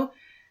him, though,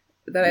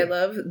 that I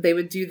love. They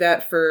would do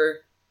that for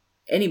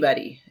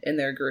anybody in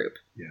their group.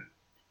 Yeah.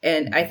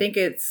 And I think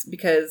it's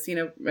because,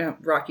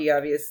 Rocky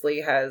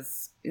obviously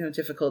has,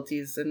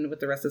 difficulties with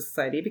the rest of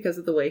society because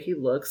of the way he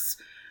looks.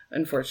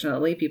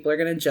 Unfortunately, people are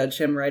going to judge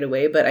him right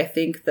away. But I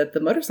think that the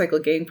motorcycle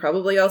gang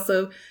probably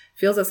also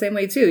feels the same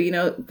way too.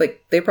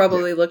 Like, they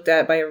probably looked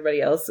at by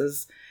everybody else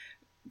as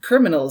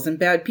criminals and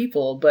bad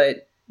people.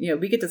 But,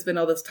 we get to spend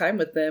all this time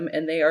with them,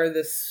 and they are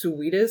the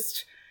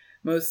sweetest,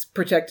 most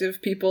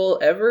protective people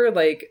ever.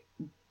 Like,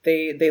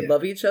 they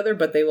love each other,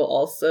 but they will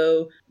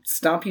also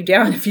stomp you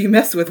down if you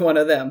mess with one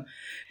of them.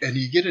 And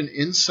you get an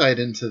insight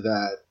into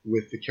that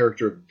with the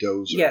character of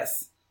Dozer.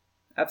 Yes,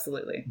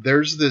 absolutely.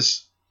 There's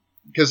this,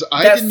 because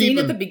that scene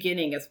at the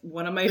beginning is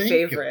one of my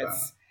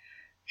favorites.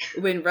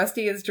 When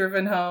Rusty is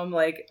driven home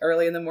like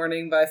early in the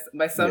morning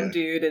by some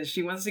dude, and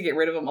she wants to get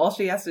rid of him. All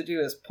she has to do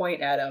is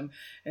point at him,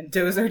 and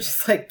Dozer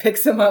just like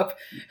picks him up,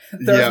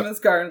 throws him in his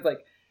car, and is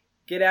like,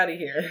 "Get out of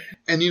here."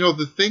 And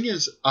the thing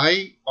is,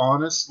 I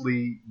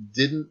honestly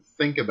didn't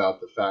think about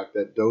the fact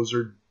that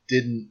Dozer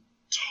didn't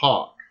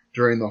talk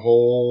during the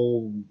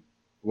whole,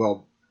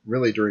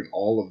 really during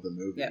all of the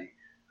movie,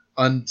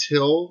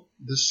 until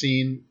the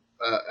scene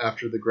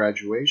after the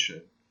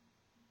graduation,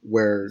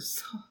 where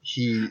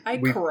I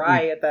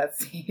cry at that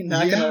scene.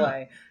 Not gonna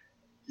lie.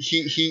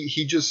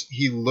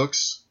 He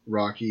looks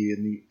Rocky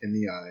in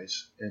the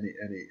eyes, and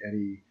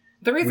he.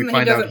 The reason that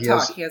he doesn't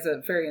talk, he has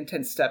a very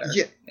intense stutter.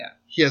 Yeah.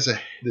 He has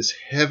this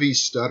heavy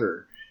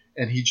stutter,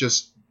 and he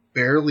just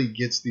barely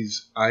gets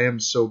these "I am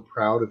so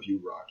proud of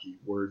you, Rocky"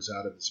 words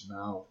out of his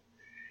mouth.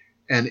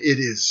 And it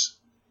is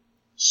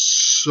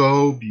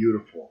so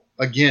beautiful.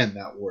 Again,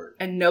 that word.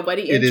 And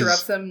nobody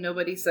interrupts him.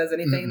 Nobody says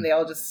anything. They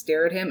all just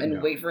stare at him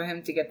and wait for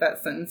him to get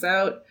that sentence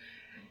out.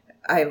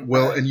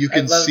 And you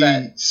can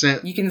see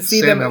you can see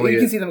Sam them. Elliott. You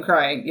can see them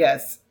crying.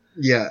 Yes.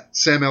 Yeah,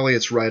 Sam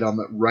Elliott's right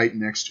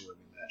next to him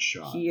in that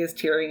shot. He is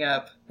tearing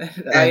up.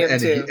 I am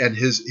too. And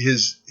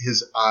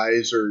his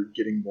eyes are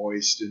getting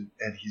moist, and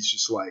he's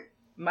just like,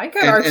 mine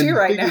kind of are too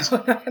right now.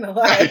 I'm not gonna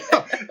lie.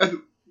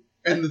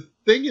 And the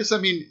thing is, I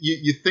mean,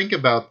 you think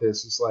about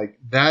this, it's like,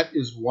 that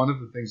is one of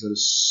the things that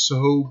is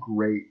so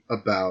great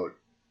about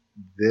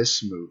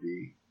this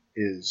movie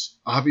is,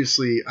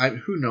 obviously,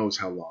 who knows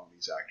how long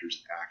these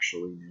actors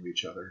actually knew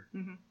each other.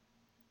 Mm-hmm.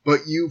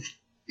 But you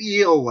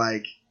feel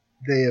like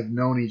they have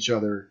known each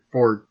other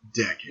for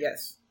decades.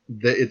 Yes.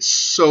 It's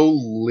so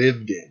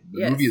lived in.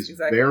 The movie is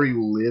very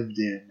lived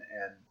in.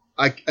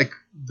 And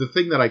the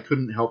thing that I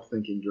couldn't help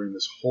thinking during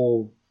this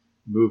whole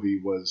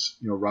movie was,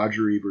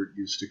 Roger Ebert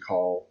used to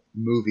call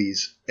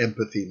movies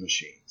empathy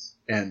machines.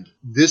 And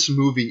this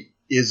movie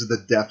is the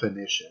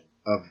definition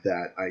of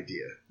that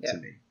idea to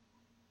me.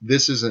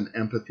 This is an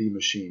empathy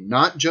machine,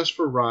 not just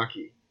for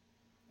Rocky,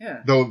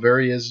 though it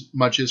very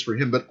much is for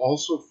him, but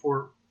also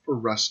for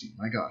Rusty.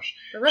 My gosh,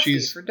 for Rusty,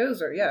 for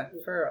Dozer,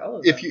 for all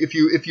of them. If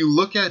you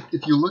look at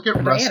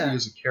Rusty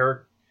as a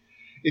character,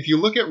 if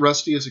you look at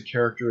Rusty as a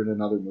character in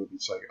another movie,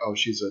 it's like, oh,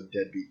 she's a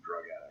deadbeat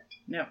drug addict.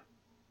 No.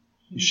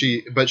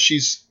 But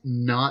she's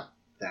not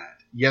that.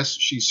 Yes,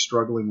 she's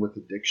struggling with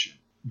addiction,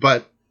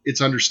 but it's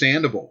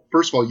understandable.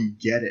 First of all, you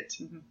get it,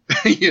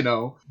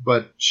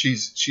 but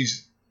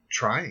she's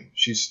trying.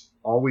 She's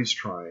always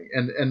trying.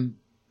 And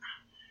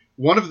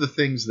one of the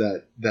things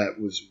that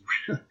was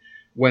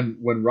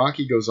when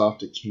Rocky goes off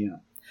to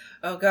camp.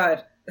 Oh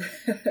God.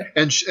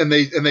 and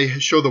they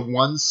show the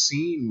one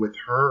scene with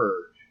her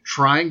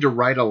trying to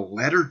write a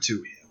letter to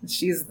him.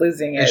 She's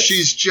losing it. And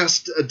she's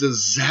just a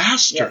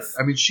disaster. Yes.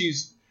 I mean,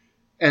 she's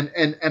and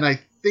I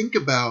think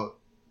about,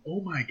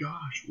 oh my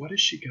gosh, what is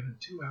she going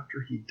to do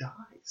after he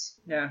dies?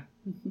 Yeah.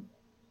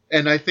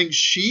 And I think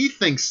she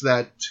thinks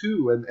that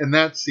too. And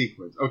that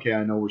sequence, okay,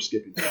 I know we're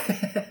skipping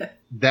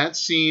that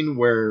scene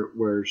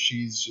where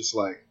she's just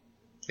like,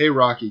 hey,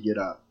 Rocky, get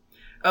up.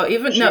 Oh,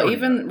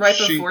 even right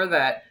before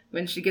that,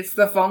 when she gets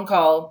the phone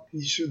call.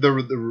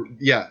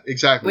 Yeah,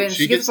 exactly. When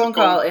she gets the phone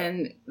call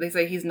and they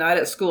say he's not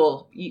at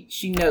school,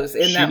 she knows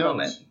in that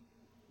moment.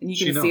 And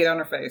you can see it on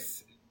her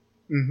face.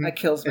 Mm-hmm. That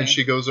kills me. And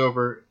she goes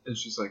over and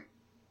she's like,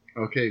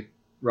 okay,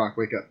 Rock,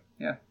 wake up.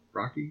 Yeah.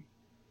 Rocky,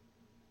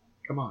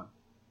 come on.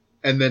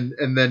 And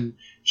then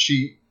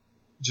she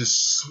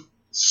just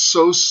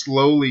so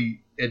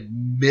slowly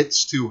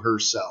admits to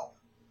herself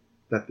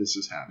that this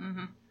is happening.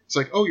 Mm-hmm. It's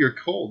like, oh, you're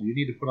cold. You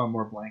need to put on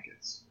more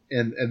blankets.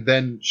 And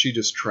then she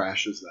just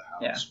trashes the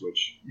house,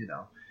 which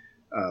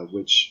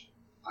which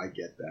I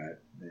get that,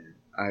 man.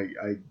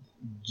 I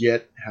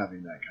get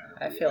having that kind of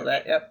reaction. I feel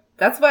that, yep.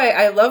 That's why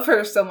I love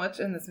her so much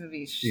in this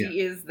movie. She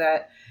is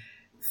that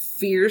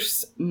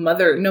fierce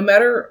mother, no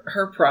matter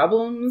her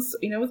problems,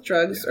 with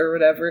drugs or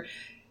whatever.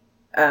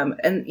 And,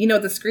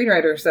 the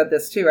screenwriter said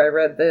this too. I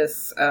read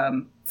this,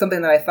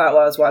 something that I thought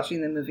while I was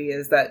watching the movie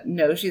is that,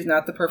 no, she's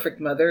not the perfect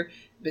mother,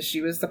 but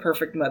she was the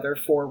perfect mother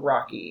for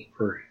Rocky.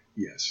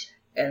 Yes.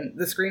 And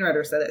the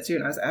screenwriter said that too.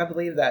 And I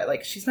believe that.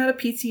 Like, she's not a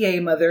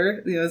PTA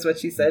mother, is what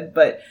she said,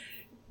 but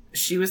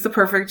she was the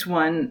perfect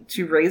one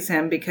to raise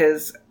him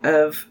because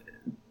of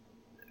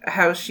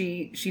how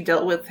she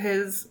dealt with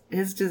his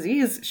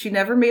disease. She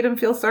never made him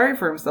feel sorry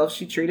for himself.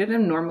 She treated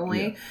him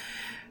normally.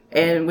 Yeah.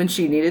 And when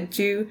she needed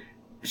to,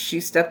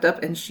 she stepped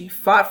up and she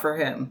fought for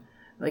him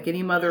like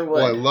any mother would.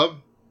 Well, I love,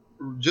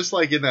 just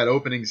like in that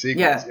opening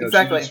sequence, yeah,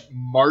 exactly. She just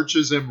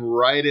marches him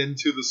right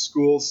into the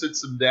school,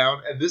 sits him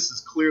down, and this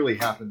has clearly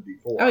happened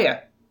before. Oh,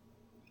 yeah.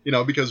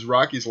 Because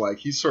Rocky's like,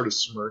 he's sort of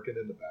smirking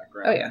in the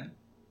background. Oh, yeah.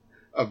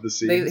 Of the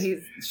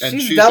scenes.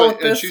 She's dealt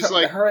with this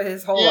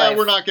his whole life.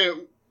 We're not going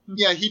to...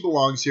 Yeah, he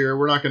belongs here.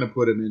 We're not going to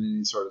put him in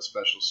any sort of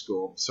special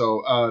school.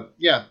 So,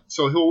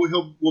 so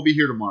we'll be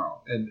here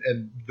tomorrow.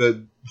 And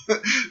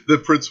the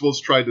principals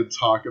tried to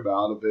talk him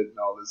out of it and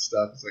all this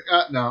stuff. It's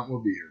like, no,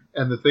 we'll be here.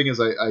 And the thing is,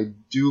 I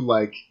do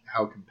like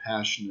how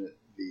compassionate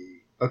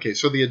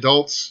so the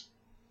adults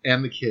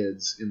and the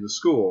kids in the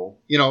school,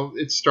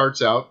 it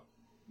starts out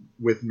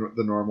with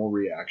the normal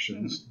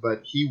reactions,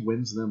 but he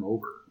wins them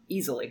over.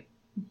 Easily.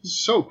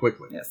 So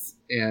quickly. Yes.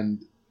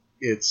 And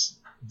it's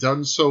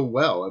done so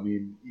well. I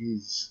mean,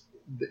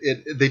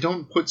 they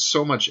don't put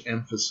so much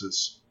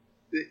emphasis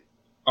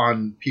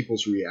on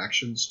people's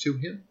reactions to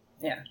him,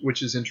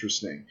 which is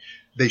interesting.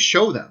 They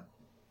show them,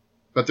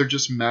 but they're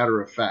just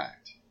matter of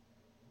fact.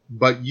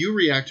 But you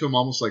react to him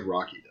almost like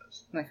Rocky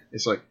does.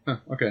 It's like,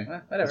 okay,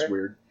 that's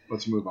weird.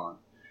 Let's move on.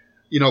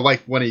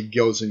 Like when he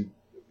goes and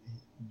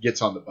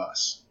gets on the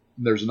bus,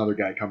 and there's another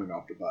guy coming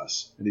off the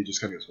bus, and he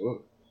just kind of goes,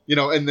 whoa.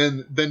 And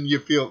then you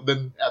feel,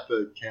 at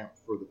the camp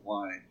for the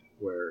blind,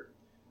 where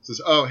says,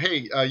 "Oh,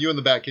 hey, you in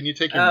the back? Can you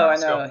take your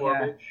mask off for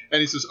me?"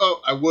 And he says,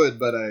 "Oh, I would,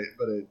 but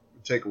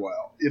take a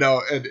while, you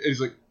know. And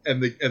he's like,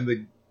 and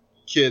the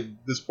kid,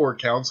 this poor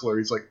counselor,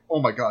 he's like,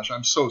 oh my gosh,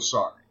 I'm so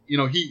sorry, you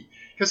know.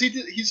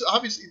 He's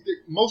obviously,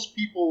 most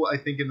people I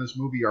think in this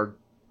movie are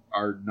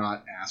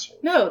not assholes.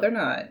 No, they're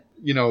not.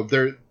 You know,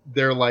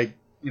 they're like,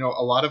 you know,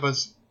 a lot of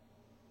us,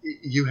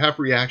 you have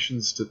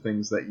reactions to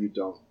things that you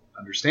don't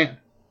understand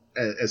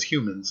as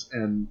humans,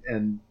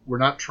 and we're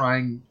not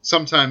trying.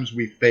 Sometimes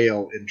we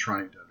fail in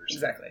trying to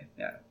understand. Exactly.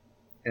 Yeah.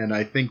 And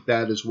I think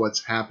that is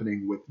what's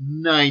happening with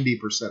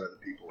 90% of the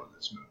people in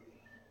this movie.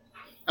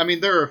 I mean,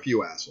 there are a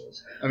few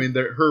assholes. I mean,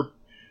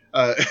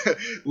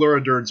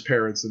 Laura Dern's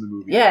parents in the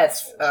movie.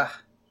 Yes.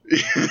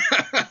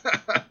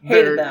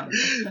 Hated them.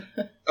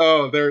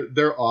 Oh,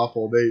 they're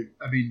awful.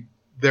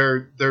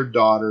 Their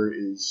daughter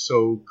is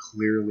so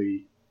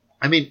clearly.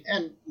 I mean,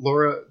 and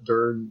Laura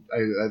Dern, I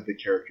have the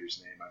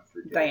character's name. I'm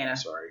forgetting. Diana.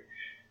 Sorry,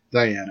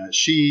 Diana.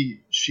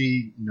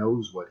 She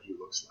knows what he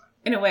looks like.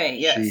 In a way,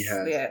 yes.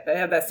 Yeah, they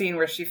have that scene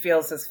where she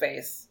feels his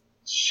face.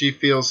 She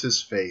feels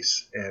his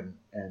face, and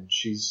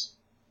she's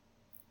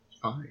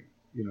fine.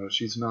 You know,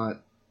 she's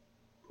not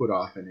put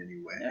off in any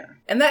way. Yeah.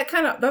 And that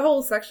kind of, the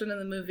whole section in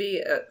the movie,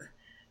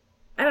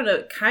 I don't know,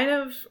 it kind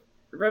of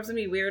rubs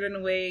me weird in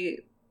a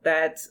way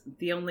that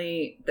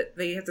that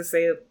they have to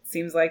say, it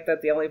seems like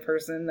that the only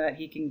person that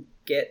he can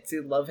get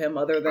to love him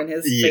other than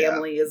his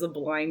family is a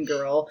blind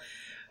girl.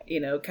 You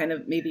know, kind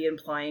of maybe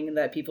implying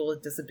that people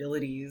with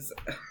disabilities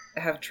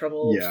have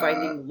trouble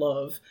finding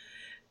love,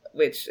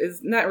 which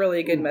is not really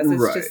a good message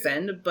to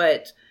send.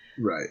 But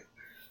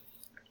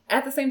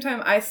at the same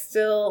time, I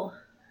still,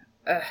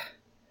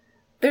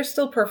 they're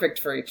still perfect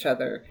for each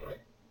other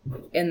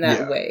in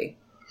that way.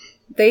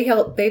 They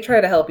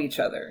try to help each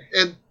other.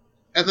 And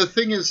the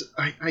thing is,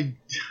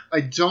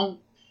 I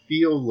don't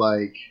feel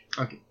like,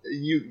 okay,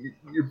 you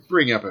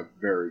bring up a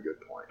very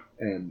good point,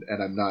 and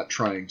I'm not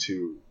trying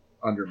to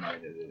undermine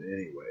it in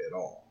any way at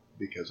all,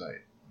 because I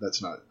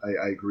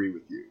agree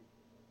with you.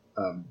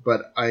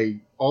 But I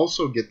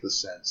also get the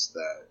sense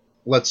that,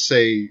 let's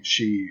say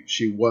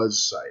she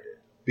was sighted,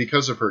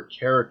 because of her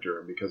character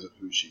and because of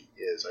who she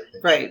is, I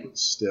think she would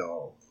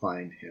still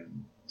find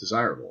him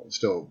desirable and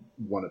still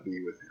want to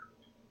be with him.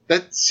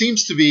 That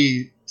seems to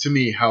be, to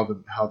me, how the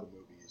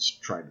movie is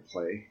trying to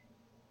play.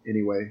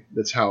 Anyway,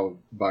 that's how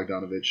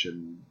Bogdanovich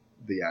and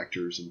the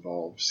actors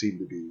involved seem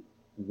to be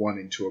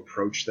wanting to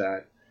approach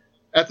that.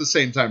 At the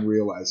same time,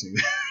 realizing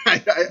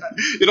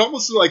it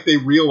almost is like they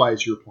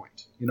realize your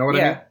point. You know what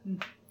I mean?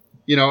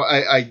 You know,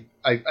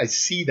 I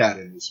see that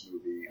in this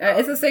movie.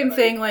 It's the same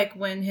thing like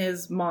when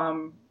his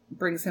mom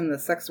brings him the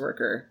sex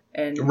worker,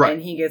 and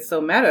he gets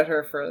so mad at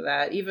her for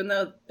that, even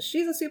though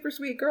she's a super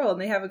sweet girl and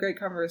they have a great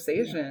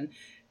conversation.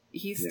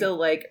 He's still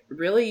like,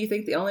 really? You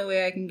think the only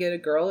way I can get a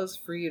girl is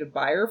for you to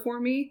buy her for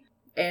me?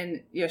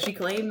 And she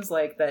claims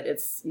like that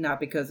it's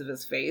not because of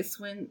his face,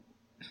 when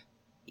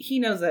he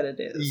knows that it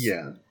is.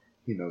 Yeah.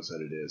 He knows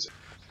that it is.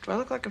 Do I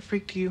look like a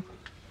freak to you?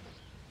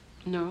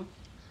 No.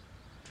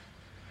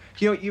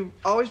 You know, you've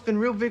always been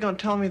real big on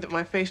telling me that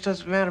my face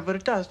doesn't matter, but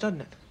it does,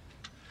 doesn't it?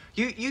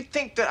 You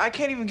think that I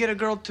can't even get a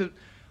girl to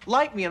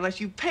like me unless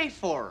you pay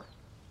for her.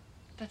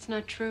 That's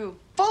not true.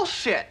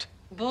 Bullshit!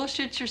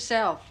 Bullshit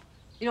yourself.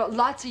 You know,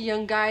 lots of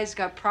young guys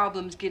got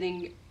problems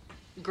getting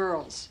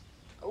girls.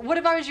 What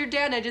if I was your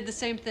dad and I did the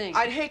same thing?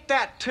 I'd hate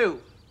that,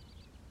 too.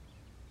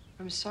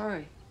 I'm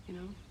sorry, you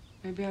know.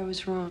 Maybe I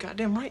was wrong.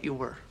 Goddamn right you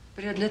were.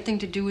 But it had nothing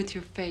to do with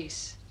your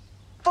face.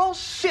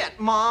 Bullshit,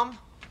 Mom!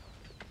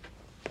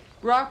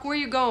 Rock, where are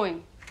you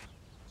going?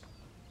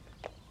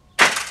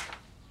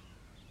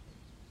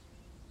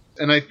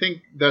 And I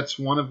think that's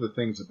one of the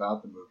things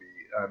about the movie.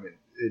 I mean,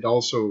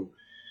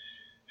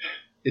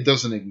 it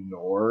doesn't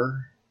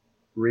ignore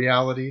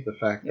reality, the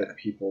fact that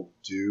people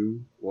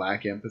do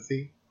lack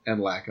empathy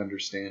and lack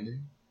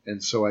understanding.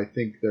 And so I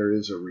think there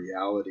is a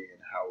reality in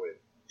how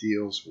it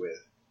deals with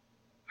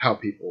how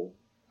people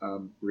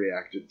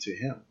reacted to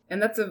him.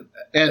 And that's a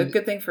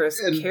good thing for his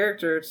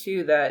character,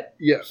 too, that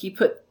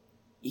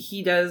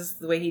he does,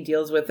 the way he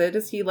deals with it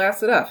is he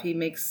laughs it off. He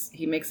makes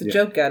a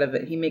joke out of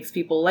it. He makes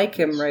people like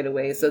him right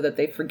away so that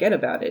they forget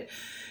about it.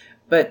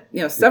 But,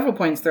 several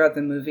points throughout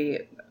the movie,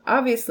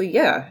 obviously,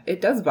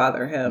 it does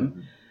bother him.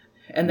 Mm-hmm.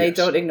 And they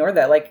don't ignore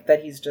that, like,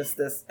 that he's just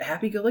this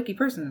happy-go-lucky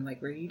person, like,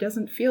 where he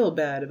doesn't feel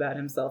bad about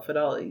himself at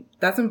all.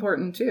 That's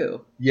important,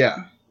 too.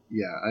 Yeah.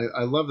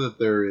 I love that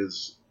there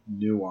is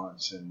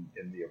nuance in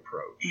the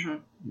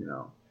approach,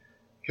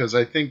 because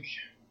I think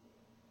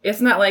it's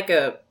not like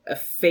a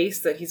face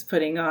that he's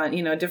putting on,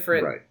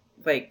 different,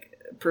 like,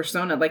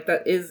 persona. Like,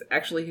 that is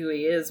actually who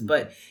he is,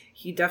 but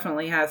he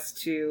definitely has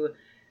to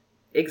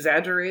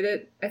exaggerate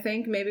it, I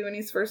think, maybe when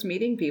he's first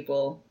meeting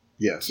people.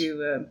 Yes.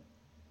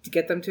 To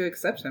get them to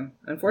accept him,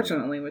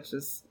 unfortunately, which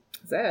is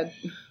sad.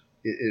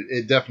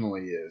 It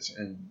definitely is.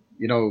 And,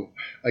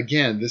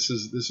 again, this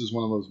is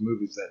one of those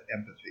movies that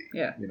empathy,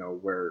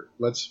 where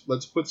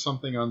let's put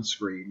something on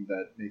screen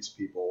that makes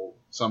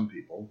some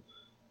people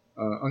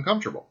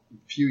uncomfortable.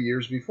 A few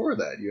years before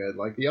that, you had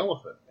like The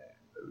Elephant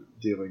Man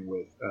dealing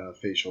with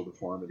facial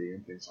deformity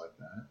and things like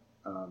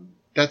that.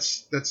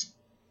 That's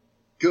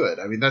good.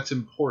 I mean, that's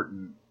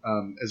important,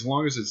 as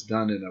long as it's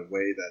done in a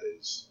way that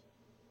is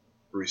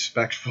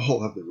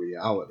respectful of the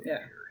reality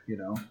here, you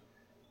know?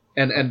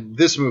 And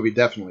this movie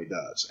definitely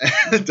does.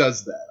 It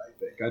does that, I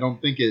think. I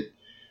don't think it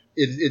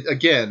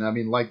again, I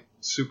mean, like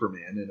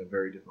Superman in a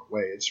very different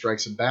way, it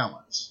strikes a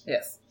balance.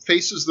 Yes.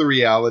 Faces the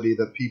reality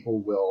that people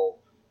will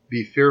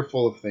be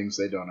fearful of things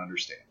they don't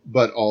understand,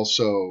 but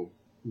also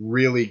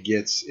really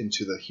gets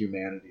into the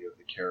humanity of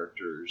the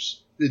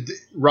characters.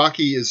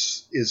 Rocky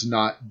is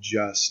not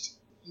just...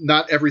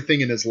 Not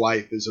everything in his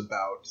life is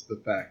about the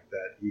fact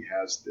that he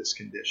has this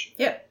condition.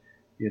 Yeah.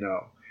 You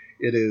know,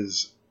 it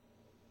is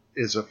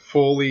a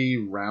fully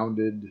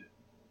rounded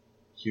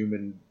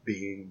human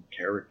being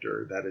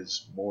character that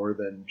is more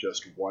than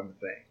just one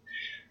thing.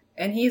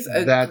 And he's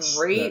a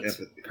great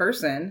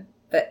person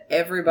that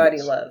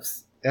everybody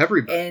loves.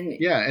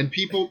 Everybody. And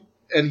people,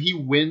 and he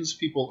wins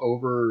people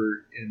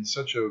over in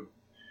such a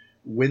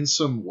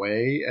winsome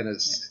way, and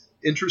it's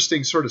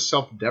interesting sort of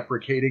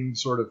self-deprecating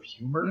sort of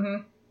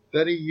humor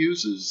that he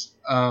uses.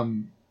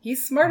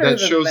 He's smarter that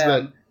than shows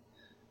them. that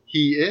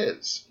he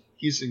is.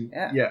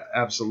 Yeah,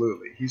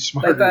 absolutely. He's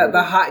smarter. Like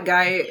the hot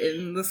guy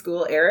in the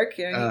school, Eric,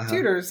 he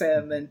tutors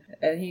him,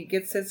 and he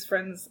gets his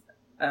friends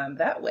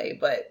that way.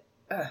 But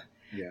I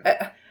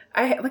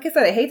like I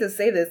said, I hate to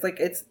say this,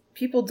 like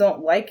people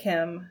don't like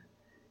him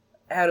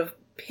out of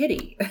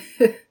pity.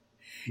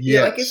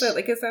 Yeah, like I said,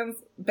 like it sounds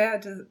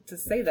bad to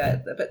say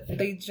that, but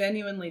they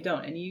genuinely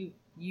don't, and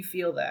you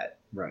feel that,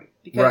 right?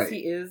 Because he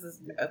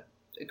is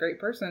a great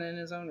person in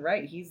his own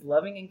right. He's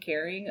loving and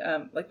caring.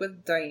 Like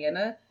with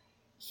Diana,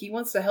 he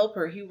wants to help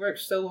her. He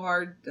works so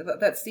hard.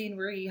 That scene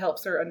where he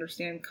helps her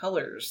understand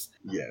colors.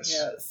 Yes.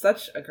 Yeah,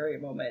 such a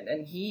great moment.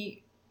 And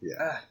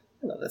I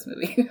love this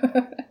movie.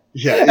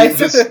 Yeah,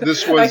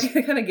 this was...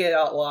 I kind of get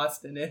out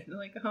lost in it.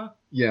 Like,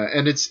 Yeah,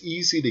 and it's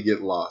easy to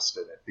get lost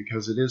in it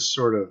because it is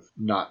sort of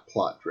not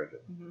plot driven.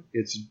 Mm-hmm.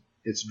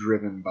 It's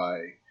driven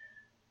by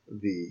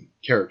the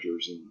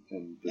characters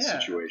and the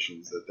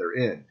situations that they're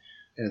in,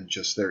 and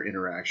just their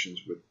interactions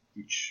with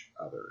each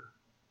other.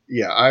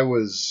 Yeah, I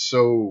was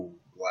so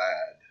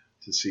glad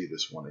to see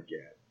this one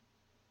again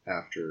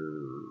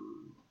after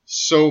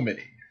so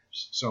many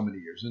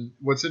years. And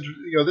what's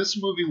interesting, this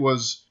movie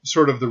was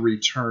sort of the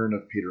return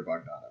of Peter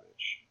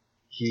Bogdanovich.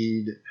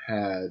 He'd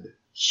had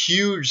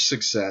huge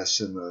success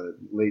in the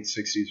late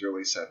 60s,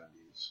 early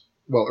 70s.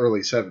 Well,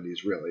 early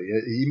 70s, really.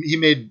 He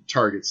made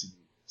Targets in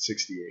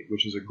 68,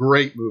 which is a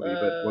great movie,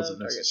 but wasn't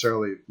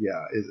necessarily...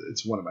 Yeah,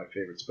 it's one of my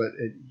favorites. But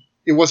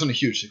it wasn't a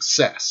huge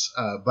success,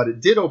 but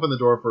it did open the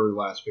door for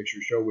Last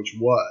Picture Show, which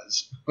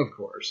was, of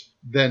course,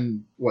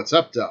 then What's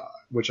Up, Dog,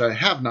 which I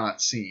have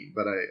not seen,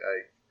 but I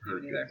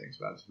heard good things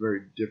about it. It's a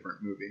very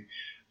different movie.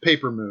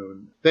 Paper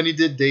Moon. Then he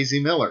did Daisy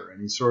Miller,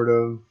 and he sort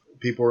of...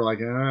 People were like,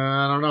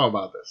 I don't know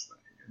about this thing.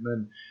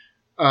 And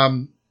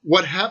then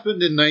what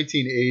happened in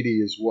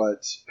 1980 is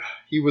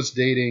he was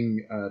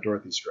dating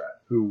Dorothy Stratt,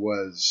 who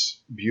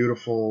was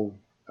beautiful.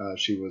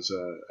 She was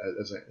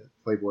as a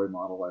Playboy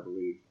model, I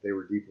believe. They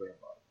were deeply in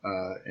love.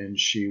 And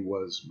she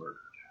was murdered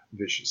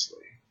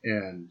viciously.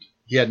 And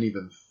he hadn't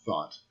even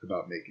thought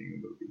about making a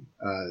movie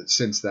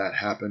since that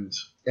happened.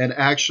 And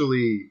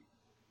actually,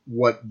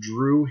 what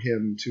drew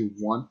him to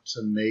want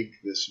to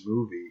make this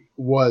movie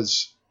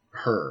was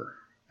her,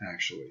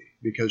 actually,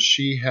 because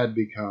she had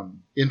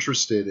become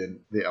interested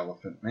in The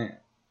Elephant Man.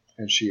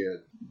 And she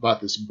had bought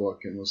this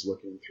book and was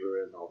looking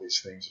through it and all these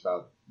things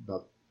about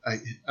I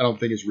don't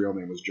think his real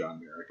name was John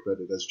Merrick, but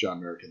that's John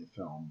Merrick in the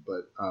film.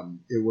 But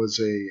it was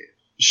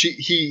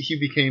he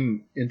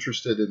became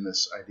interested in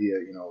this idea,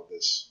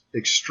 this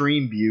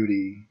extreme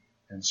beauty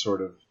and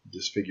sort of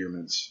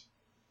disfigurements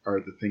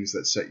are the things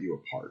that set you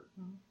apart.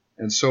 Mm-hmm.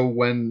 And so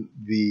when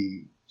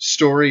the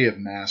story of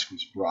Mask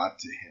was brought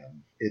to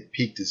him, it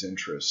piqued his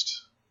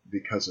interest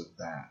because of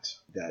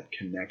that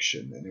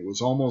connection. And it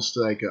was almost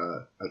like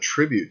a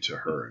tribute to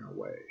her in a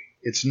way.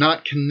 It's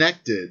not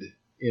connected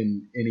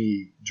in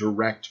any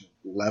direct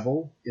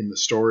level in the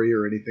story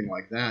or anything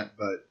like that,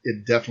 but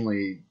it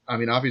definitely,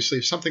 obviously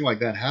if something like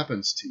that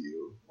happens to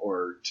you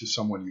or to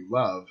someone you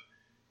love,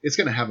 it's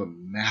going to have a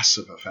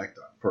massive effect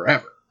on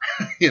forever,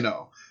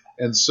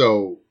 And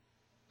so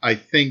I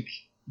think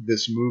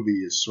this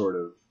movie is sort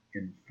of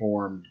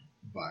informed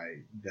by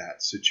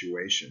that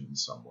situation in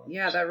some way.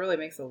 Yeah, that really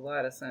makes a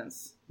lot of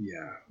sense.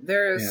 Yeah.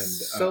 There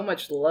is so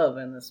much love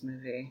in this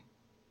movie.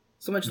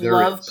 So much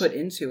love put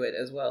into it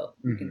as well,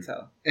 you can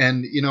tell.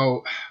 And,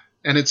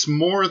 and it's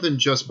more than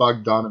just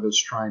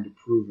Bogdanovich trying to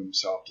prove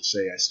himself to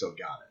say, I still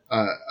got it.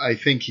 I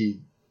think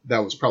that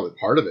was probably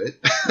part of it.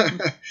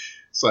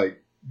 It's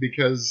like,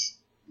 because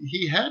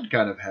he had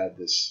kind of had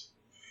this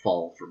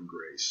fall from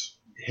grace.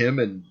 Him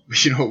and,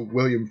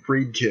 William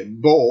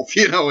Friedkin both,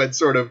 had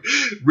sort of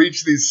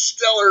reached these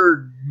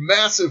stellar,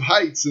 massive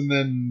heights, and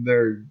then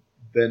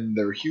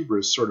their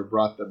hubris sort of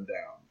brought them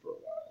down for a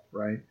while,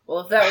 right? Well,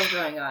 if that was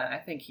going on, I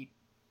think he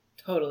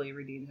totally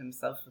redeemed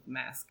himself with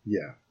Mask.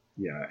 Yeah.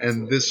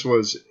 And this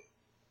movie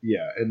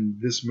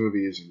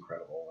is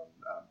incredible. And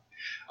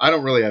I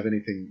don't really have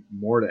anything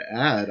more to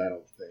add, I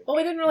don't think. Well,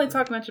 we didn't really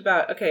talk much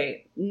about.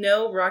 Okay,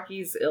 no,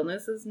 Rocky's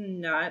illness is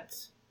not,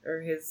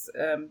 or his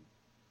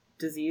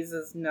disease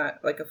is not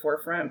like a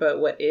forefront, but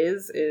what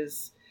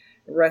is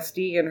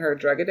Rusty and her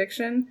drug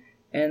addiction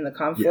and the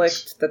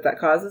conflict that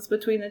causes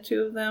between the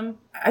two of them.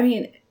 I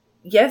mean,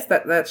 yes,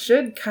 that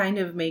should kind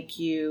of make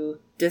you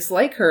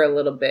dislike her a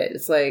little bit.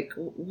 It's like,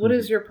 what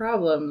is your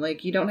problem?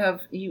 Like, you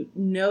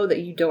know that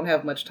you don't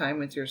have much time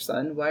with your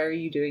son. Why are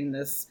you doing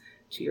this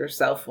to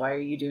yourself? Why are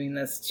you doing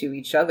this to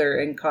each other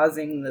and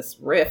causing this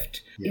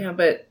rift? Yeah.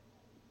 But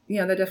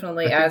that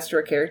definitely adds to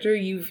her character.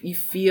 You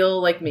feel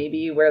like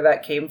maybe where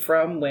that came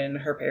from when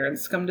her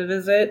parents come to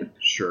visit.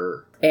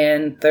 Sure.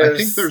 And I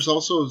think there's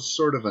also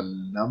sort of a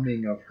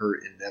numbing of her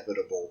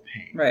inevitable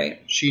pain.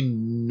 Right. She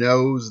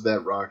knows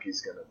that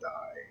Rocky's going to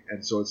die.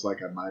 And so it's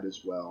like, I might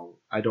as well.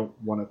 I don't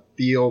want to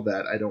feel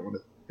that. I don't want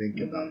to think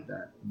about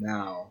that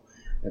now.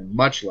 And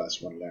much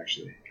less when it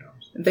actually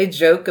comes. They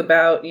joke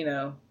about,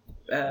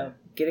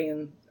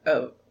 getting...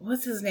 Oh,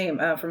 what's his name?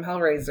 From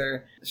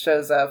Hellraiser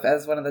shows up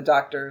as one of the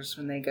doctors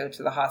when they go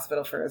to the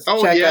hospital for his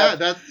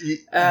checkup.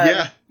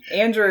 Yeah,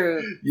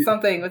 Andrew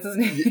something. What's his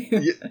name?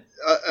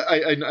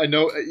 I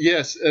know.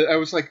 Yes, I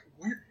was like,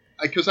 where?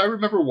 Because I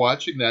remember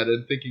watching that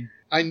and thinking,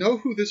 I know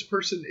who this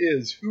person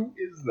is. Who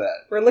is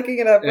that? We're looking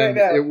it up right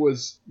now. It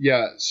was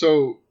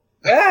So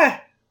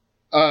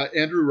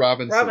Andrew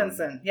Robinson.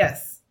 Robinson,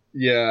 yes.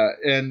 Yeah,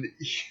 and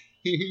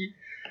he.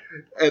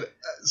 And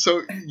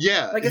so,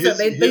 yeah, like I said,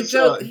 they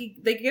joke.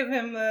 They give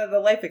him the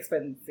life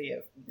expectancy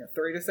of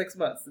 3 to 6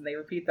 months, and they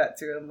repeat that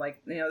to him,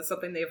 like it's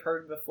something they've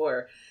heard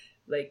before.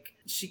 Like,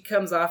 she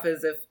comes off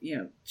as if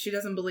she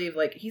doesn't believe,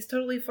 like, he's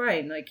totally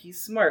fine, like,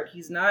 he's smart,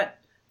 he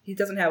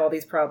doesn't have all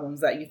these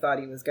problems that you thought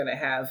he was going to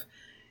have,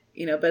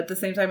 But at the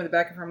same time, in the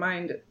back of her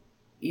mind,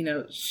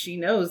 she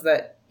knows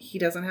that he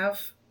doesn't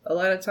have a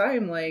lot of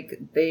time. Like,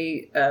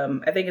 they,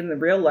 I think in the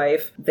real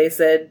life, they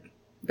said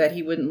that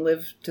he wouldn't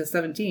live to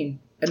 17.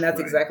 And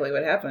that's exactly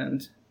what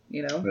happened,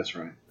 That's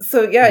right.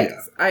 So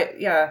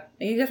and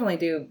you definitely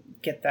do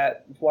get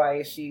that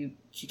why she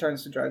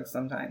turns to drugs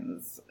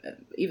sometimes,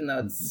 even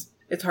though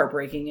it's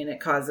heartbreaking and it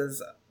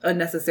causes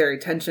unnecessary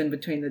tension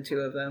between the two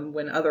of them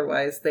when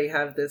otherwise they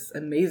have this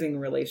amazing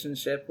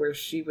relationship where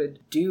she would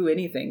do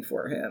anything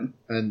for him.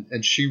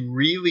 And she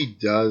really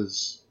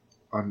does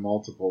on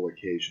multiple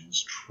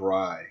occasions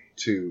try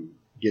to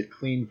get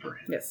clean for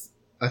him. Yes.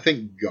 I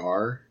think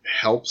Gar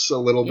helps a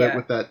little bit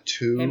with that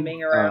too. Him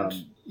being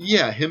around.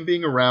 Him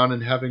being around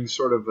and having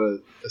sort of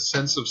a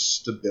sense of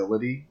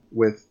stability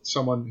with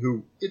someone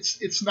who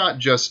it's not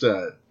just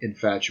a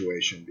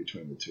infatuation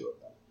between the two of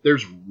them.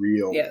 There's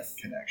real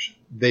connection.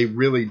 They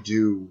really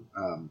do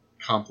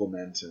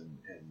complement and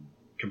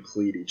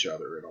complete each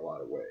other in a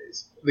lot of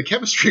ways. The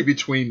chemistry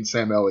between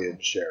Sam Elliott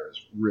and Cher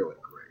is really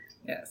great.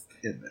 Yes.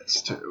 In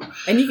this too.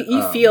 And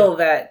you feel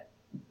that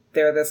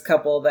they're this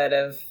couple that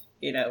have,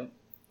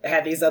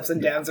 had these ups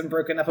and downs and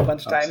broken up a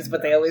bunch of times,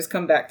 but they always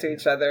come back to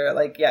each other.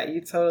 Like, you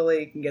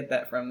totally can get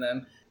that from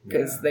them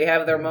because they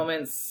have their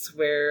moments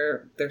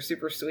where they're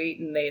super sweet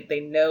and they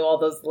know all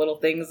those little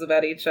things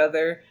about each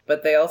other,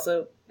 but they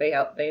also they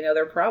know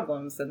their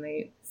problems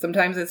and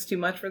sometimes it's too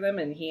much for them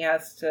and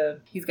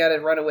he's got to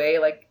run away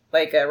like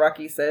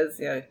Rocky says,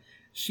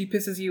 she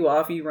pisses you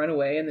off, you run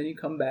away, and then you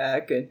come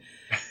back. And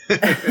but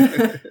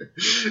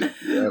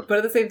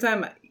at the same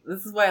time,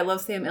 this is why I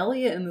love Sam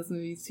Elliott in this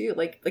movie too.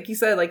 Like you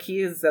said, like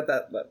he is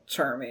that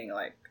charming,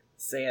 like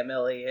Sam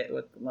Elliott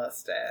with the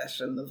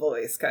mustache and the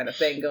voice kind of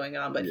thing going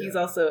on. But he's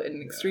also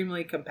an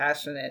extremely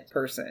compassionate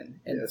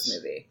person in this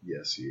movie.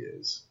 Yes, he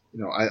is.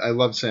 I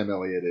love Sam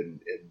Elliott in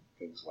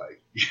things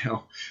like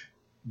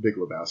Big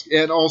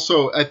Lebowski, and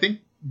also I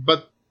think,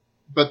 but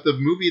the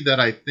movie that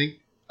I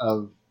think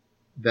of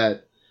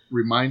that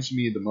reminds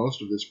me the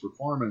most of this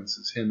performance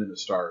is him in A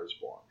Star Is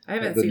Born. I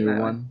haven't seen that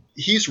one.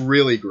 He's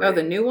really great. Oh,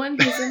 the new one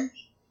he's in?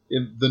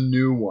 In the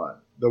new one.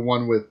 The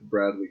one with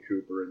Bradley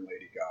Cooper and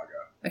Lady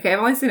Gaga. Okay, I've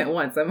only seen it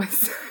once. I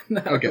must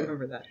not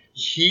remember that.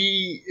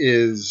 He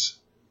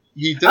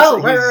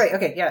does. Right.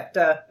 Okay, yeah,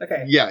 duh.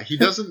 Okay. Yeah, he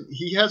has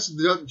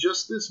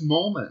just this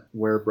moment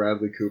where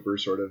Bradley Cooper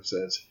sort of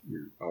says,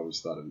 "You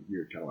always thought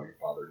you're kind of like a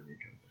father to me,"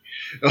 kind of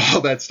thing.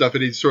 All that stuff,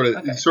 and he sort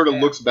of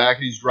looks back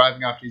and he's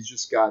driving off and he's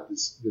just got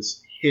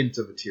this hint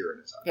of a tear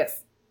in his eye.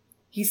 Yes.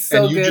 He's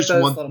so good at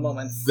those little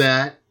moments.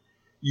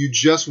 You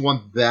just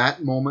want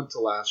that moment to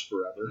last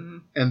forever. Mm-hmm.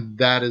 And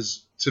that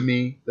is, to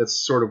me, that's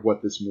sort of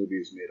what this movie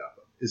is made up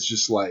of. It's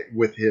just like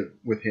with him.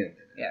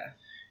 Yeah.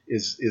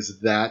 Is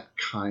that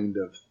kind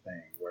of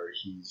thing where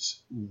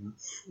he's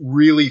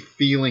really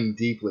feeling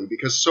deeply,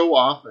 because so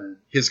often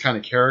his kind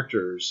of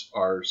characters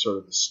are sort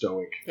of the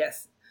stoic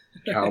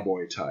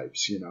cowboy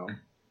types,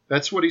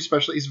 That's what he's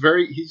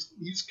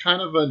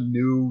kind of a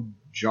new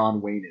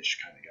John Wayne-ish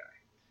kind of guy.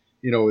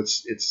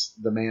 It's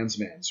the man's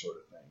man sort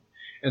of thing.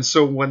 And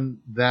so when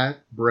that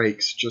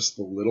breaks just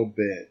a little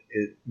bit,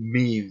 it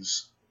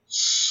means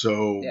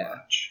so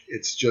much.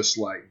 It's just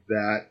like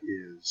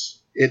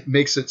it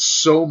makes it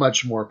so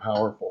much more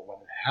powerful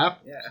when it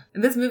happens. Yeah.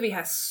 And this movie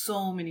has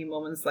so many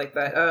moments like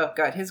that. Oh,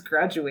 God, his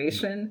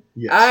graduation.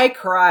 Yes. I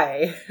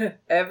cry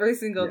every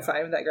single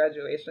time that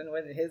graduation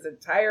when his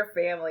entire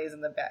family is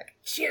in the back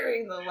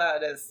cheering the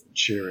loudest.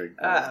 Cheering.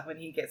 When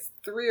he gets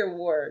 3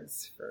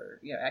 awards for,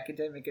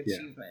 academic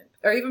achievement.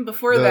 Or even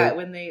before that,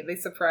 when they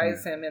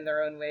surprise him in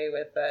their own way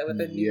with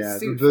a new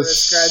suit for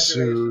his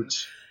graduation.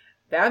 Suit.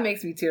 That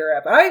makes me tear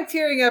up. I'm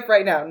tearing up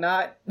right now.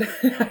 Not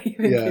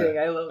even kidding.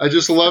 I love. I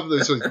just love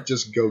this. Like,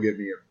 just go get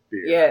me a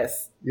beer.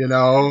 Yes. And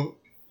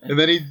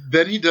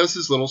then he does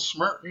his little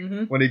smirk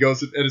when he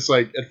goes. And it's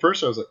like at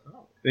first I was like,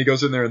 oh. And he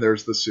goes in there and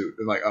there's the suit.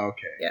 And like,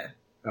 okay,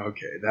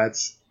 okay,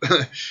 that's.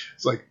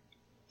 It's like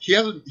he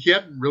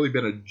hadn't really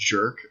been a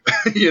jerk,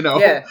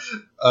 Yeah.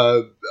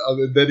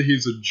 Then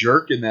he's a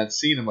jerk in that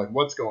scene. I'm like,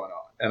 what's going on?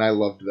 And I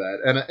loved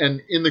that.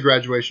 And in the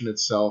graduation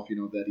itself,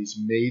 that he's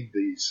made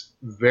these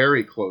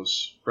very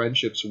close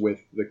friendships with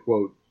the,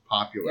 quote,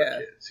 popular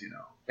kids,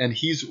 And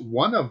he's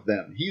one of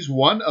them. He's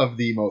one of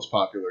the most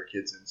popular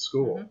kids in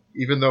school,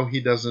 even though he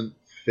doesn't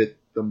fit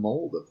the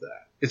mold of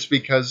that. It's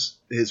because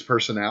his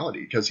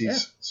personality, because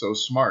he's so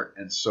smart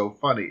and so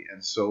funny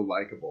and so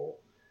likable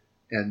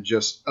and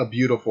just a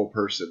beautiful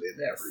person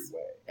in every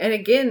way. And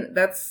again,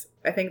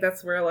 I think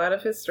that's where a lot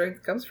of his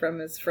strength comes from,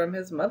 is from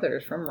his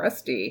mother, from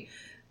Rusty.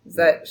 Is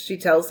that she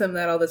tells him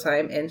that all the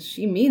time, and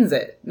she means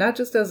it. Not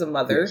just as a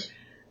mother,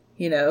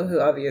 who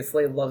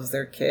obviously loves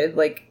their kid.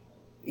 Like,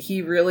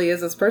 he really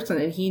is this person,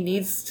 and he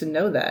needs to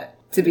know that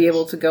to be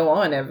able to go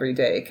on every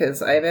day.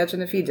 Because I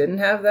imagine if he didn't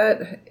have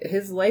that,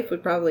 his life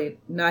would probably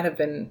not have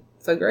been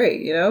so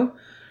great,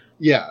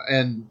 Yeah,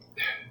 and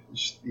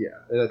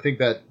I think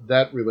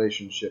that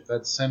relationship,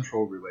 that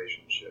central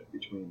relationship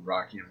between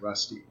Rocky and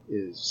Rusty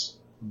is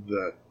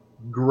the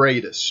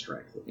greatest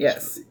strength of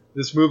this movie.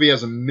 This movie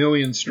has a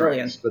million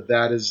strengths, but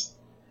that is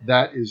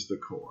the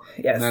core.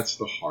 Yes. And that's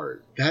the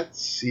heart. That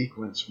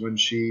sequence when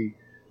she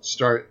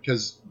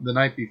because the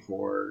night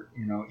before,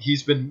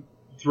 he's been,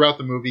 throughout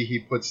the movie, he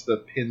puts the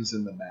pins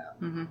in the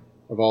map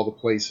of all the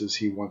places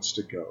he wants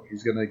to go.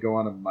 He's going to go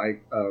on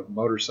a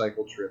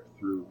motorcycle trip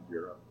through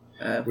Europe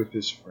with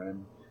his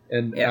friend.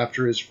 And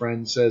after his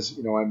friend says,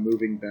 I'm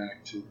moving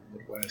back to the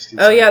Midwest.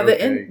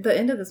 The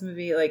end of this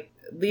movie, like,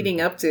 leading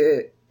up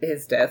to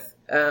his death,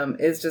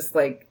 is just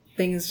like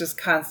things just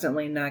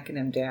constantly knocking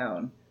him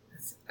down.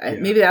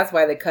 Maybe that's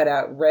why they cut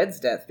out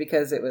Red's death,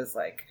 because it was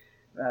like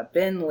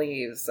Ben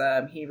leaves.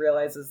 He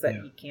realizes that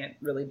he can't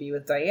really be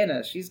with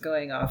Diana. She's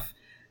going off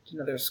to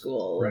another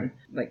school. Right.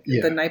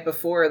 And, the night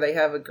before, they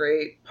have a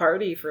great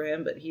party for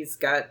him, but he's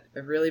got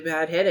a really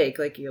bad headache,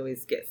 like he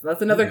always gets. And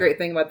that's another great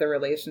thing about the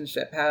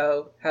relationship,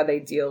 how they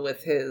deal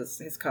with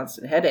his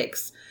constant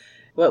headaches.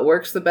 What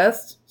works the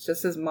best is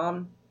just his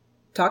mom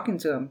talking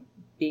to him,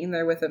 being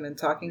there with him and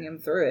talking him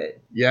through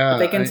it. Yeah. But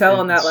they can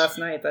tell on that last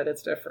night that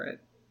it's different,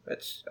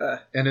 which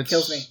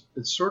kills me.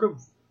 It's sort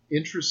of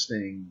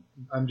interesting,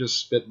 I'm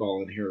just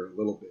spitballing here a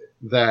little bit,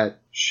 that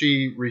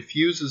she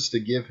refuses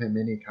to give him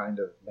any kind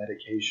of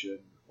medication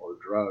or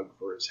drug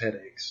for his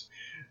headaches,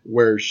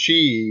 where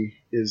she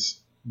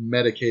is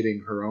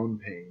medicating her own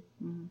pain.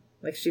 Mm-hmm.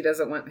 Like, she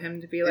doesn't want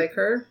him to be like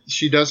her?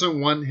 She doesn't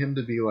want him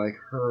to be like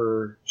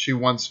her. She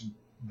wants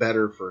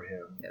better for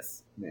him.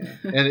 Yes. Man.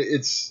 And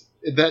it's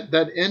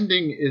that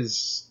ending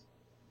is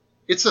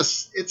it's a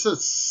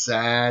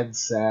sad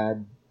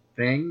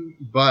thing,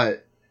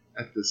 but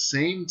at the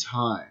same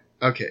time,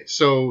 okay,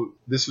 so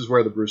this is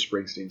where the Bruce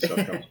Springsteen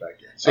stuff comes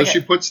back in. So she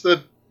puts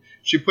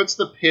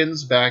the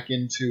pins back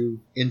into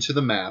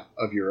the map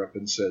of Europe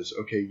and says,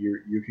 okay,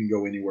 you can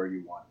go anywhere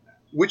you want now,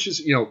 which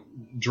is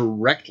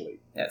directly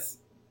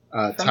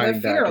tying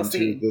back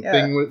into the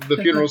thing with the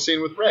funeral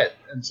scene with Red.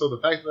 And so the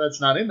fact that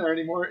that's not in there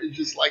anymore is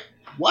just like,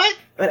 what?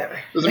 Whatever.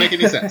 Doesn't make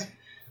any sense.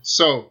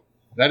 So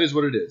that is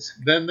what it is.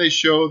 Then they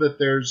show that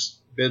there's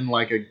been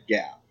like a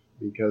gap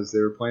because they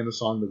were playing the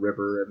song The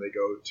River, and they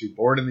go to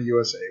Born in the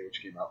USA,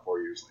 which came out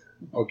 4 years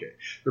later. Okay.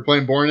 They're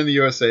playing Born in the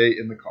USA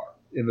in the car,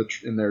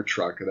 in their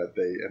truck, and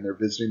they're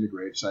visiting the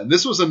graveside. And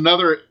this was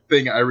another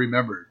thing I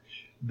remembered,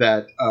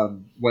 that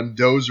when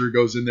Dozer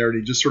goes in there and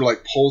he just sort of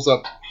like pulls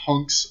up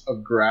hunks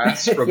of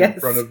grass from in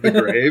front of the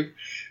grave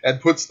and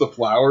puts the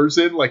flowers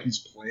in like he's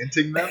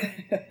planting them.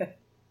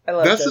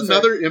 That's Dozer.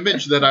 Another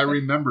image that I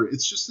remember.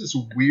 It's just this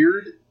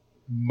weird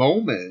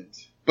moment,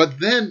 but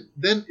then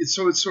it's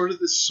sort of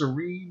this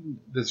serene,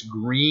 this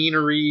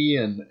greenery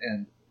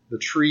and the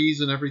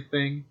trees and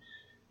everything,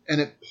 and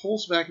it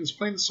pulls back and it's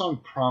playing the song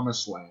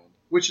Promised Land,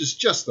 which is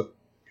just the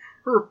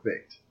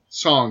perfect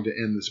song to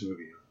end this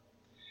movie on.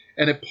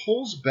 And it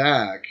pulls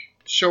back,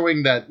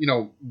 showing that,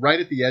 right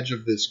at the edge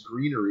of this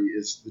greenery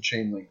is the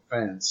chain link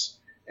fence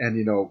and,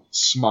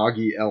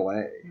 smoggy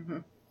LA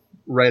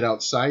right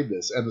outside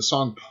this. And the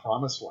song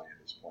Promised Land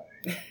is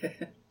playing.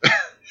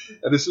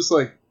 And it's just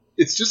like,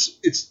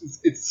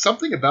 it's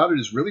something about it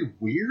is really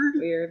weird.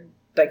 Weird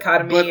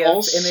dichotomy but of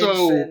also, image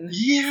and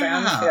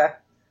sound.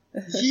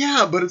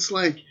 Yeah, but it's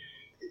like,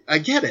 I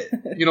get it.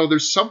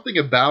 There's something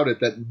about it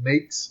that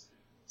makes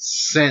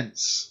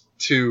sense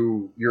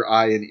to your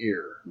eye and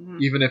ear,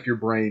 even if your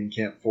brain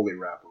can't fully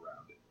wrap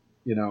around it.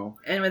 you know.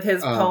 And with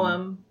his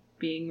poem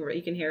being,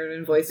 you can hear it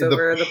in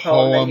voiceover, the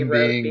poem that he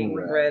wrote being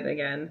read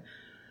again.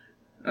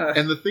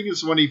 And the thing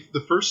is, when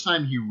the first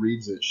time he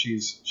reads it,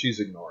 she's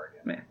ignoring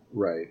him, yeah.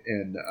 right?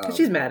 And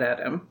she's mad at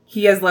him.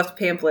 He has left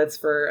pamphlets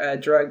for a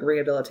drug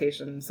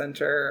rehabilitation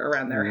center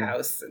around their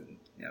house, and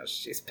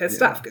she's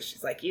pissed off because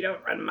she's like, "You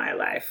don't run my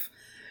life."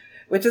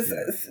 Which is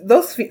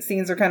those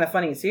scenes are kind of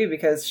funny too,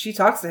 because she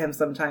talks to him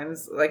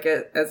sometimes like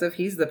as if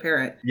he's the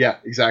parent. Yeah,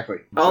 exactly.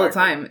 All the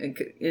time,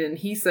 and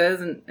he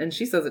says, and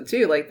she says it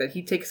too, like that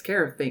he takes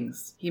care of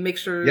things. He makes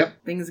sure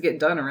things get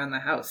done around the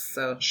house.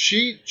 So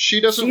she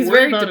doesn't. She's worry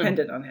very about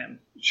dependent on him.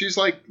 She's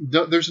like,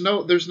 there's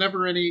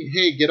never any,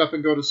 hey, get up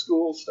and go to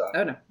school stuff.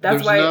 Oh no,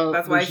 that's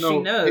why she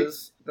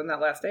knows on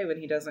that last day when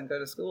he doesn't go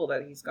to school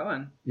that he's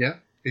gone. Yeah,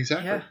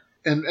 exactly. Yeah.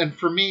 And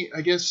for me, I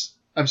guess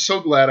I'm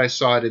so glad I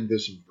saw it in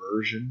this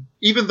version,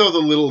 even though the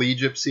Little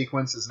Egypt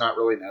sequence is not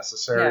really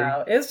necessary.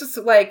 No, it's just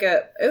like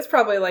it's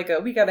probably like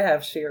we got to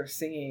have Cher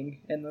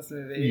singing in this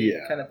movie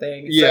kind of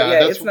thing. Yeah,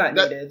 so, it's not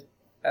needed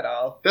at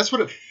all. That's what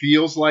it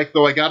feels like,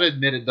 though I gotta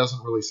admit it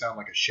doesn't really sound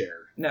like a Cher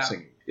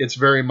singing. It's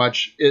very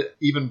much, it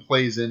even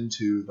plays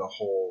into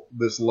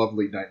this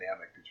lovely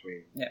dynamic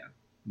between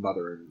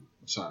mother and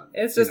son.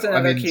 It's just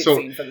another cute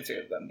scene for the two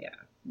of them,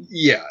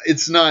 Yeah,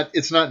 it's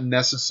not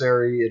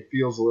necessary. It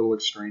feels a little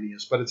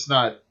extraneous, but it's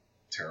not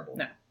terrible.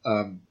 No.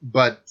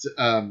 But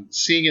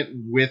seeing it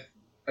with,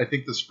 I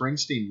think, the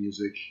Springsteen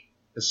music,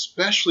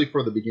 especially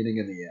for the beginning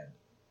and the end.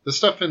 The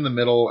stuff in the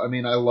middle, I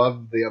mean, I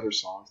love the other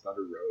songs.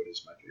 Thunder Road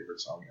is my favorite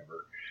song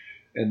ever.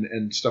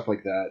 And stuff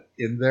like that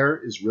in there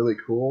is really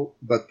cool.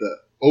 But the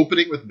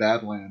opening with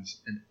Badlands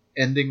and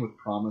ending with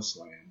Promised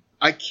Land,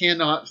 I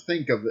cannot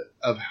think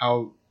of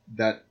how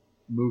that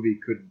movie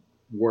could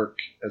work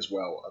as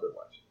well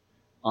otherwise.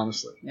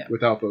 Honestly,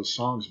 without those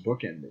songs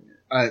bookending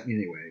it.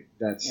 Anyway,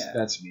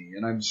 that's me,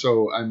 and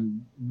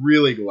I'm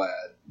really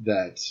glad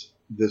that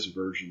this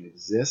version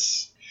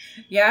exists.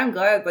 Yeah, I'm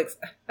glad. Like,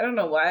 I don't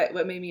know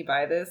what made me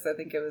buy this. I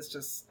think it was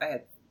just I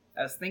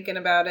was thinking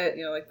about it,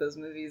 like those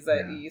movies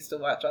that you used to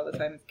watch all the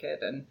time as a kid,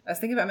 and I was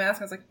thinking about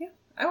Mask. I was like,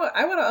 I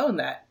want to own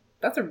that.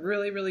 That's a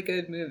really, really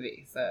good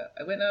movie. So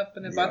I went up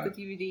and I bought the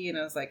DVD, and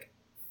I was like,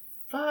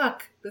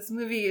 fuck, this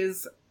movie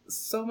is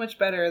so much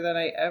better than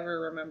I ever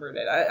remembered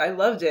it. I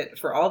loved it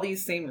for all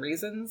these same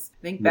reasons,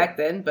 I think, back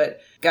then, but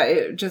God,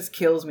 it just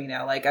kills me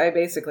now. Like, I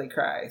basically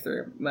cry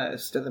through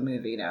most of the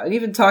movie now. And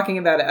even talking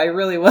about it, I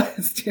really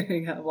was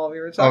tearing up while we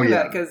were talking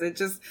about it, because it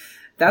just,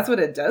 that's what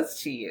it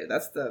does to you.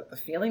 That's the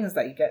feelings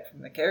that you get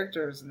from the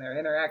characters and their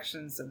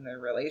interactions and their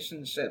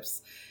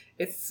relationships.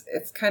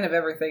 It's kind of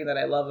everything that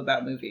I love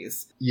about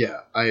movies. Yeah,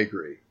 I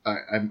agree.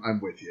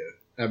 I'm with you.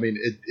 I mean,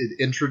 it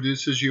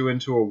introduces you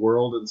into a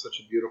world in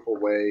such a beautiful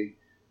way.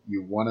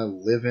 You want to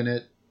live in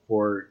it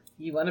for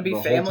you want to be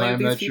family with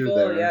these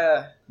people,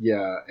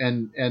 yeah.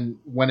 And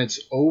when it's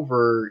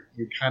over,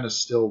 you kind of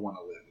still want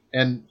to live.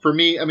 And for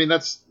me, I mean,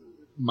 that's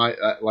my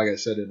like I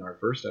said in our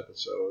first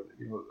episode,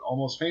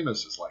 Almost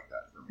Famous is like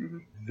that for me. Mm-hmm.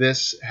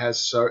 This has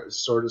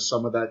sort of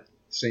some of that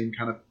same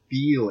kind of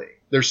feeling.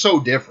 They're so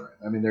different.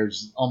 I mean,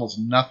 there's almost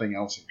nothing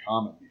else in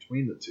common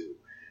between the two,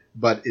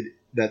 but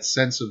that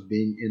sense of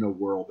being in a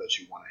world that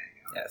you want to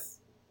hang out. Yes.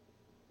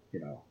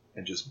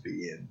 And just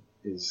be in.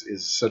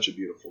 Is such a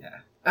beautiful thing.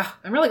 Oh,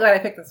 I'm really glad I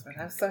picked this one.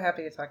 I'm so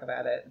happy to talk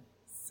about it.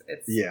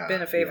 It's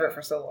been a favorite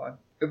for so long.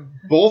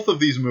 Both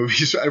of these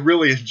movies, I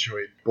really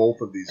enjoyed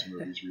both of these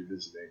movies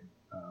revisiting,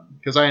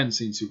 because I hadn't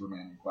seen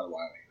Superman in quite a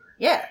while either.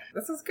 Yeah,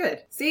 this is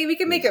good. See, we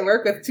can make it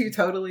work with two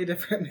totally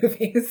different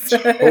movies.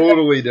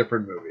 Totally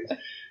different movies.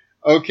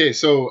 Okay,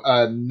 so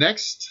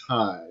next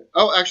time.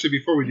 Oh, actually,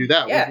 before we do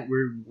that,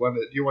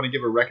 do you want to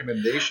give a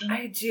recommendation?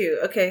 I do.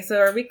 Okay, so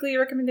our weekly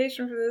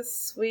recommendation for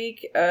this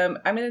week, I'm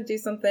going to do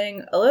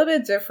something a little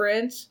bit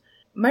different.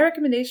 My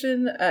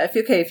recommendation,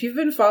 if you've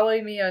been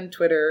following me on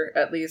Twitter,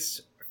 at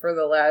least for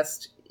the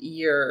last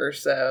year or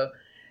so,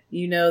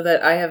 you know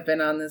that I have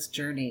been on this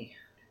journey.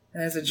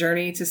 And it's a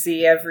journey to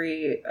see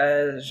every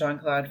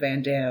Jean-Claude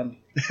Van Damme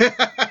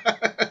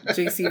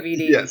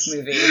JCVD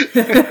movie.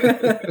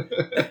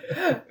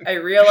 I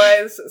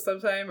realized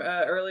sometime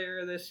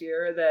earlier this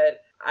year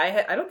that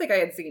I don't think I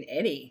had seen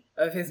any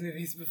of his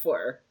movies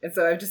before. And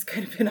so I've just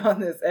kind of been on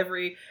this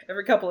every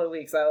couple of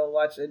weeks. I will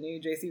watch a new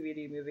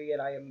JCVD movie,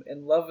 and I am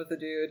in love with the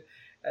dude.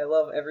 I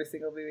love every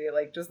single movie.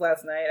 Like, just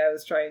last night I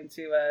was trying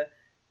to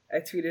I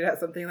tweeted out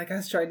something like I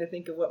was trying to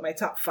think of what my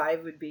top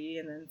 5 would be,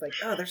 and then it's like,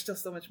 oh, there's still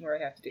so much more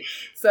I have to do.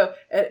 So,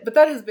 but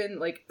that has been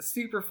like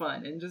super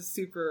fun and just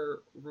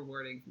super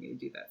rewarding for me to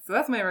do that. So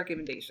that's my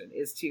recommendation,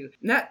 is to,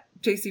 not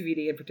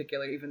JCVD in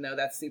particular, even though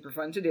that's super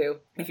fun to do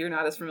if you're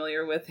not as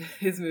familiar with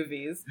his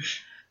movies.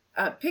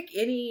 Pick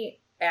any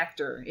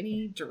actor,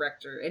 any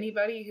director,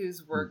 anybody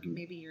whose work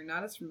maybe you're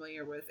not as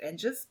familiar with, and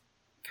just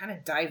kind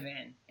of dive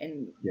in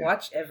and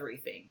watch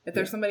everything. If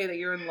there's somebody that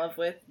you're in love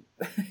with,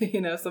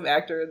 some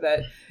actor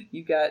that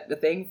you got the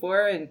thing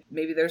for, and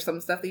maybe there's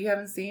some stuff that you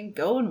haven't seen,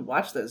 go and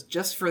watch those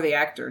just for the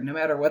actor, no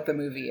matter what the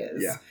movie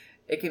is. Yeah.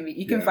 It can be,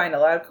 you can find a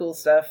lot of cool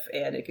stuff,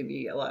 and it can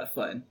be a lot of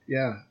fun.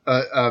 Yeah.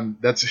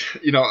 That's,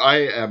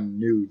 I am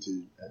new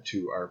to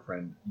to our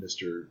friend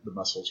Mr. The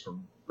Muscles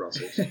from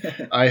Brussels.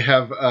 I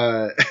have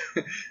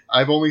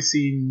I've only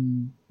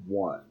seen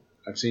one.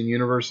 I've seen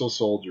Universal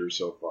Soldier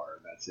so far,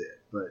 and that's it.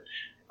 But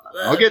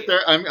I'll get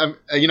there. I'm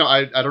you know,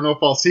 I don't know if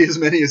I'll see as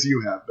many as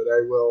you have, but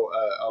I will.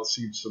 I'll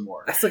see some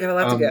more. I still got a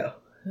lot to go.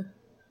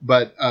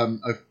 But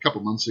a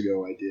couple months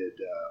ago, I did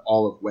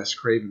all of Wes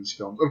Craven's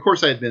films. Of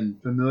course, I had been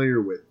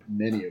familiar with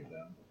many of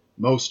them,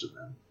 most of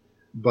them,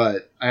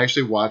 but I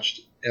actually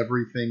watched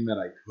everything that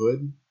I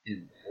could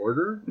in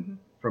order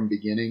from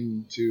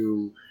beginning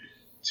to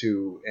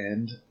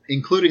end,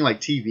 including like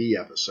TV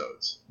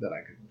episodes that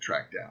I could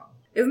track down.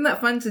 Isn't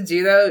that fun to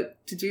do, though?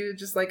 To do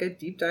just like a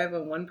deep dive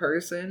on one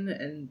person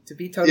and to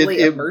be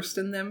totally immersed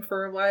in them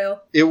for a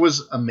while? It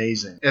was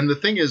amazing. And the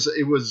thing is,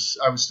 I was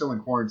still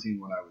in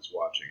quarantine when I was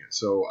watching it,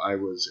 so I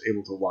was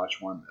able to watch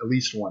at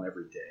least one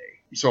every day.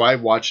 So I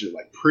watched it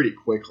like pretty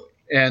quickly.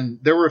 And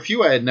there were a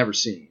few I had never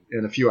seen,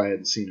 and a few I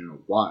hadn't seen in a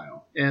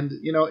while. And,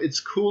 you know, it's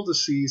cool to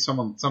see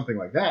something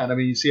like that. I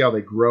mean, you see how they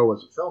grow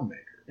as a filmmaker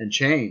and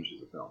change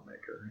as a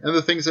filmmaker. And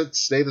the things that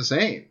stay the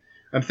same.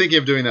 I'm thinking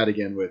of doing that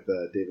again with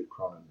David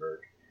Cronenberg.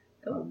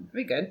 Oh, that'd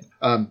be good.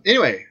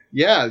 Anyway,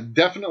 yeah,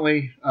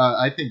 definitely.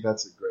 I think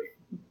that's a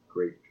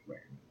great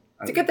recommend.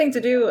 It's a good thing to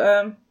do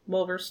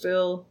while we're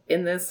still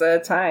in this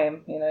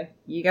time. You know,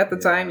 you got the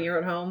time, you're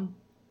at home.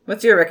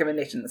 What's your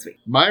recommendation this week?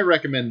 My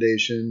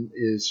recommendation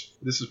is,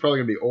 this is probably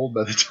going to be old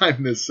by the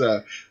time this,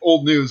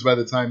 old news by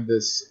the time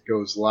this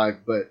goes live,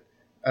 but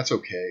that's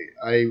okay.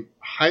 I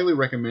highly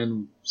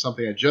recommend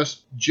something I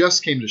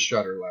just came to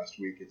Shudder last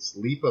week. It's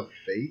Leap of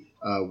Faith,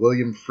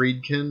 William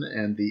Friedkin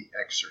and The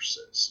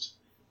Exorcist.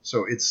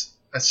 So it's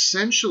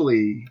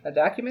essentially... a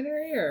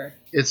documentary, or...?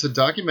 It's a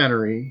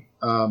documentary.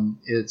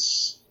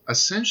 It's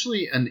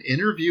essentially an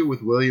interview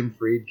with William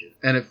Friedkin,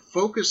 and it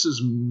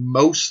focuses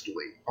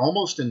mostly,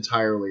 almost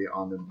entirely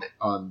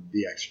on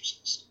The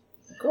Exorcist.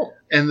 Cool.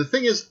 And the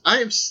thing is,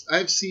 I've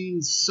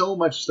seen so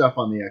much stuff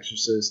on The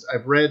Exorcist.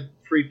 I've read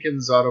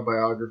Friedkin's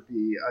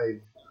autobiography.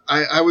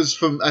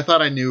 I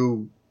thought I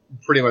knew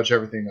pretty much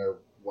everything there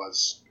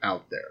was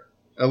out there,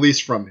 at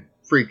least from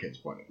Friedkin's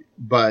point of view.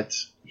 But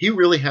he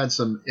really had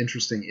some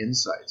interesting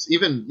insights,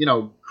 even, you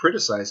know,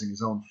 criticizing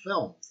his own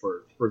film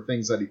for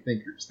things that he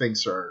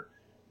thinks are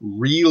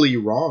really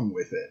wrong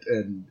with it,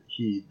 and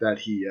he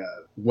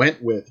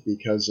went with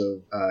because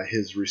of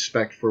his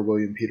respect for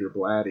William Peter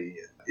Blatty.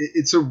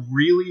 It's a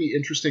really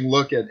interesting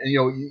look at, and, you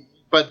know,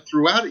 but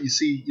throughout it you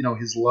see, you know,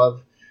 his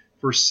love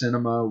for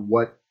cinema,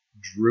 what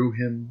drew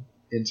him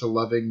into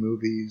loving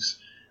movies.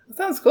 That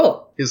sounds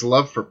cool. His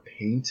love for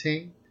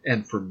painting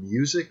and for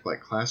music,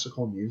 like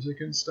classical music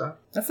and stuff.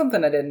 That's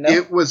something I didn't know.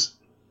 It was,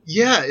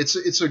 yeah,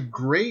 it's a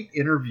great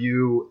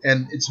interview,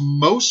 and it's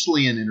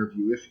mostly an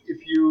interview.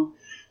 If you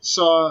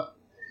saw,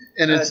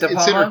 and it's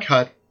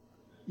intercut.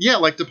 Yeah,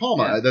 like De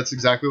Palma. Yeah. That's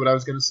exactly what I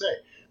was going to say.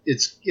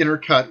 It's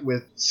intercut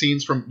with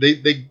scenes from,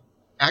 they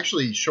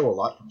actually show a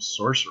lot from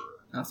Sorcerer.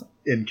 Awesome.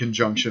 In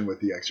conjunction with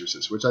The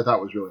Exorcist, which I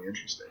thought was really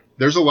interesting.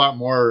 There's a lot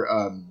more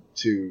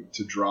to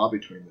draw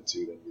between the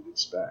two than you'd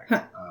expect.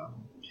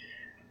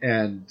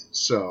 And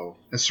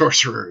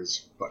Sorcerer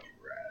is fucking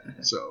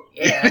rad. So,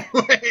 yeah.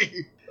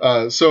 Anyway,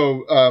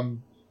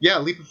 yeah,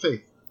 Leap of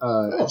Faith.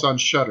 Cool. It's on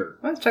Shudder.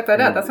 Let's check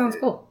that out. That sounds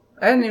cool.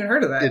 I hadn't even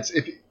heard of that. It's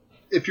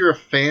if you're a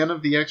fan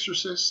of The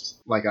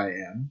Exorcist, like I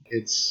am,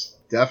 it's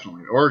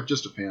definitely, or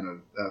just a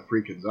fan of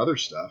Friedkin's other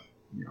stuff,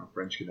 you know,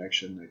 French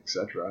Connection,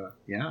 etc.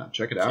 Yeah,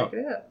 check it out. Check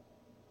it out.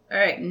 All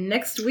right,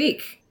 next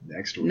week.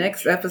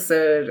 Next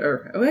episode,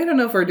 or I don't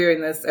know if we're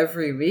doing this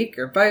every week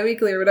or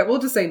bi-weekly or whatever. We'll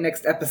just say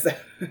next episode.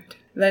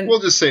 Then we'll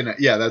just say,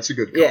 yeah, that's a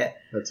good call. Yeah.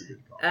 That's a good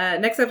call.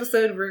 Next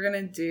episode, we're going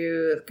to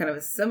do kind of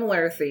a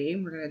similar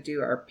theme. We're going to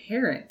do our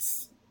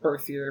parents'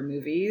 birth year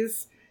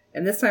movies.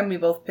 And this time we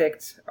both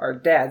picked our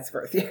dad's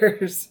birth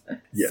years.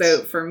 Yes. So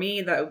for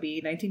me, that would be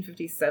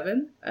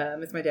 1957.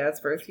 It's my dad's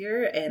birth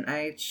year. And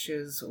I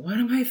choose one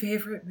of my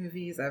favorite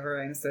movies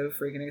ever. I'm so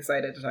freaking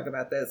excited to talk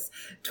about this.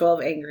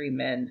 12 Angry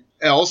Men.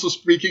 And also,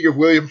 speaking of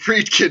William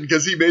Friedkin,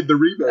 because he made the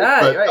remake.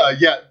 Right.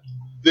 Yeah,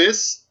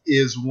 this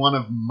is one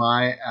of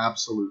my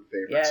absolute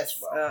favorites as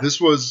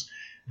well.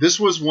 This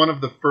was one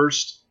of the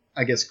first,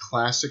 I guess,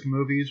 classic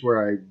movies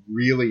where I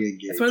really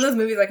engaged. It's one of those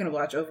movies I can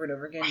watch over and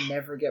over again,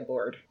 never get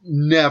bored.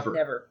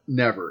 Never.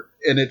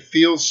 And it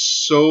feels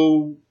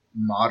so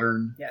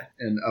modern, yeah,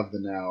 and of the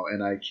now,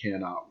 and I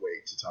cannot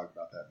wait to talk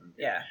about that movie.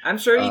 Yeah, I'm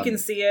sure you can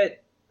see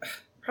it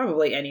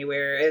probably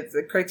anywhere. It's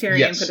a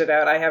Criterion put it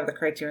out. I have the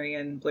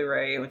Criterion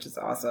Blu-ray, which is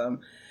awesome.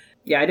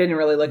 Yeah, I didn't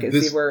really look at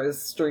see where it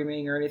was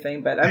streaming or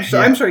anything, but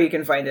I'm sure you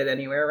can find it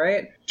anywhere,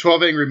 right?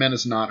 12 Angry Men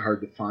is not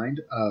hard to find.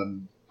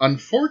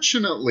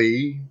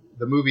 Unfortunately,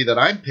 the movie that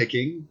I'm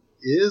picking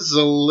is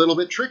a little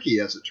bit tricky,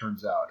 as it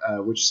turns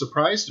out, which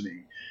surprised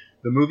me.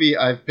 The movie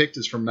I've picked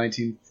is from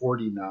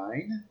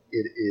 1949.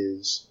 It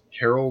is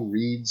Carol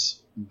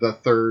Reed's The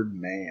Third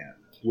Man,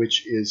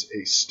 which is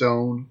a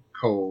stone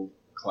cold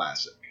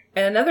classic.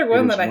 And another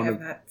one that I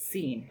have not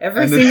seen.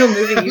 Every single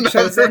movie you've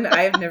chosen,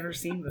 I have never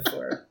seen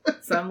before.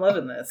 So I'm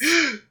loving this.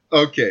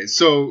 Okay,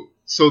 so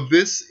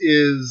this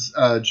is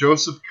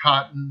Joseph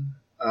Cotten,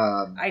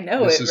 I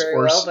know it very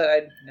well, but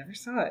I never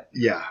saw it.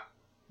 Yeah.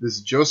 This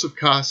is Joseph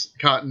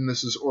Cotten.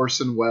 This is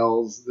Orson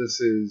Welles.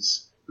 This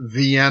is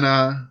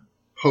Vienna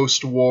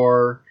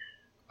post-war.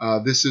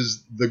 This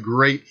is the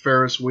great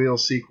Ferris wheel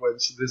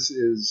sequence. This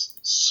is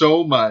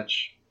so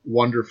much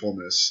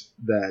wonderfulness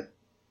that,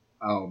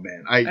 oh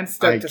man, I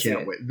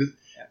can't wait.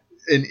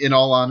 In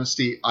all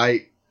honesty,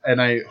 I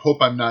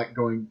hope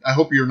I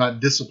hope you're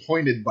not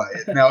disappointed by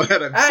it now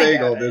that I'm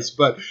saying all this,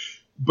 but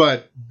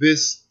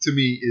this to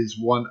me is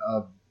one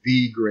of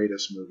the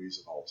greatest movies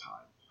of all time.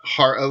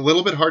 A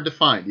little bit hard to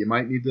find. You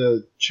might need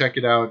to check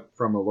it out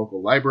from a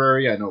local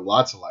library. I know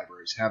lots of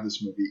libraries have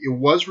this movie. It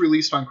was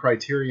released on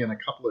Criterion a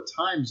couple of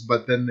times,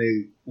 but then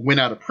they went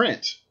out of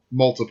print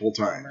multiple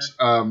times.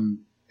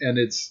 And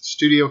it's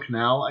Studio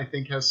Canal, I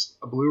think, has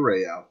a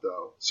Blu-ray out,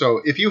 though. So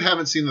if you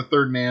haven't seen The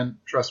Third Man,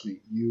 trust me,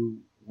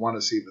 you want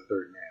to see The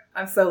Third Man.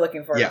 I'm so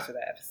looking forward to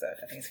that episode.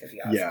 I think it's going to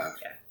be awesome. Yeah.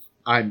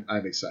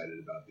 I'm excited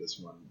about this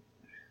one.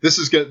 This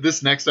is good.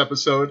 This next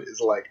episode is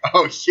like,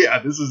 oh yeah,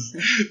 this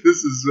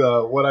is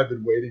what I've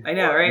been waiting for. I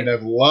know, right? And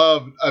I've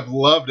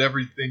loved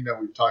everything that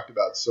we've talked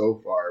about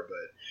so far,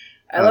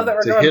 but I love that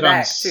we're going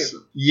back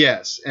too.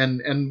 Yes,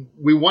 and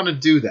we want to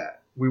do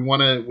that. We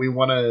want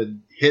to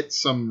hit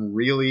some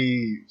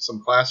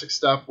classic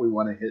stuff. We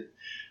want to hit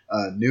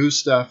new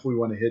stuff. We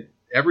want to hit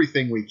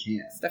everything we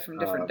can. Stuff from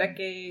different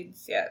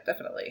decades. Yeah,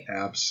 definitely.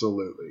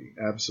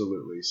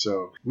 Absolutely.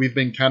 So we've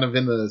been kind of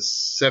in the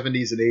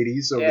 70s and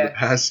 80s over the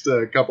past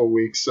couple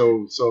weeks.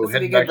 So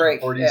heading back to the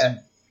 40s and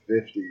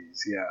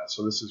 50s. Yeah,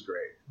 so this is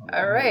great.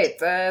 All right.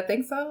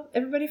 Thanks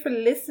everybody for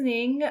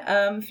listening.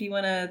 If you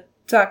want to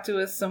talk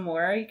to us some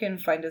more, you can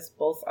find us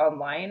both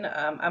online.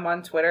 I'm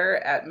on Twitter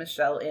at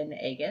Michelle N.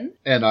 Agan.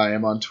 And I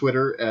am on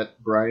Twitter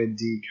at Brian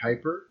D.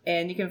 Kuiper.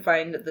 And you can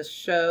find the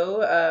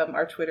show.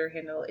 Our Twitter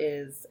handle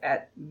is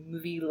at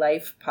Movie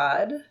Life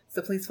Pod.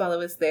 So please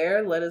follow us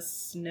there. Let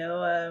us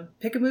know.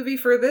 Pick a movie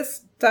for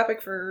this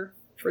topic for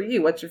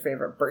you. What's your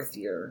favorite birth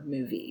year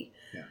movie?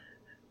 Yeah.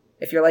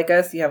 If you're like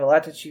us, you have a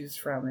lot to choose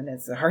from, and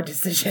it's a hard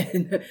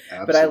decision.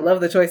 But I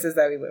love the choices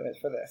that we went with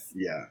for this.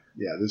 Yeah,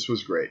 this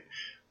was great.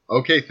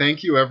 Okay,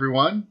 thank you,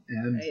 everyone.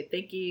 And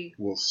thank you.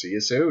 We'll see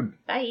you soon.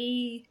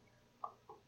 Bye.